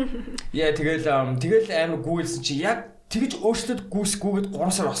аа. Яа тэгэл амар гүйсэн чи яг тэгж өөрчлөлт гүйгээд 3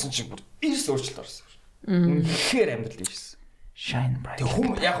 сар болсон чи бүр эрс өөрчлөлт орсон. Үнэхээр амьдрал дэвшсэн. Shine bright. Тэг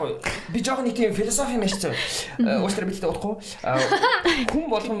хүм яг би жоохон нэг тийм философи мэштэй. Уустар бидтэй удахгүй. Хүн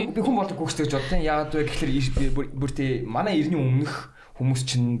болгон гүйстэй гэж бодсон. Яагаад вэ гэхээр бүр тий манай эртний өмнөх хүмүүс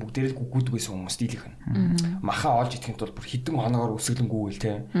чинь бүгдээрээ гүйдэг байсан хүмүүс дийлэх нь. Махаа олж идэхин тулд бүр хідэн хоногоор өсөглөнгүүгээл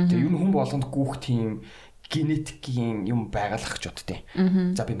тий. Тэгээ юу хүн болгонд гүйх тийм генетикийн юм байгалах гэж боддیں۔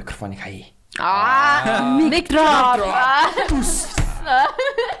 За би микрофоныг хаяа. Микрофон.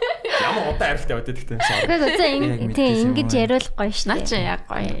 Ямар удаа арилтаа өдөө гэхдээ. Гэхдээ тийм ингэж яриул гоё шүү дээ. Наа чи яг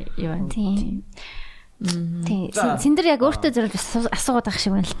гоё юу вэ? Тийм. Синдэр яг өөртөө зөв асуугаад байх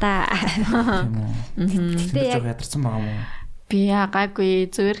шиг байна л да. Тэгээ яг ядарсан байгаа мó. Би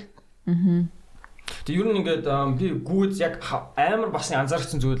яагаагүй зүгээр. Тэг ер нь ингээд би гүйд яг амар бас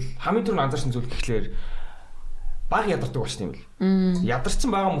анзаарсан зүйл хамгийн түрүүнд анзаарсан зүйл гэхлээр баг ядардаг болчих юм бэл.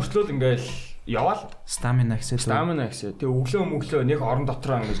 Ядарсан байгаа мөртлөө ингээд яваал стамина гэсээ. Тэгээ өглөө нэг орон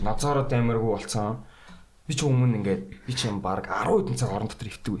дотроо ингээд ноцоороо даймаргүй болцсон. Би ч өмнө ингээд би ч юм баг 10 хэдэн цаг орон дотор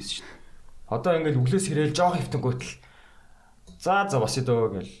ивдэг байсан шүү дээ. Одоо ингээд өглөөс ирээл жоох ивтэнгүүтэл за бас өдөө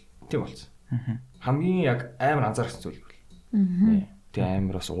гэл тийм болцсон. Хамгийн яг амар анзаарсан зүйл бол. Тэгээ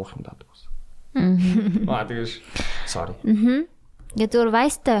амар бас уух юм даадаг байсан. Тэгэж sorry. Ингээ зөвөр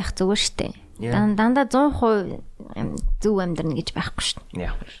вайстай байх зүгээр штэ. Дандаа 100% зөв амьдрна гэж байхгүй штэ.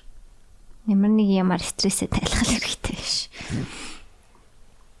 Яг. Ямар нэг ямар стрессээ тайлах хэрэгтэй биш.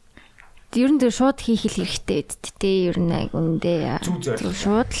 Ер нь тэр шууд хийх хэрэгтэй байд тэ ер нь яг үндэ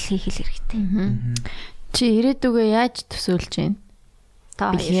шууд л хийх хэрэгтэй. Чи ирээдүгөө яаж төсөөлж байна?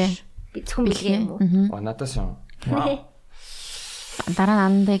 Та хоёр бицхэн бэлгээ юм уу? Надаас юм. Дараа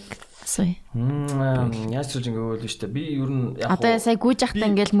нь андыг асууя. Яаж ч ингэвэл шүү дээ. Би ер нь яг одоо сая гүйж ахтаа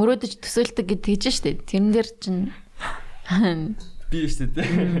ингээл мөрөөдөж төсөөлдөг гэж тэгж штэ. Тэрэн дээр чинь би шүү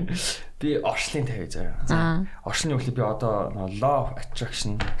дээ. Би оршлын тавьж байгаа. Оршлын үгээр би одоо law of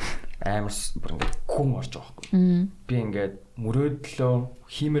attraction амар бүр ингээд хүн орж байгаа байхгүй. Би ингээд мөрөөдлөө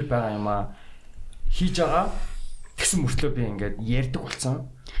хиймэр байгаа юм аа хийж байгаа. Тэгсэн мөртлөө би ингээд ярьдаг болсон.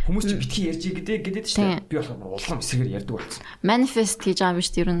 Хүмүүс чи битгий ярьж гэдэг шүү дээ. Би болохоор улам эсрэгээр ярьдаг болсон. Manifest хийж байгаа юм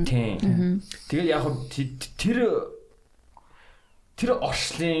шүү дээ ер нь. Тэгээд яг тэр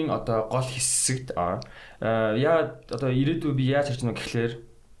оршлын одоо гол хэсэгт яа одоо ирээдүй би яаж харж байна гэхлээр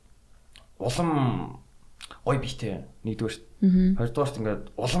улам гой биетэй нэгдүгээр. Хоёрдугаарт ингээд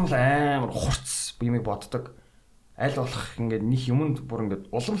улам л амар хурц юмыг боддог. Аль болох ингээд нэг юмд бүр ингээд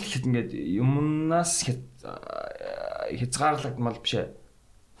улам л ихэд ингээд юмнаас хязгаарлагдмал биш ээ.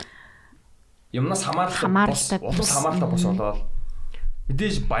 Юмнаас хамааралтай бос болоод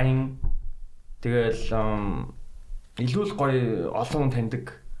мэдээж баян тэгэл илүү л гоё олон хүн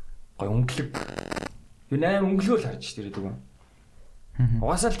таньдаг гоё өнгөлөг юу нээр өнгөлгөөл харж ирээд байгаа.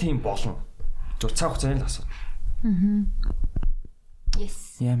 Угаасаа л тийм болно. Зүг цаг хугацааны л асуу.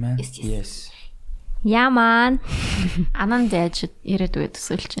 Yes. Yeah man. Yes. Яман. Ананд яаж ирээдүйд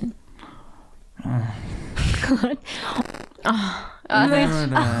төсөөлж байна?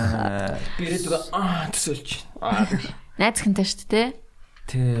 Би ирээдүйд төсөөлж байна. Найзхантай шүү дээ.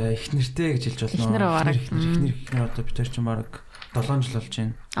 Тэ их нэртэй гэж хэлж болно. Ихнэр одоо бид чинь баг 7 жил болж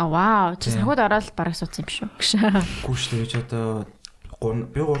байна. Вау. Чи сахууд ороод бараг суудсан юм шүү. Курс тэгэж одоо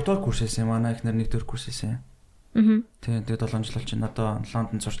би 3 дахь курс хийсэн, манай ихнэр 1 дэх курс хийсэн. Тэгээд 7 жил болж байна. Одоо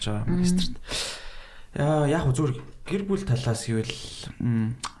Лондонд сурч байгаа магистрт. Яг зүгээр гэр бүл талаас гэвэл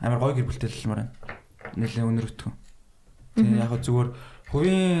амар гоё гэр бүлтэй л маар байна. Нэлээ өнөр өтгөн. Тэгээд яг зүгээр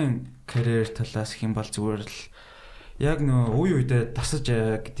хувийн карьер талаас хэм бол зүгээр л яг нөө үе үедээ тасаж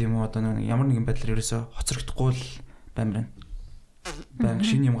гэдэг юм уу одоо ямар нэгэн байдлаар ерөөсө хоцрогдохгүй л баймраа. Баян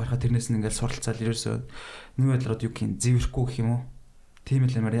шинэ юм гарахад тэрнээс нь ингээл суралцаад ерөөсө нэг байдлаар юу гин зэвэрхгүй гэх юм уу. Тийм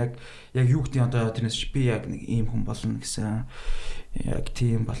л юмар яг юу гэдгийг одоо тэрнээс би яг нэг ийм хүн болно гэсэн яг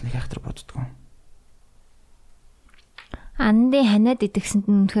тийм болно хайхтар боддгоо. Анди ханаад идэгсэнд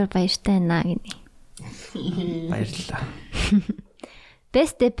нь үнэхээр баяртай байна гинэ. Баярлалаа.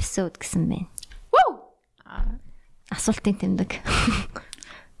 Best episode гэсэн байна. Вуу! Асуултын тэмдэг.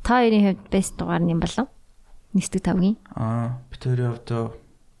 Та хоёрын хувьд best дугаар нь юм болов? Нисдэг тавгийн. Битүүрийн хувьд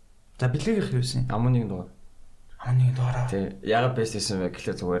за бэлгийнх юу вэ? Амуны дугаар. Амуны дугаараа. Тий. Ягаад бэст хийсэн бэ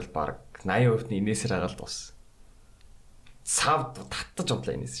гэхлээр зүгээр л баг 80% нь инээсээр хагаал дууссан. Сав татаж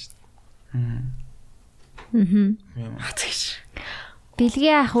удлаа инээс шүү дээ. Хатгаш.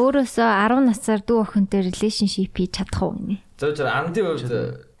 Бэлгийн ах өөрөөсөө 10 насаар дүү охинтой relationship хийж чадах уу гинэ. За андын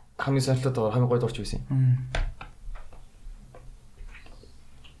хувьд хамгийн сонирхолтой дугаар хамгийн гоё дуурч байсан юм.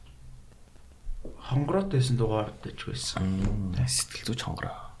 Хонгороод байсан дугаар дэж байсан. Сэтгэл зүйч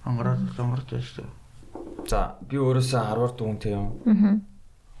хонгороо. Хонгороод байсан. За би өөрөөсөө 10-аар дүүнтэй юм.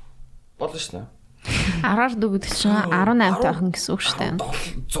 Болно шүү дээ. 10-аар дүү гэдэг чинь 18 охин гэсэн үг шүү дээ.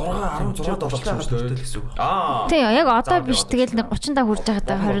 16 болчихсон шүү дээ гэсэн үг. Тийм яг одоо биш тэгэл нэг 35 хүрж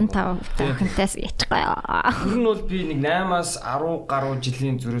байгаадаа 25 охинтаас ячихгоо. Ер нь бол би нэг 8-аас 10 гаруй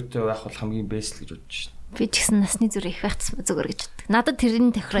жилийн зөрүүтэй байх бол хамгийн бэст л гэж бодож шин. Би ч гэсэн насны зүрх их байцсан зүгээр гэж боддог. Надад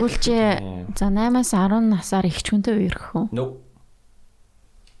тэрний тохирол. За 8-аас 10 насаар их хүнтэй үерхэх үү? Нөө.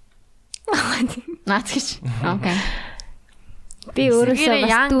 Наац гэж. Окей. Би өөрөөсөө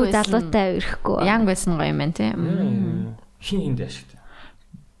бас дүү залуутай үерхэхгүй. Янг байсан гоё юм байна тийм. Хин энд яшигтай.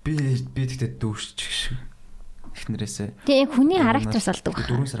 Би тэгтээ дүүшчих шиг. Эхнэрээсээ. Тийм хүний характераас алдаг.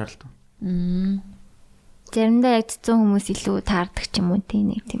 4 сар алдаг. Заримдаа яг цэцэн хүмүүс илүү таардаг ч юм уу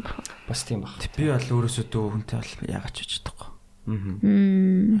тийм нэг тийм баг. Бас тийм баг. Би бол өөрөөсөө дүү хүнтэй бол яагаад ч хийж чадахгүй.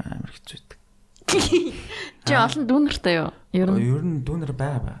 Амар хэцүү байдаг. Чи олон дүүнэртэй юу? Ер нь дүүнэр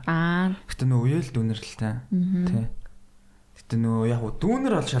байгаа. Гэтэ нөө үеэл дүүнэр л та. Тий. Гэтэ нөө яг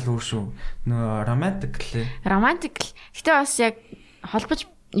дүүнэр бол шал өөр шүү. Нөө романтик лээ. Романтик л. Гэтэ бас яг холбож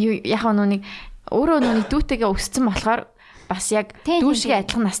яг нүг өөрөө нүг дүүтэйгээ өссөн болохоор бас яг дүүшгээ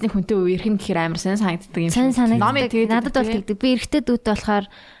адилхан насны хүнтэй үерх нь гэхээр амар сайн санагддаг юм шиг. Надад бол тэгдэг. Би эрэгтэй дүүтэй болохоор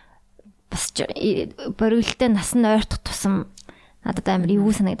бас бориглолтой нас нь ойртох тусам надад амар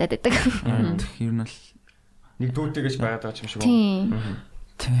юу санагдаад байдаг. Ер нь бол нэг дүүтэйгэж байгаад байгаа юм шиг байна.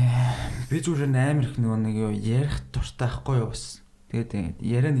 Би зүгээр амар их нэг юу ярих дуртай байхгүй юу бас. Тэгээд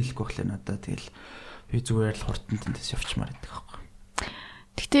яриа нийлэхгүй болохоор надад тэгэл би зүгээр л хурдан тэндээс явчмаар байдаг байхгүй.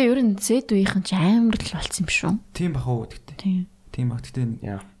 Гэтэ ер нь зэд үеийнхэн ч амар л болсон юм шүү. Тийм бах уу гэтэ. Тийм бах гэтэ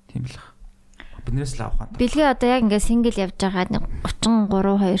тийм л. Биднээс л авах. Бэлгээ одоо яг ингээд сингл явж байгаа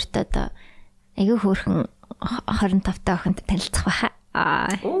 33 2-т одоо айгүй хөөрхөн 25 та охинтой танилцах баха.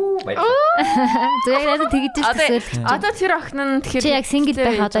 Зүгээр надад тэгэж төсөөлөх. Одоо тэр охин нь тэгэхээр чи яг сингл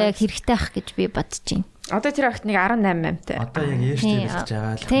байх одоо яг хэрэгтэй ах гэж би бодож байна. Одоо тэр охиныг 18 амтай. Одоо яг ээжтэй бэлж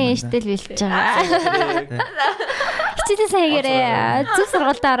байгаа л. Тийм ээжтэй бэлж байгаа. Хичээлээ сайн хийгээрэй. Зүг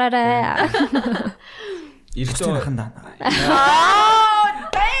сургуульд ороорой. Эрэгтэй ахын даа.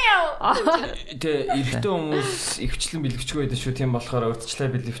 Тэ эрэгтэй хүмүүс өвчлэн бэлгэвчгүй байдаг шүү. Тийм болохоор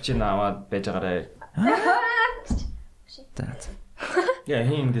урьдчилаа бэлгэвчийг аваад байж байгаарай. За. Яа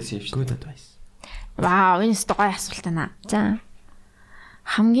хиндээс ивч. Good advice. Вау, энэ сте гоё асуулт байна. За.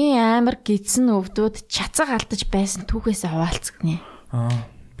 Хамгийн амар гидсэн өвдүүд чацаг алдаж байсан түүхээсээ хуваалцгнэ.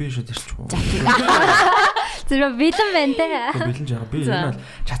 Би шүү дэрч. Зэрэг бэлэн байна те. Бэлэн жаа. Би энэ бол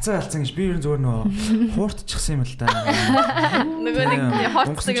чацаг алдсан гэж би ер нь зүгээр нөө хууртчихсан юм л да. Нөгөө нэг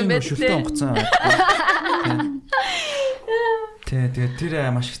хууртдаг юм байна те. Тэгээд тэр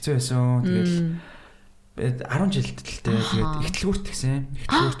маш хэцүү байсан. Тэгээд 10 жилд л тээ тэгээд ихтлгүүрт гисэн.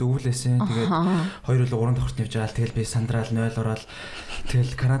 Ихтлгүүрт өвлөөсөн. Тэгээд 2 3 давхарт явж байгаа. Тэгэл би сандраал 0 ороод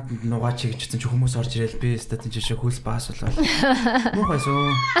тэгэл карантинд нугаа чигжсэн чи хүмүүс орж ирэл би статын жишээ хөлс баас болоо.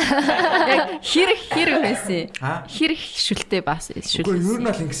 Муухайсуу. Яг хэрэг байсан. Хэрэг шүлтэй баас шүл. Үгүй ер нь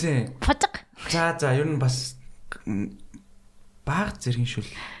бол ингэсэн. Фожиг. За ер нь бас баг зэргийн шүл.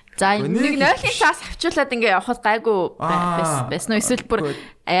 За нэг 0-ын цаас авчуулаад ингээ явахад гайгүй байсан уу? Эсвэл бүр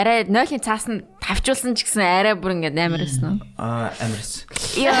арай 0-ын цаас нь тавчуулсан ч гэсэн арай бүр ингээ амар байсан уу? Амарс.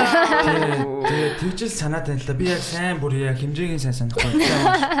 Тэгээд тэгжэл санаад байна л да. Би яг сайн бүр яг хэмжээг нь сайн санахгүй.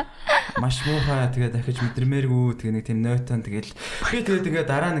 Маш муухай тэгээд дахиж мэдрэмээргүй тэгээ нэг тийм нойтон тэгэл би тэгээд ингээ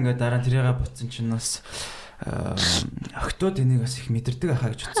дараа нь тэрийгээ буцсан чинь бас октод энийг бас их мэдэрдэг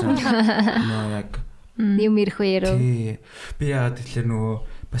ахаа гэж утсан. Нөө яг юм ирэх үеэрөө. Би яагаад тэгэхээр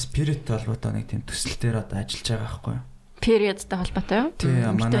нөгөө бас периодтэй холбоотой нэг тийм төсөл дээр одоо ажиллаж байгаа байхгүй юу? Периодтай холбоотой юу?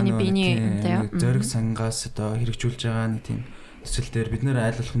 Тийм манай биений зориг сангаас одоо хэрэгжүүлж байгаа нэг тийм төсөл дээр бид нэр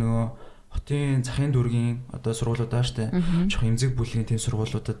айлуулах нөгөө хотын захын дүүргийн одоо сургуулиуд аа штэ. Жохо эмзэг бүлгийн тийм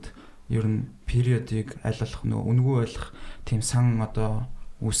сургуулиудад ер нь периодыг айлуулах нөгөө үнгүй байлах тийм сан одоо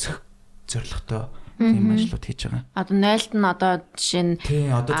үүсэх зорилготой тийм ажлууд хийж байгаа. Одоо 0-д нь одоо жишээ нь тий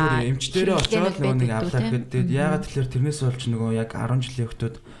одоо зүгээр эмчдэрээ очоод нөгөө нэг авлаа гэдэг. Яагаад тэгэхээр тэрнээс болж нөгөө яг 10 жилийн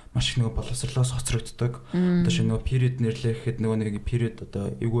хүмүүс маш их нөгөө боловсрлоос хоцрогддог. Одоо шинэ нөгөө период нэрлэх гэхэд нөгөө нэг период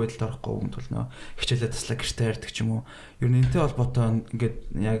одоо эвгүй байдалд орохгүй юм бол нөгөө хичээлээ таслаа гэртээ ярьдаг ч юм уу. Ер нь энэтэй холбоотой ингээд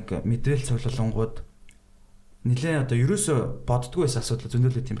яг мэдээлэл цуглуулангууд нилээ одоо ерөөсө боддгоо байсан асуудал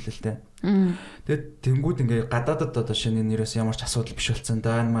зөндөлөд юм бэл л дээ. Тэгээд тэнгууд ингээ гадаадад одоо шинэ нэрээс ямар ч асуудал биш болсон.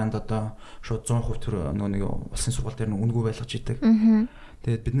 Даан манд одоо шууд 100% төр нэг улсын сургууль дээр үнгүү байлгаж идэг.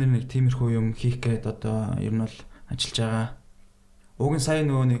 Тэгээд бид нэг тиймэрхүү юм хийх гээд одоо ер нь бол ажиллаж байгаа. Уг нь сая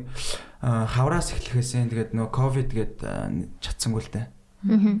нэг хавраас эхлэхээсээ тэгээд ковид гээд чадсангүй л дээ.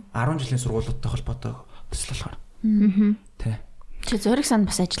 10 жилийн сургуулиудтай холбоотой төсөл болохоор. Тэ. Чи зөриг санд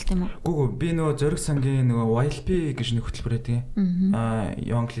бас ажилт юм уу? Гүг би зөриг сангийн YLP гэж нэг хөтөлбөр байдаг.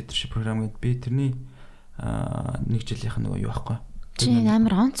 Young Leadership Program гэдэг би тэрний нэг жилийнх юу байхгүй. Чи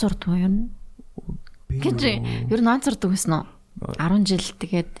амар онц сурдаг юм. Гэж ер нь онц сурдаг байсан уу? 10 жил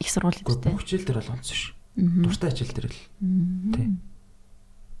тэгээд их сургууль хийдтэй. Бүх хичээл дээр бол онц ш. Дуртай хичээл дээр л. Тий.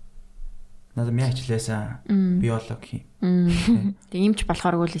 Надад мяа хичээлээсэн биологи. Тэг юмч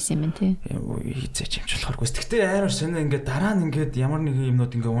болохооргүй л исэн юм тий. Хийцээч юмч болохооргүй. Гэхдээ амар сонио ингээд дараа нь ингээд ямар нэгэн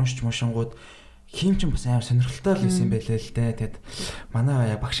юмнууд ингээд уншиж мушингууд хийм ч бас амар сонирхолтой л исэн байлээ л дээ. Тэгэд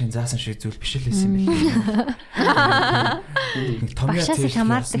манай багшийн заасан шиг зүйл биш л исэн байлээ. Багшаас их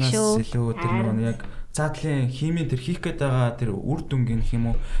хамаардаг шүү. Тэр яг цаатлын химийн тэр хийх гээд байгаа тэр үр дүн гэх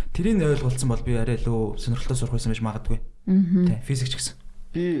юм уу тэрийг ойлголцсон бол би арай лөө сонирхолтой сурах байсан байж магадгүй. Тэ физикч гэсэн.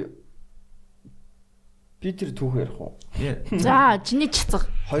 Би тэр түүх ярих уу? За, чиний чацга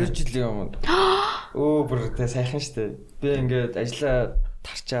 2 жилийн өмнө. Бүр тэ сайхан штэ. Би ингээд ажиллаа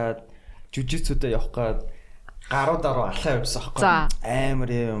тарчаад жүжигцүүдэд явах гээд гаруудаараа алхаа явуулсан аахгүй.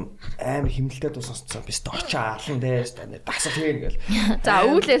 Амар химнэлтэй дуу сонсцсон. Би очоо алан дээс дасал хийгээл. За,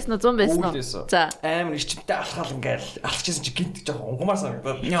 үүлээс нь 100 байсан уу? За. Амар ичмтэй алхаал ингээл алхчихсан чи гинт жоохон унгамаар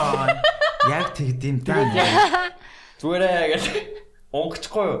санагдаад. Яг тэгдэм даа. Зүгээрээ гэл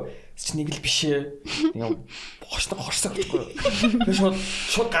онгоцгүй юу? Чи нэг л бишээ. Нэг бохшдог хорсоо гэхгүй. Би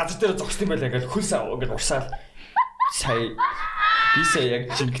шууд газар дээр зогссон юм байлаа гэж хөлсөө ингээд урсаал. Сая яг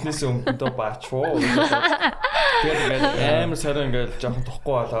жинкнээс өмнө доо баачвоо. Тэгээд амар сараа ингээд жоохон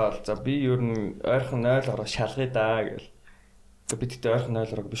тухгүй болоод за би ер нь ойрхон 0 ороо шалгая даа гэл. Би тэгтээ ойрхон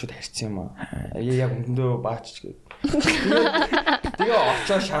 0 ороо би шууд харьцсан юм аа. Яг өмдөндөө баач гээд. Тэгээ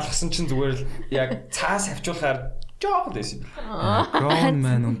очоо шалгасан чинь зүгээр л яг цаас авчуулахаар жоох дэсэн. Grown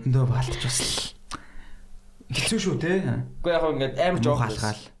man өмдөндөө баалтж бас хэцүү шүү те. Уу яг ингээд амар жоох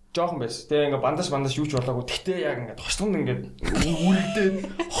алхаал. Жохон байсан. Тэгээ ингээд бандаж юу ч болоогүй. Тэгтээ яг ингээд тосгонд ингээд үргэлдээд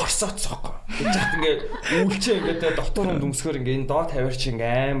хорсооцсоохгүй. Тэгж ингээд үүлчээ ингээд доктор хүн дүмсгөр ингээд энэ доо тавиар чи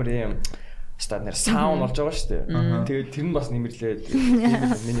ингээд амар юм стандарт саун болж байгаа шүү дээ. Тэгээд тэр нь бас нэмэрлээд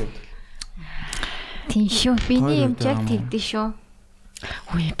миний хувьд. Тийм шүү. Биний юм яг тэгдэж шүү.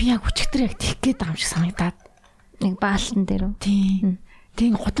 Үе би яг өчигдөр яг тэгэх гээд байгаа юм шиг санагдаад. Нэг баалтан дээр үү? Тийм.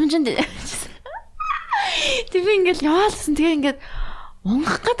 Тэг гудамжинд Тэг би ингээл яваалсан. Тэгээ ингээд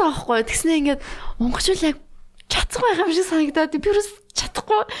унгах гээд байгаа байхгүй. Тэгснээ ингээд унгахчул яг чадахгүй байгаа юм шиг санагдаад би юус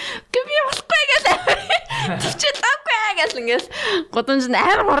чадахгүй. Гэ би болохгүй гээл. Тэгчихлээгүй гээл ингээл гудамжинд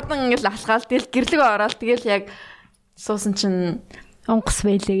амар хурдан ингээл алхаал. Тэгэл гэрлэг ороод тэгэл яг суусан чинь унгас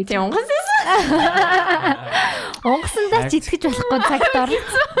байлээ гэж. Унгас байсан. Унгасандаа ч итгэж болохгүй цагт ор.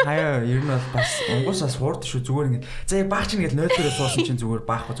 Хаяа ер нь бол бас унгасаас хуурд шүү зүгээр ингээд. За баач ингээд 0 дээрээ суусан чинь зүгээр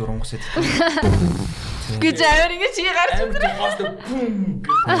баахгүй зүгээр унгас идэх. Гэж авир ингэ чи гарч ирсэн.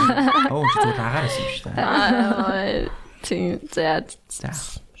 Оо зүгээр агаар байсан юм шүү дээ. Тийм за.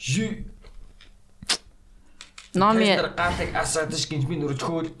 Номи гартыг асаадаш гэж би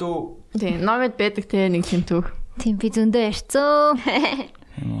нүрчхөөл дөө. Тийм номид байдаг те нэг юм төг. Тийм би зөндөө ярьцсан.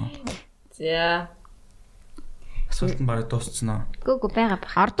 За. Асуулт нь барыг дууссан уу? Гүг байгаа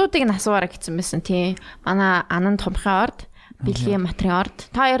бах. Ордуудыг нь асууваараа гэсэн байсан тийм. Манай анан томхын орд, бэлгийн материал орд.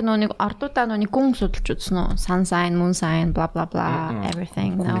 Та хоёр нэг ордуудаа нэг гүн судалж үзсэн үү? Sun sign, moon sign, blah blah blah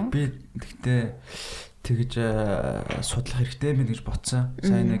everything now. Би тэгтээ тэгж судлах хэрэгтэй байна гэж бодсон.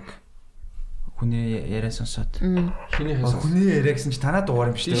 Сайн нэг хүний яриа сонсоод. Хинийхээс хүний яриа гэсэн чи танаа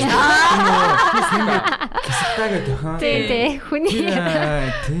дугаар юм шүү дээ. Тэгээд кисэлтагээ төхөн. Тий, хүний.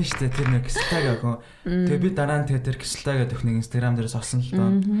 Тийм шүү дээ. Тэр нэг кисэлтагээ охин. Тэгээ би дараа нь тэр кисэлтагээ төхний Instagram дээрээс олсон л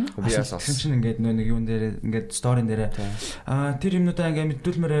доо. Би яасан. Тэгсэн чинь ингээд нэг юун дээр ингээд сторийн дээр тэр юмнуудаа ингээд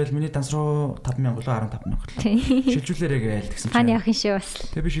мэдүүлмээр байвал миний данс руу 5,000 болоо 15,000. Шилжүүлээрэй гээл тэгсэн чинь. Хань явах юм шүү бас.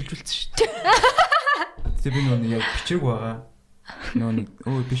 Тэгээ би шилжүүлсэн шүү дээ. Тэгээ би нэг яг бичээг байгаа. Нэг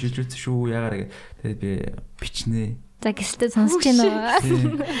би шилжүүлсэн шүү яагаар тэгээд би бичнэ. За гэсэлтэй сонсож байна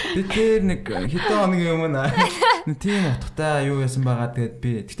уу? Би тэр нэг хэдэн хоногийн өмнө тийм утгатай юу яасан байгаа тэгээд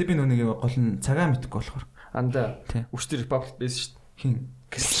би гэтээ би нэг гол нь цагаа мэдхгүй болохоор анда өчтөр Republic байсан шүү дээ. Хин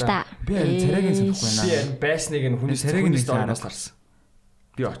Кста. Би царайгийн санахгүй байна. Би байсныг нь хүний царайгийн сториноос харсан.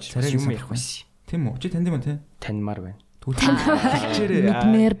 Би очиж юм ярих байсан. Тийм үү? Чи таньд юм тий? Таньмаар байна. Тэгвэл хэлчээрээ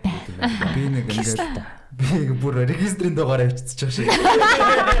Мэдмээр байна. Би нэг ингээд Би бүр регистрийн дугаараа бичиж байгаа шиг.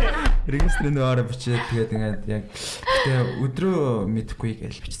 Регистрийн дугаараа бичээд тэгээд ингээд яг гэтээ өдрөө мэдэхгүй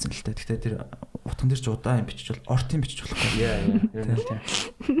гэж бичсэн л та. Гэтээ тэр утган дээр ч удаан бичиж бол ортын бичиж болохгүй.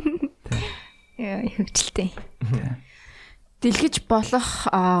 Яа, хөвчлээ. Дэлгэж болох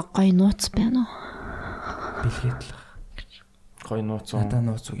гоё нууц байна уу? Бэлгээдлэх. Гоё нууц. Надаа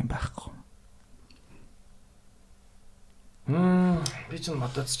нууц үг юм байхгүй. Би ч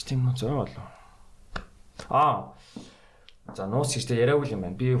модоцч тийм нууц болоо. За нууц гэжтэй яриаггүй юм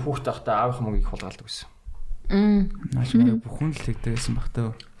байна. Би хүүхдээ байхдаа аавынхаа мөнгөийг их хулгайлдаг байсан. Нааш маяг бүхэн л тэгдэгсэн баг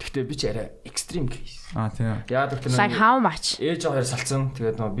таа. Гэхдээ би ч арай экстрим кейс. Тийм. Яагаад гэвэл Like how much? Ээж аваар салцсан.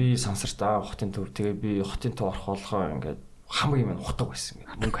 Тэгээд би сансартаа хотын төв. Тэгээд би хотын төв орхолгоо ингээд хамгийн юм хутаг байсан.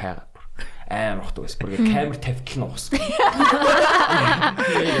 Мөнгө хайгаад бүр амар хутаг байсан. Бүр камер тавьтал нь ууссан.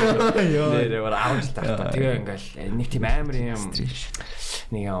 Нэрээ бүр аавч тахта. Тэгээ ингээд нэг тийм амар юм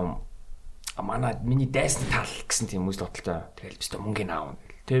нэг юм манай миний дайсны тал гэсэн тийм үзэл бодолтой. Тэгэл би өстө мөнгөний аав.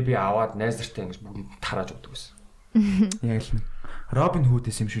 Тэгээ би аваад найзартай ингэж бүгд тарааж өгдөг байсан. Яг л Робин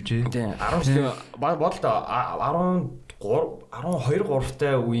Худээс юм шүү дээ. Тийм 10 бодлоо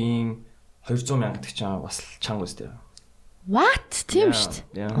 12-3-тай үеийн 200 мянга гэх чинь бас чанга үстэй. What? Тийм шүү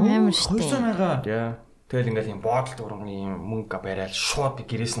дээ. Амар шүү дээ. 200 мянга. Яа. Тэгэл ингээл юм боодол дурганы юм мөнгө барайл шууд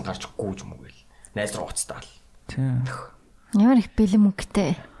гэрээс нь гарч гүйж мөгөөл. Найз руу уцтаал. Тийм. Ямар их бэлэн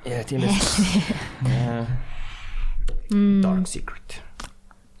мөнгөтэй. Яа тийм ээ. Dark secret.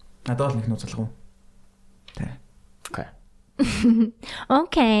 Надад нэг нууц залгав. Тэ. Окей.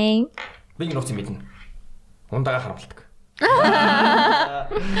 Окей. Би нэг нууц мэднэ. Ундаага харамлдаг.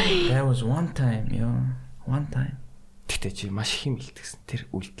 That was one time, one time. Тэгтээ чи маш их юм илтгэсэн тэр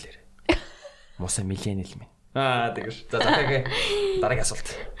үйлдэлээр. Муса миллениал минь. Тэгэж. За дараагийн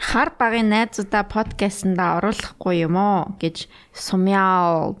асуулт. Хар багын найзуудаа подкастт оруулахгүй юм уу гэж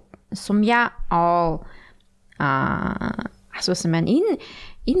сумьяа асуусан байна.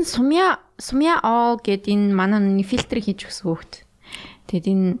 Энэ сумьяа гэд энэ манай фильтр хийж өгсөн хүүхд. Тэгэд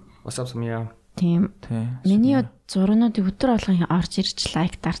энэ What's up сумьяа? тийм. Миний зурнуудыг өдөр болгон орж ирж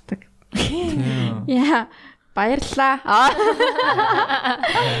лайк дардаг. Яа, баярлалаа.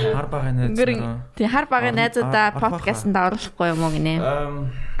 Хар багын найзууд. Тий, хар багын найзуудаа подкастт оруулахгүй юм уу гинэ.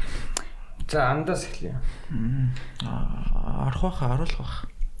 За андаас эхлэе. Оруулах бах.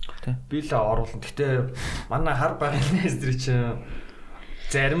 Би л оруулна. Гэтэ манай хар багын найздрий чи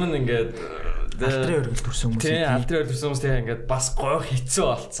зарим нь ингээд алтрын өргөл төрсөн хүмүүс. Тийм, алтрын өргөл төрсөн хүмүүс тийм ингээд бас гойх хэцүү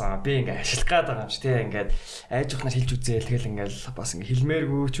болцсон. Би ингээд ашиглах гээд байгаа юм чи тийм ингээд айж ухнаар хэлж үзээл тэгэл ингээд бас ингээд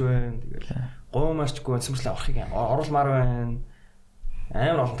хэлмээргүй ч байна. Тэгэл гуймарчгүй сүмслээ орохыг оруулмаар байна.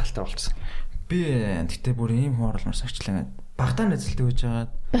 Амар олон талтай болцсон. Би тэгтээ бүр ийм хүн оруулмаар сагчлаа ингээд багтаа нэзэлдэг байж байгаад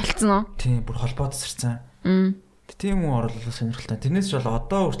болцсон уу? Тийм, бүр холбоо тасарсан. Тийм хүн оруулах сонирхолтой. Тэрнээс ч бол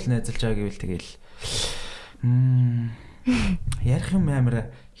одоо хүртэл нэзэлж байгаа гэвэл тэгэл ярих юм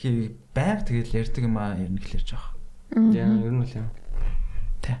амар байнга тэгэл ярьдаг юм аа ер нь хэлж байгаа. Яа, ер нь л юм.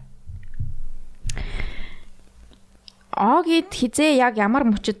 Тэ. Огид хизээ яг ямар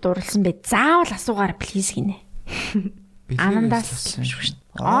мөчөд дурлсан бэ? Заавал асуугаар плиз гинэ. Анандаас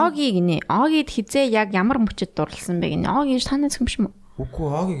Оги гинэ. Огид хизээ яг ямар мөчөд дурлсан бэ гинэ. Оги гэж танаас юм шиг юм. Үгүй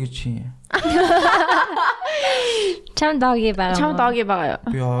Оги гэж юм. Чам доги байгаа. Чам доги байгаа юу?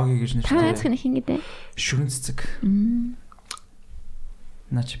 Би Оги гэж нэртэй. Танаас гэнэ хин гэдэг. Шүрэн цэцэг.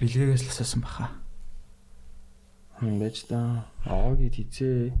 Наач бэлгээс л асуусан баха. Байж та. Оги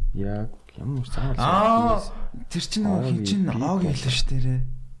хизээ яг ямар заавал. Тэр чинь нөгөө хин чинь Оги хэлсэн ш тэрэ.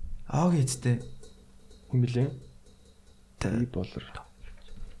 Оги эцтэй. Хүн билээ. Би болор.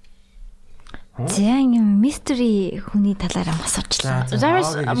 Зэн мистери хүний талаараа масуучлаа.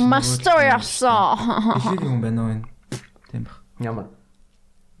 Заавал мастер яасан. Ихийг юм байна уу энэ? Тийм баг. Ямар?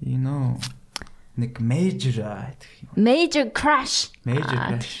 You know. Нэг major crash.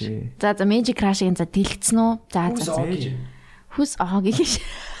 За major crash-ийн за дэлгэцэн үү? За хүс Оги гэж.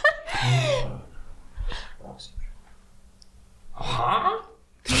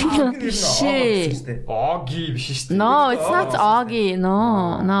 Оги биш шүү дээ. No, it's not Ogi.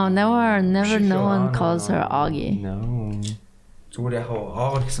 No, never no one calls her Ogi. No. Зүгээр яг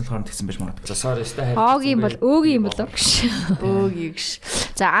хоогор гэсэн болохоор тэгсэн байж магадгүй. За sorry өстэй хайр. Оги юм бол өөги юм болов гэж. Өөги гэж.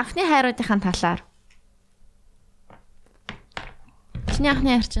 За анхны хайруудынхаа талаар. Чиний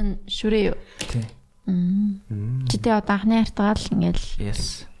анхны хайр чинь шүрээ юу? Тийм. Читээ одоо анхны хайртайгаа л ингээл.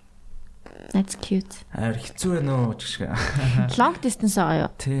 Yes. That's cute. Амар хэцүү байна уу ч гэх. Long distance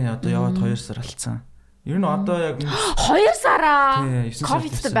байгаа юу? Тий, одоо яваад 2 сар алдсан. Ер нь одоо яг 2 сараа. Тий, 9 сар.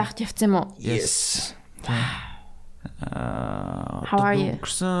 Ковидтэй байхад явцсан юм уу? Yes. How are you?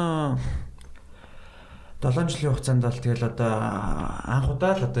 7 жилийн хугацаанд бол тэгэл одоо анх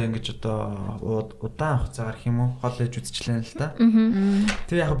удаа л одоо ингэж одоо удаан хугацаагаар гэх юм уу хол ээж үзчихлээ л да.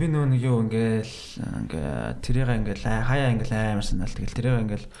 Тэгээ яг би нөгөө нэг юу ингээл тэрийг ингээл хаяа ингээл амар санаал тэгэл тэрийг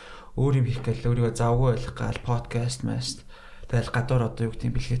ингээл өөр юм хийх гээл өөрийгөө завгүй байх гал подкаст маст тэгэл гадуур одоо юу гэдэг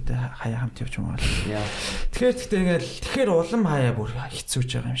юм бэлгээтэй хаяа хамт явж байгаа юм. Тэгэхээр улам хаяа бүр хэцүүж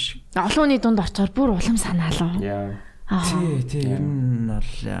байгаа юм шиг. Олон хүний дунд очоор бүр улам санаалаа. Тий, ер нь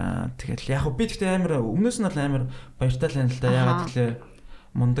бол тэгэл яг би тэгтээ амар өмнөөс нь бол амар баяртай л юм л да. Ягаад гэвэл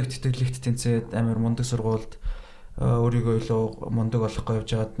мундаг тэтгэлэгт тэнцээд амар мундаг сургуульд өөрийгөө илүү мундаг болгох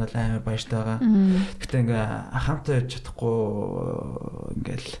гэж яваад нь амар баяртай байгаа. Гэтэ ингээ хамтаа явж чадахгүй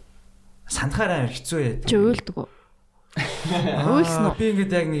ингээл санахаар амар хэцүү яа. Чи уйлдаг уу? Уйлсан уу? Би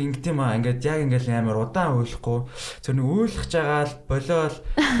ингээд яг нэг ингэт юм аа. Ингээд яг ингээл амар удаан уйлахгүй. Зөв нэг уйлах жагаал болоол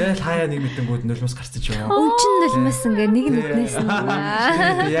тэгэл хаяа нэг мэдэнгүүд нөлмөс гарсан ч юм уу. Өвчин нөлмөс ингээ нэг нүднээс нь.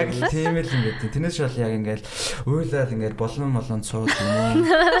 Яг л тийм л ингээд. Тэрнээс бол яг ингээл уйлал ингээд болон цууд юм уу.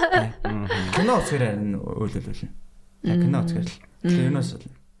 Кино үзэхээр уйлал. Яг кино үзэхээр л. Тэрнээс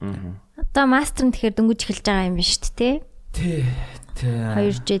л. Одоо мастер нь тэгэхээр дөнгөж эхэлж байгаа юм биш үү те? Тий.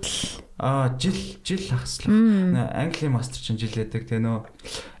 2 жил. Жил хагаслаа. Английн мастер чинь жил яадаг. Тэгээ нөө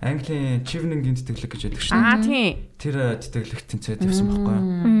Английн чивнингийн тэтгэлэг гэж яддаг шин. Тийм. Тэр тэтгэлэгт тэнцээд явсан байхгүй юу?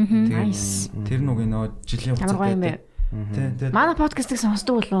 Тэгээ тэр нүг нөө жилийн хугацаатай. Тийм. Манай подкастыг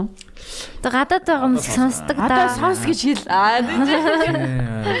сонсдог болов уу? Одоо гадаад байгаа хүмүүс сонсдог да. Одоо сонс гэж хэл.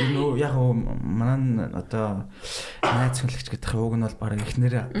 Нөө яг манай одоо найз хөлөгч гэдэг уг нь бол баг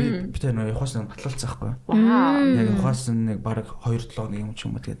эхнэрээ би тэр нөө явахаас нэг батлалцсан байхгүй юу? Яг явахаас нэг баг 2-7 хоног юм ч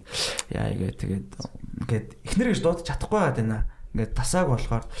юм уу тэгээд яа тэгээд эхнэр гэж дуудаж чадахгүй байгаад байна. Ингээд тасааг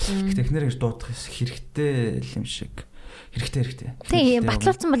болохоор гэхдээ эхнэр гэж дуудах хэрэгтэй юм шиг. Хэрэгтэй. Тийм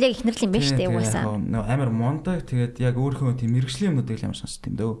батлуулсан бол яг ихнэр л юм байна шүү дээ угаасаа. Амар мундаг тэгээд яг өөрхөн тийм мэрэгжлийн юмнуудыг ямар сонсд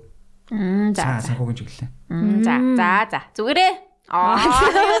юм дөө. За санхүүгийн чиглэлээ. За. Зүгээрээ.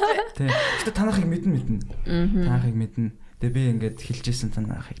 Тийм. Гэтэ танахыг мэднэ. Тэгээ би ингээд хэлжсэн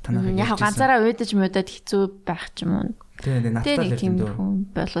танахыг яг ганцаараа уйдаж муудад хэцүү байх ч юм уу. Тийм надтай л юм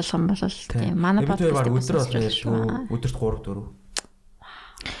дөө. Болуулсан бол тийм манай подкаст өдөрт 3-4.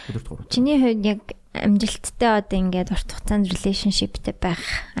 Чиний хувьд яг амжилттай одоо ингээд урт хугацаанд relationshipтэй байх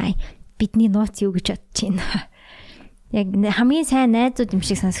бидний нууц юу гэж бодож байна. Яг хамгийн сайн найзууд юм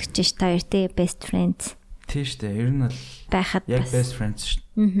шиг сонсогч ш та хоёр те best friends. Тийм шүү дээ. Ер нь бол байхад яг best friends шүү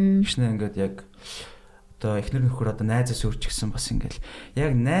дээ. Гişнэ ингээд яг одоо эхнэр нөхөр одоо найзаас өөрчлөсөн бас ингээд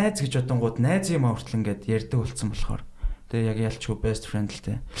яг найз гэж бодонгууд найз юм хүртэл ингээд ярьдаг болсон болохоор тэгээ яг ялчгүй best friend л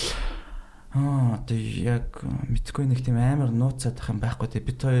те. Одоо яг мэдгүй нэг тийм амар нууцаад ах юм байхгүй те.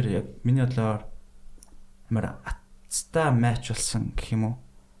 Бид хоёр яг миний бодлоор амар атцтай матч болсон гэх юм уу.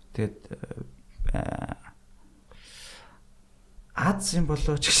 Тэгээд Аз юм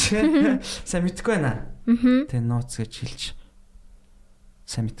болоо ч гэсэн сайн мэдгүй байна. Тэгээ нууц гэж хэлж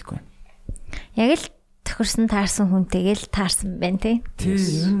сайн мэдгүй байна. Яг л тохирсон таарсан хүнтэйгээл таарсан байна тий. Тий,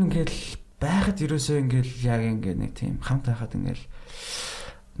 ер нь ингээл байхад ерөөсөө ингээл яг ингээ нэг тийм хамт байхад ингээл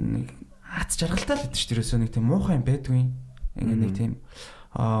нэг Аз жаргалтай л гэдэг чинь ерөөсөө нэг тийм муухай юм байдгүй. Ингээ нэг тийм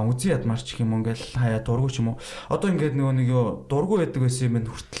үзий ядмарч гэх юм ингээл хаяа дургу ч юм уу. Одоо ингээд нөгөө нэг юу дургу байдаг байсан юм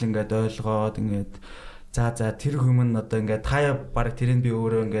хүртэл ингээд ойлгоод ингээд за тэр хүмүүс одоо ингээд хаяа баг тэрийг би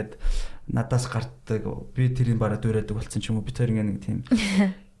өөрөө ингээд надаас гартдаг би тэрийг бараа дүүрээдэг болсон ч юм уу. Би тэр ингээ нэг тийм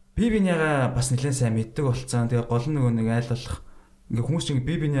би бинийгаа бас нэлээд сайн мэддэг болсон. Тэгээ гол нөгөө нэг айл болох ингээ хүмүүс чинь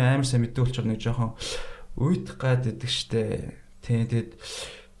би биний амар сайн мэддэг болчоор нэг жоохон уйдах гад байдаг штэ.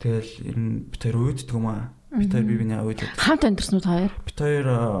 Тэгэл ер нь би тэр уйддаг юм аа. Би тэр би биний уйддаг. Хамт амьдэрсэн үү та хоёр? Би тэр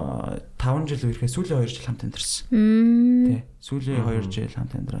 5 жил үерхээ сүүлийн 2 жил хамт амьдэрсэн. Тий. Сүүлийн 2 жил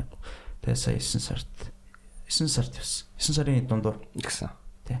хамт амьдраад. Тэгээ сая 9 сард явсан. 9 сарын дундуур гэсэн.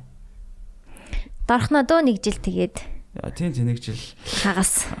 Тий. Дарахнаа дөө 1 жил тэгээд. Тийм 1 жил.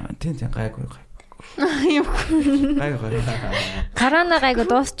 Хагас. Тийм гайгүй. Юм. Гайгүй. Корона гайгүй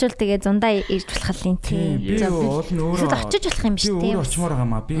дуусчвал тэгээ зундаа ирж болох юм тий. Би уул нь өөрөө очиж болох юм биш тий. Би өөрөө очимоор байгаа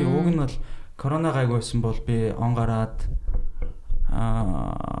маа. Би уг нь бол корона гайгүй байсан бол би он гараад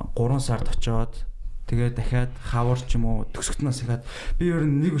 3 сард очоод тэгээ дахиад хавар ч юм уу төгсгтнөөс ихаад би ер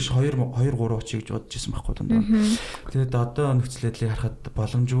нь нэг биш 2 3 очиж гэж бодож ирсэн байхгүй даа. Тэгээд одоо нөхцөл байдлыг харахад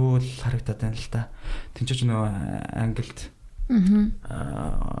боломжгүй л харагдаад байна л та. Тинчээч нөө Англид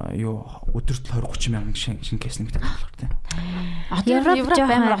юу өдөрт 20-30 мянган шинэ кейс нэгтэй болохоор тийм. Европ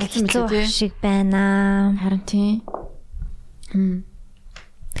амар олцсон мэт шиг байна. Харин тийм.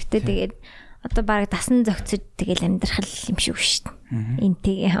 Гэтэ тэгээд одоо бараг дасан зөгцөж тэгэл амьдрах юм шиг шүү дээ.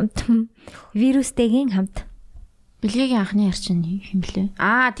 Энтэйгээ хамт вирустэйгийн хамт. Билгийн анхны ярчин юм блэ?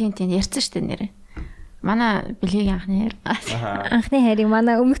 Тийм ярьсан шүү дээ нэрээ. Манай Билгийн анхны хайрыг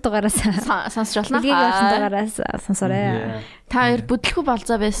манай өмнөх дугаараас сонсч болно. Билгийн анхны дугаараас сонсоорой. Та хоёр бүтлгүй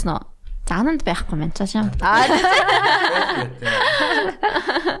болзоо байсан уу? Заананд байхгүй мэн цаашаа.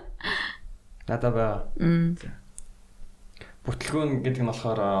 Надаа баа. Бүтлгүүн гэдэг нь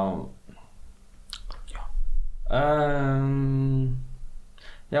болохоор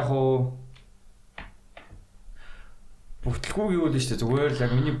яг хоо бүтлгүү юу л шүү дээ. Зүгээр л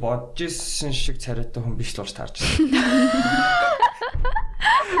яг миний бодож ирсэн шиг царайтай хүн биш л болж таарч байна.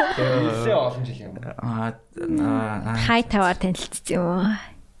 Нэлээ олон жил юм. Хай таваар танилцсан юм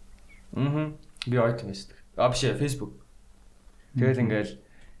уу? Би ойт месдэг. Биш Facebook. Тэгэл ингээл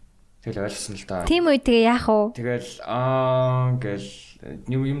тэгэл ойлгосон л да. Тийм үү тэгээ яах вэ? Тэгэл гэл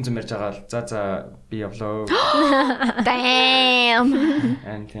юм зэмэрж байгаа л за би явлаа. Damn.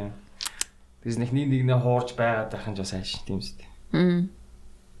 And бизнес нэг хуурж байгаад байх юм жоо сайн ш тийм үстэй.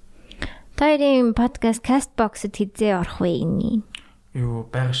 Тайрын подкаст Castbox-д хизээ орох вэ энэ? Юу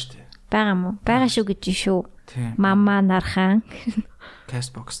байгаа штэ. Бага мó? Бага шүү гэж шүү. Мама нархан.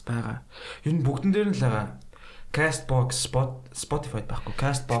 Castbox байгаа. Юу н бүгдэн дээр нь л байгаа. Castbox, Spotify байхгүй.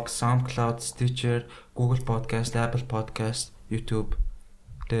 Castbox, SoundCloud, Stitcher, Google Podcast, Apple Podcast, YouTube.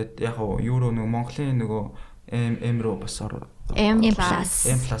 Тэгээд яг юу нэг Монголын нөгөө M руу бас M+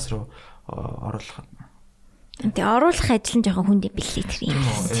 руу оруулах. Тэгээ оруулах ажил нь жоохон хүндээ бэлээ тэр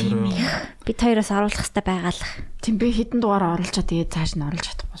юм. Бид хоёроос оруулах хэрэгтэй байгаалах. Тийм би хэдэн дугаар оруулчаа тэгээ цааш нь оруулж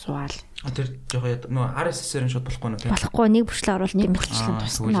чадахгүй суугаал. Тэр жоохон нөө RSS-ээр нь шууд болохгүй нэ. Болохгүй нэг бүрчлээ оруулт юм бүрчлэн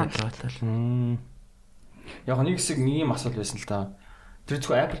тусна. Яг нэг хэсэг ийм асуулт байсан л да. Тэр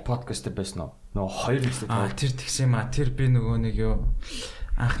зөвхөн Apple Podcast дээр байсан уу? Нөгөө хоёр хэсэг. Тэр тэгсэн юм аа. Тэр би нөгөө нэг юу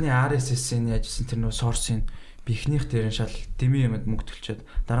анхны RSS-ийн яажсэн тэр нөгөө source-ийн би ихнийх дээр нь шал дэмий юмд мөнгө төлчөөд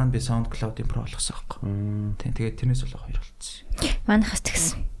дараа нь би SoundCloud-ийн Pro болгосон байхгүй. Тийм тэгээд тэрнээс болоо хоёр болчихсон. Манайхас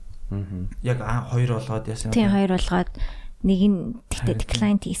тэгсэн. Яг хоёр болгоод яасан. Тийм хоёр болгоод нэг нь тэгтээ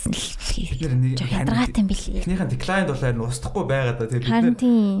decline хийсэн л бид ядаргаатай юм билий. Эхнийхэн decline бол харин устдахгүй байгаад та тэгээд бид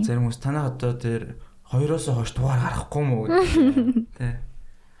нэр зарим хүмүүс танаа одоо тэр хоёроос хойш дугаар гарахгүй мүү гэдэг. Тэ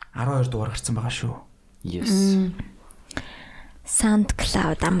 12 дугаар гарсан байгаа шүү. Yes.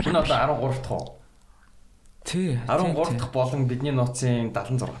 SoundCloud амраа. Энэ одоо 13 дахь уу? Тий. 13 дахь болон бидний нууцын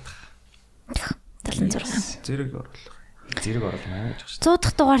 76 дахь. 76. Зэрэг оруулах. Зэрэг оруулах гэж байна. 100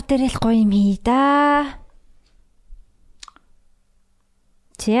 дахь дугаар дээр л гоё юм хий да.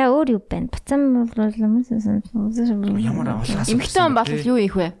 Тэ өөр юу байна? Бацам ямар авалгаас эмхтэн хүн бол юу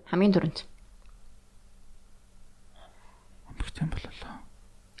ийх вэ? Хамгийн түрүүнд. Эмхтэн боллоо.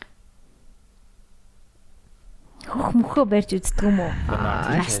 Мөхөө барьж үздэг юм уу?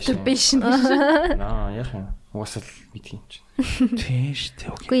 Masturbation. Яг юм. Уусал мэдхийн чинь. Тийм шүү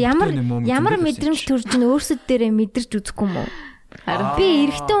дээ. Үгүй ямар мэдрэмж төрж ин өөрсөд дээрээ мэдэрч үзэхгүй юм уу?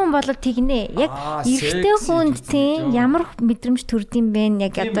 Би эрэгтэй хүн болоод тэгнэ. Яг эрэгтэй хүнд тийм ямар мэдрэмж төрдөм бэ?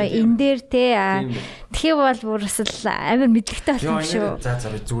 Яг одоо энэ дээр те тэгэхээр бол бүр бас амар мэдлэгтэй болох юм шүү. За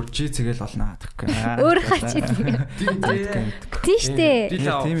зүгээр жи цэгэл болно гэхгүй. Өөр хач юм. Тийм штэ.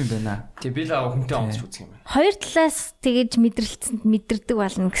 Тийм юм байна. Тэг би л хүнтэй онцч үзэх юм байна. Хоёр талаас тэгэж мэдрэлцэнд мэдэрдэг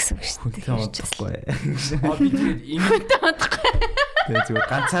болно гэсэн үг шүү дээ. Хүнтэй онцхгүй. Би тэгээд эмхтэн онцхгүй. Тэгээ зүгээр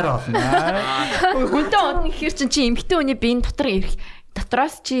ганцаараа олно. Хүнтэй онцно гэхэр чи эмхтэн хүний биеийн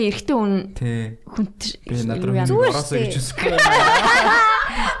дотроос чи эрэгтэй хүн хүнт би надруу ороосоо гэж үсэхгүй.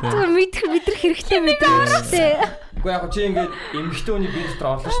 Зүгээр мэдрэх хэрэгтэй мэдрэмжтэй. Уу яг чи ингээд эмхтэн хүний бие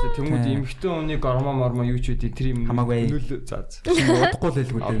дотор орлоо шүү дээ. Тэмүүд эмхтэн хүний гормон юу ч үгүй тэр юм нөл за. Удахгүй л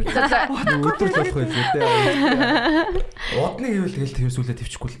хэлгүй дээ. Өдөр л болох байлгүй дээ. Удны гэвэл тэгэл тэр сүлээ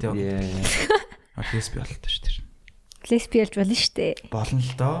төвчихгүй л дээ. Лесби бололтой шүү дээ. Лесби ялж болно шүү дээ. Болно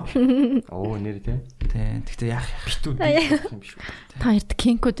л доо. Оо нэр тий. Тий. Гэхдээ яах битүүд юм биш үү? Та ярд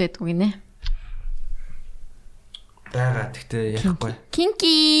кинкуд байдгүй гинэ. Бага гэхдээ ярихгүй.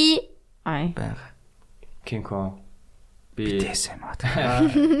 Кинки. Ай. Бага. Кинко. Би тэсэм аа.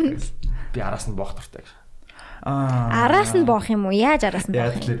 Би араас нь боох дуртай. Араас нь боох юм уу? Яаж араас нь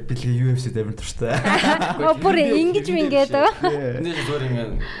боох? Яг л би UFC дээр дуртай. Бүр ингэж мингээд оо. Нэг зүгээр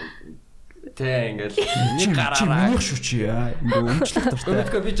ингээд тэ ингээд нэг гараараа мөх шүү чи яа. Ингээд өмчлөх дуртай.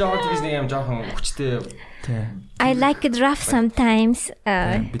 Өөрөөр би жоо тэгж нэг юм жоохон хүчтэй. Тэ. I like it rough sometimes.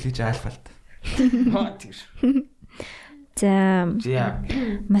 Билгэж айлфалт. Тэгш. За.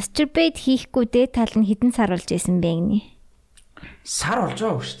 Masturbate хийхгүй дээд тал нь хэдэн сар болж байсан бэ гинэ? Сар болж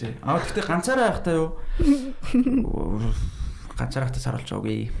байгаа шүү дээ. Гэхдээ ганцаараа байхдаа юу? Ганцаараа байхдаа сар болж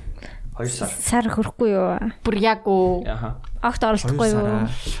байгаагүй. 2 сар. Сар хөрөхгүй юу? Бүр яг уу. Яха. Огт оролцохгүй юу?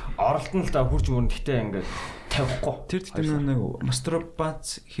 Оролт нь л да хурж мөрөнд гэтээ ингээд тавихгүй. Тэр нэг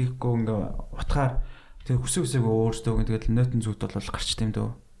мастурбац хийхгүй ингээ утгаар тэр хүсээгүй өөртөө тэгээд нотон зүгт бол гарчт юм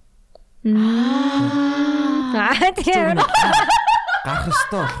дөө. Тийм. Гарах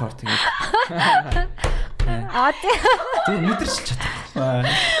ёстой болохоор тэгээд. Тийм. Зүр мэдэрч чадах.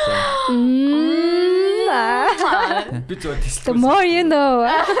 Би зөв тест. The more you know.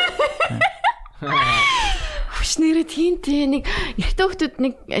 Хүчнэрээ тиймтэй нэг эрэгтэй хүмүүс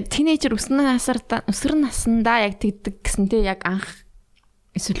нэг тинейжер өсвөр наснда яг тэгдэг гэсэн те яг анх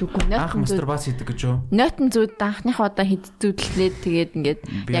эсвэл үгүй анх мастурбац хийдэг гэж юу? Нойтон зүүд анхныхаа удаа хидзүүлээд тэгээд ингээд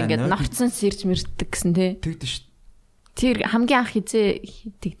яг ингээд новцсон сэрж мэрдэг гэсэн те. Тэгдэж шүү. Тэр хамгийн анх хизээ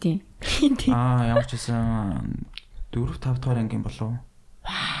хийдэгдیں۔ Ямар ч байсан 4 5 дахь ангийн болов.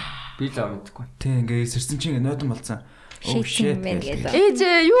 Би л амтгүй. Тэг ингээд сэрсэн чинь нойтон болсон. Oh shit.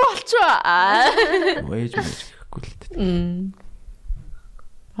 Ээжээ юу болчихоо? Ээж гэхгүй л дээ.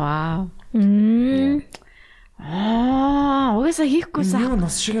 Вау. Угаасаа хийхгүй Юу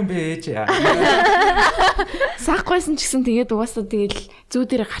нас шиг юм бэ ээж. Сахгүйсэн ч гэсэн тэгээд угаасаа тэгэл зүү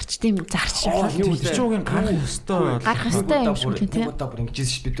дээр гарч тийм зарч шавлаа. Чуугийн гарах ёстой. Гарах ёстой юм шиг тийм. Одоо бүр ингэж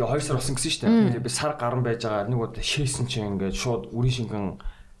шүү дээ. Би 2 сар болсон гэсэн шүү дээ. Тэгээд би сар гарan байж байгаа нэг удаа шээсэн чинь ингээд шууд үрийн шингэн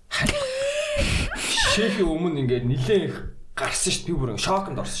шээхийн өмнө ингээд нилээн гарсан шүү дээ. Би бүр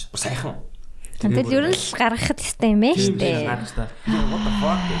шоконд орсон шүү дээ. Бүр сайхан. Тэгэл ер нь л гаргахад хэвээр юм ээ шүү дээ.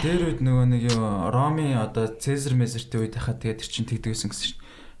 Тэр үед нөгөө нэг юу Роми одоо Цезар Мезертэй үед хахад тэгээд тэр чинь тэгдэгсэн гэсэн шүү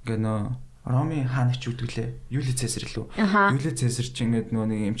дээ. Ингээ нөө Роми хааны ч үдгэлээ. Юли Цезар лөө. Юли Цезар чинь ингээд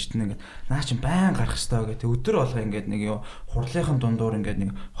нөгөө нэг эмчт нэг наа чинь байн гарах хэрэгтэй гэдэг. Өдөр болго ингээд нэг юу хурлынхан дундуур ингээд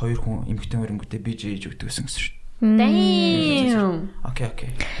нэг 2 хүн эмгтэн хөрөнгөтэй биж ээж өгдөгсэн гэсэн шүү дээ. Damn.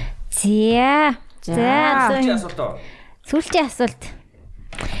 Окей. За. Асуулт. Сүүлчийн асуулт.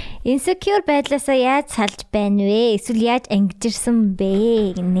 Insecure байдлаасаа яаж салж байна вэ? Эсвэл яаж ангижирсан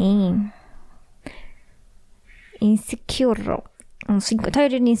бэ гинэ? Insecure.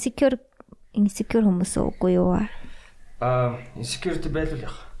 Тэр insecure хүмүүс үгүй юу? Insecurity байл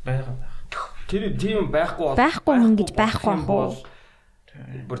байгаа. Тэр тийм байхгүй хүн гэж байхгүй бол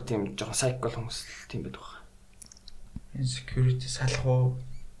бүр тийм жоохон psycho хүмүүс л тийм байдаг. Insecurity салах уу?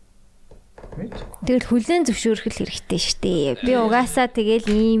 Тэгэл хүлэн зөвшөөрөх хэрэгтэй штэ. Би угаасаа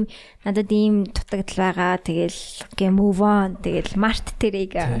тэгэл надад ийм дутагдал байгаа. Тэгэл move on. Тэгэл март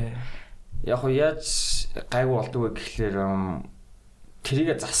тэрийг. Яг уу яаж гайгүй болдог вэ гэхлээр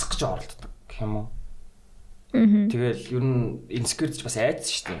тэрийгэ засах гэж оролддог гэх юм уу? Тэгэл ер нь insecure бас айдс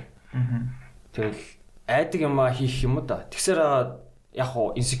штэ. Тэгэл айдаг юмаа хийх юм уу да. Тэгсээр яг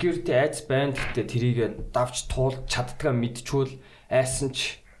уу insecurity айдс байна гэхдээ тэрийгэ давж туулж чаддгаа мэдчихвэл айсан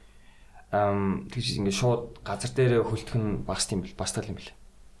ч тэгж ингээд шууд газар дээр хөлтөх нь багс тийм бил бас тал юм бил.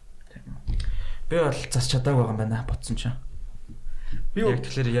 Би бол зас чадаагүй байгаа юм байна бодсон чинь. Би яг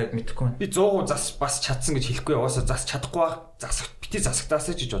тэгэхээр яг мэдэхгүй байна. Би 100% зас бас чадсан гэж хэлэхгүй яваасаа зас чадахгүй байх. Засах бити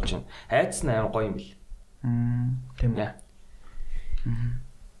засагтаасаа гэж бодож байна. Айдас нь амар гоё юм бил. Тийм ээ.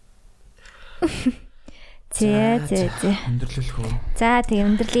 Зэ. Өндөрлөх үү. За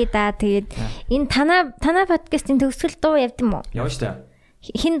тэгээ өндөрлөе да. Тэгээд энэ танаа подкастын төгсгөл дуу явдсан мó? Явна штэ.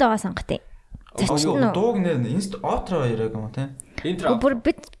 Хин дуугаа сонгох тий. Дууг нэр инст outro яриаг юм тий. Интро. Бүр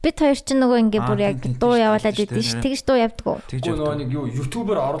бит хоёр ч нөгөө ингээ бүр яг дуу явуулаад идэв ш. Тэгж дуу явдаг уу? Нөгөө нэг юу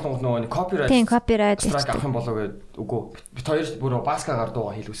YouTube-оор оруулангууд нөгөө нэг copyright. Тийм copyright авах юм болоо гэдэг үгүй. Бит хоёр бүр баскагаар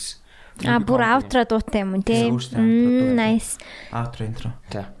дуугаа хийлгүүлсэн. Бүр outro дуутай юм тий. Nice. Outro intro.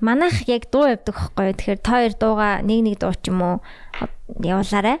 Манайх яг дуу явдаг байхгүй. Тэгэхээр та хоёр дуугаа нэг дуу ч юм уу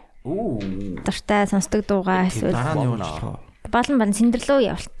явуулаарай. Дуртай сонсдог дуугаа эсвэл дараа нь явуулчих. Болон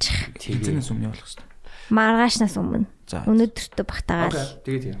сэндэрлөө явуулчих. Эзэнээс өмнө явуулах хэрэгтэй. Маргаашнаас өмнө. Өнөөдөртөө багтаагаад.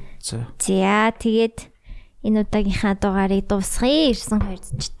 Тэгээд. За тэгээд энэ удаагийнхаа дугаарыг дуусгая. Ирсэн хоёр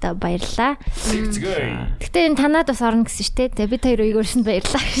зочтой баярлалаа. Гэтэ энэ танаад бас орно гэсэн шүү дээ. Бид хоёрыг өөрсөнд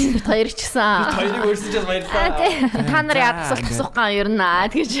баярлалаа. Бид хоёрыг ч гэсэн. Бид хоёрыг өөрсөнд ч баярлалаа. Та нарын асуулт ган ер нь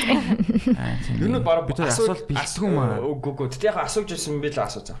тэгэж. Юу нь баг бид асуулт бэлтгэв юм аа. Үгүй. Тэгтээ яг асууж ирсэн би л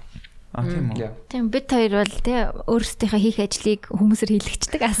асууцаа. Тийм үү. Тийм бид хоёр бол тий өөрсдийнхөө хийх ажлыг хүмүүсээр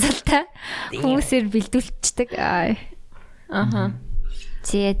хийлгчдэг асуултаа хүмүүсээр бэлдүүлчихдэг. Аха.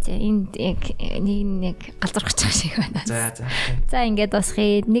 Зээ энэ нэг галзуурах шиг байна. За. За ингээд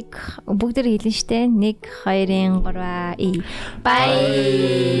босхий нэг бүгд хэлнэ штэ 1 2 3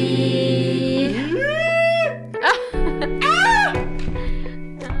 Bye.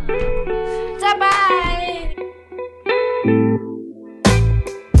 За bye.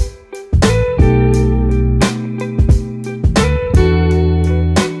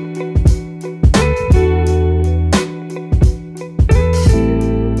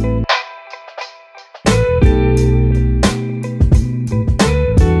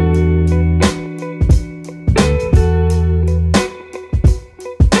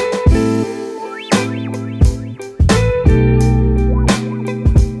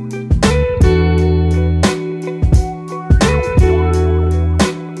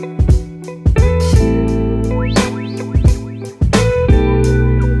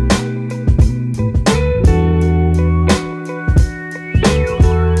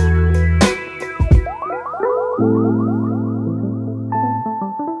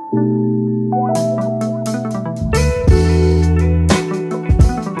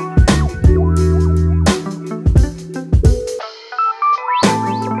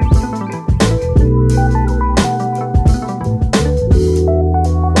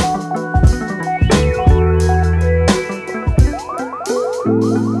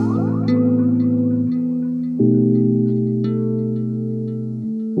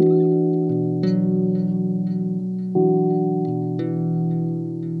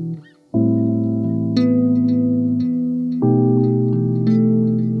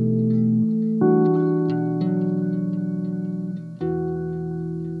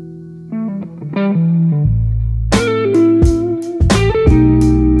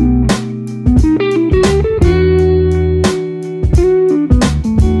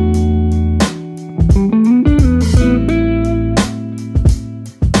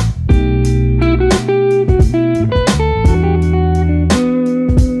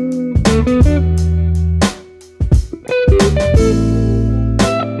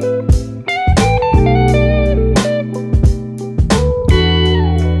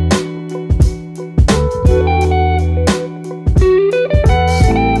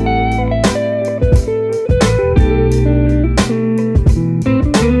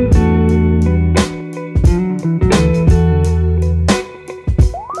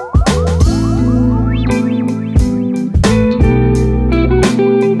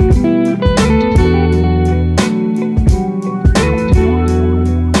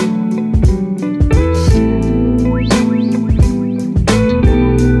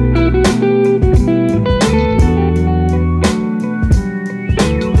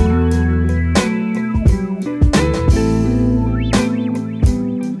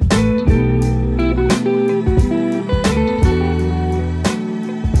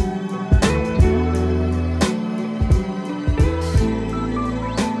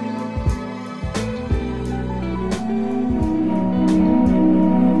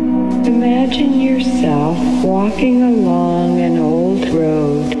 Imagine yourself walking along an old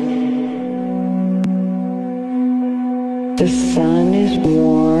road. The sun is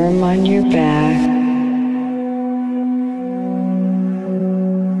warm on your back.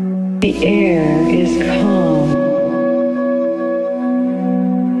 The air is calm.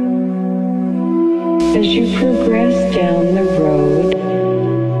 As you progress down the road,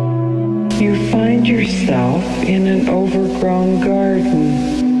 you find yourself in an overgrown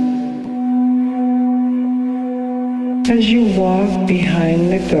garden. As you walk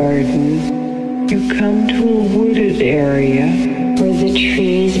behind the garden, you come to a wooded area where the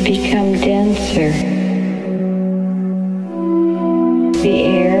trees become denser. The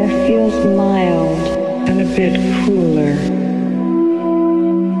air feels mild and a bit cooler.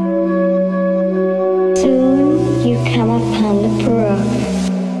 Soon you come upon the brook.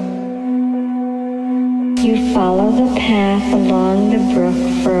 You follow the path along the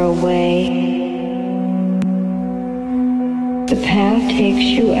brook for a way. The path takes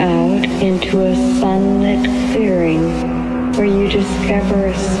you out into a sunlit clearing where you discover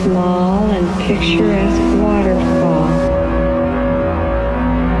a small and picturesque waterfall.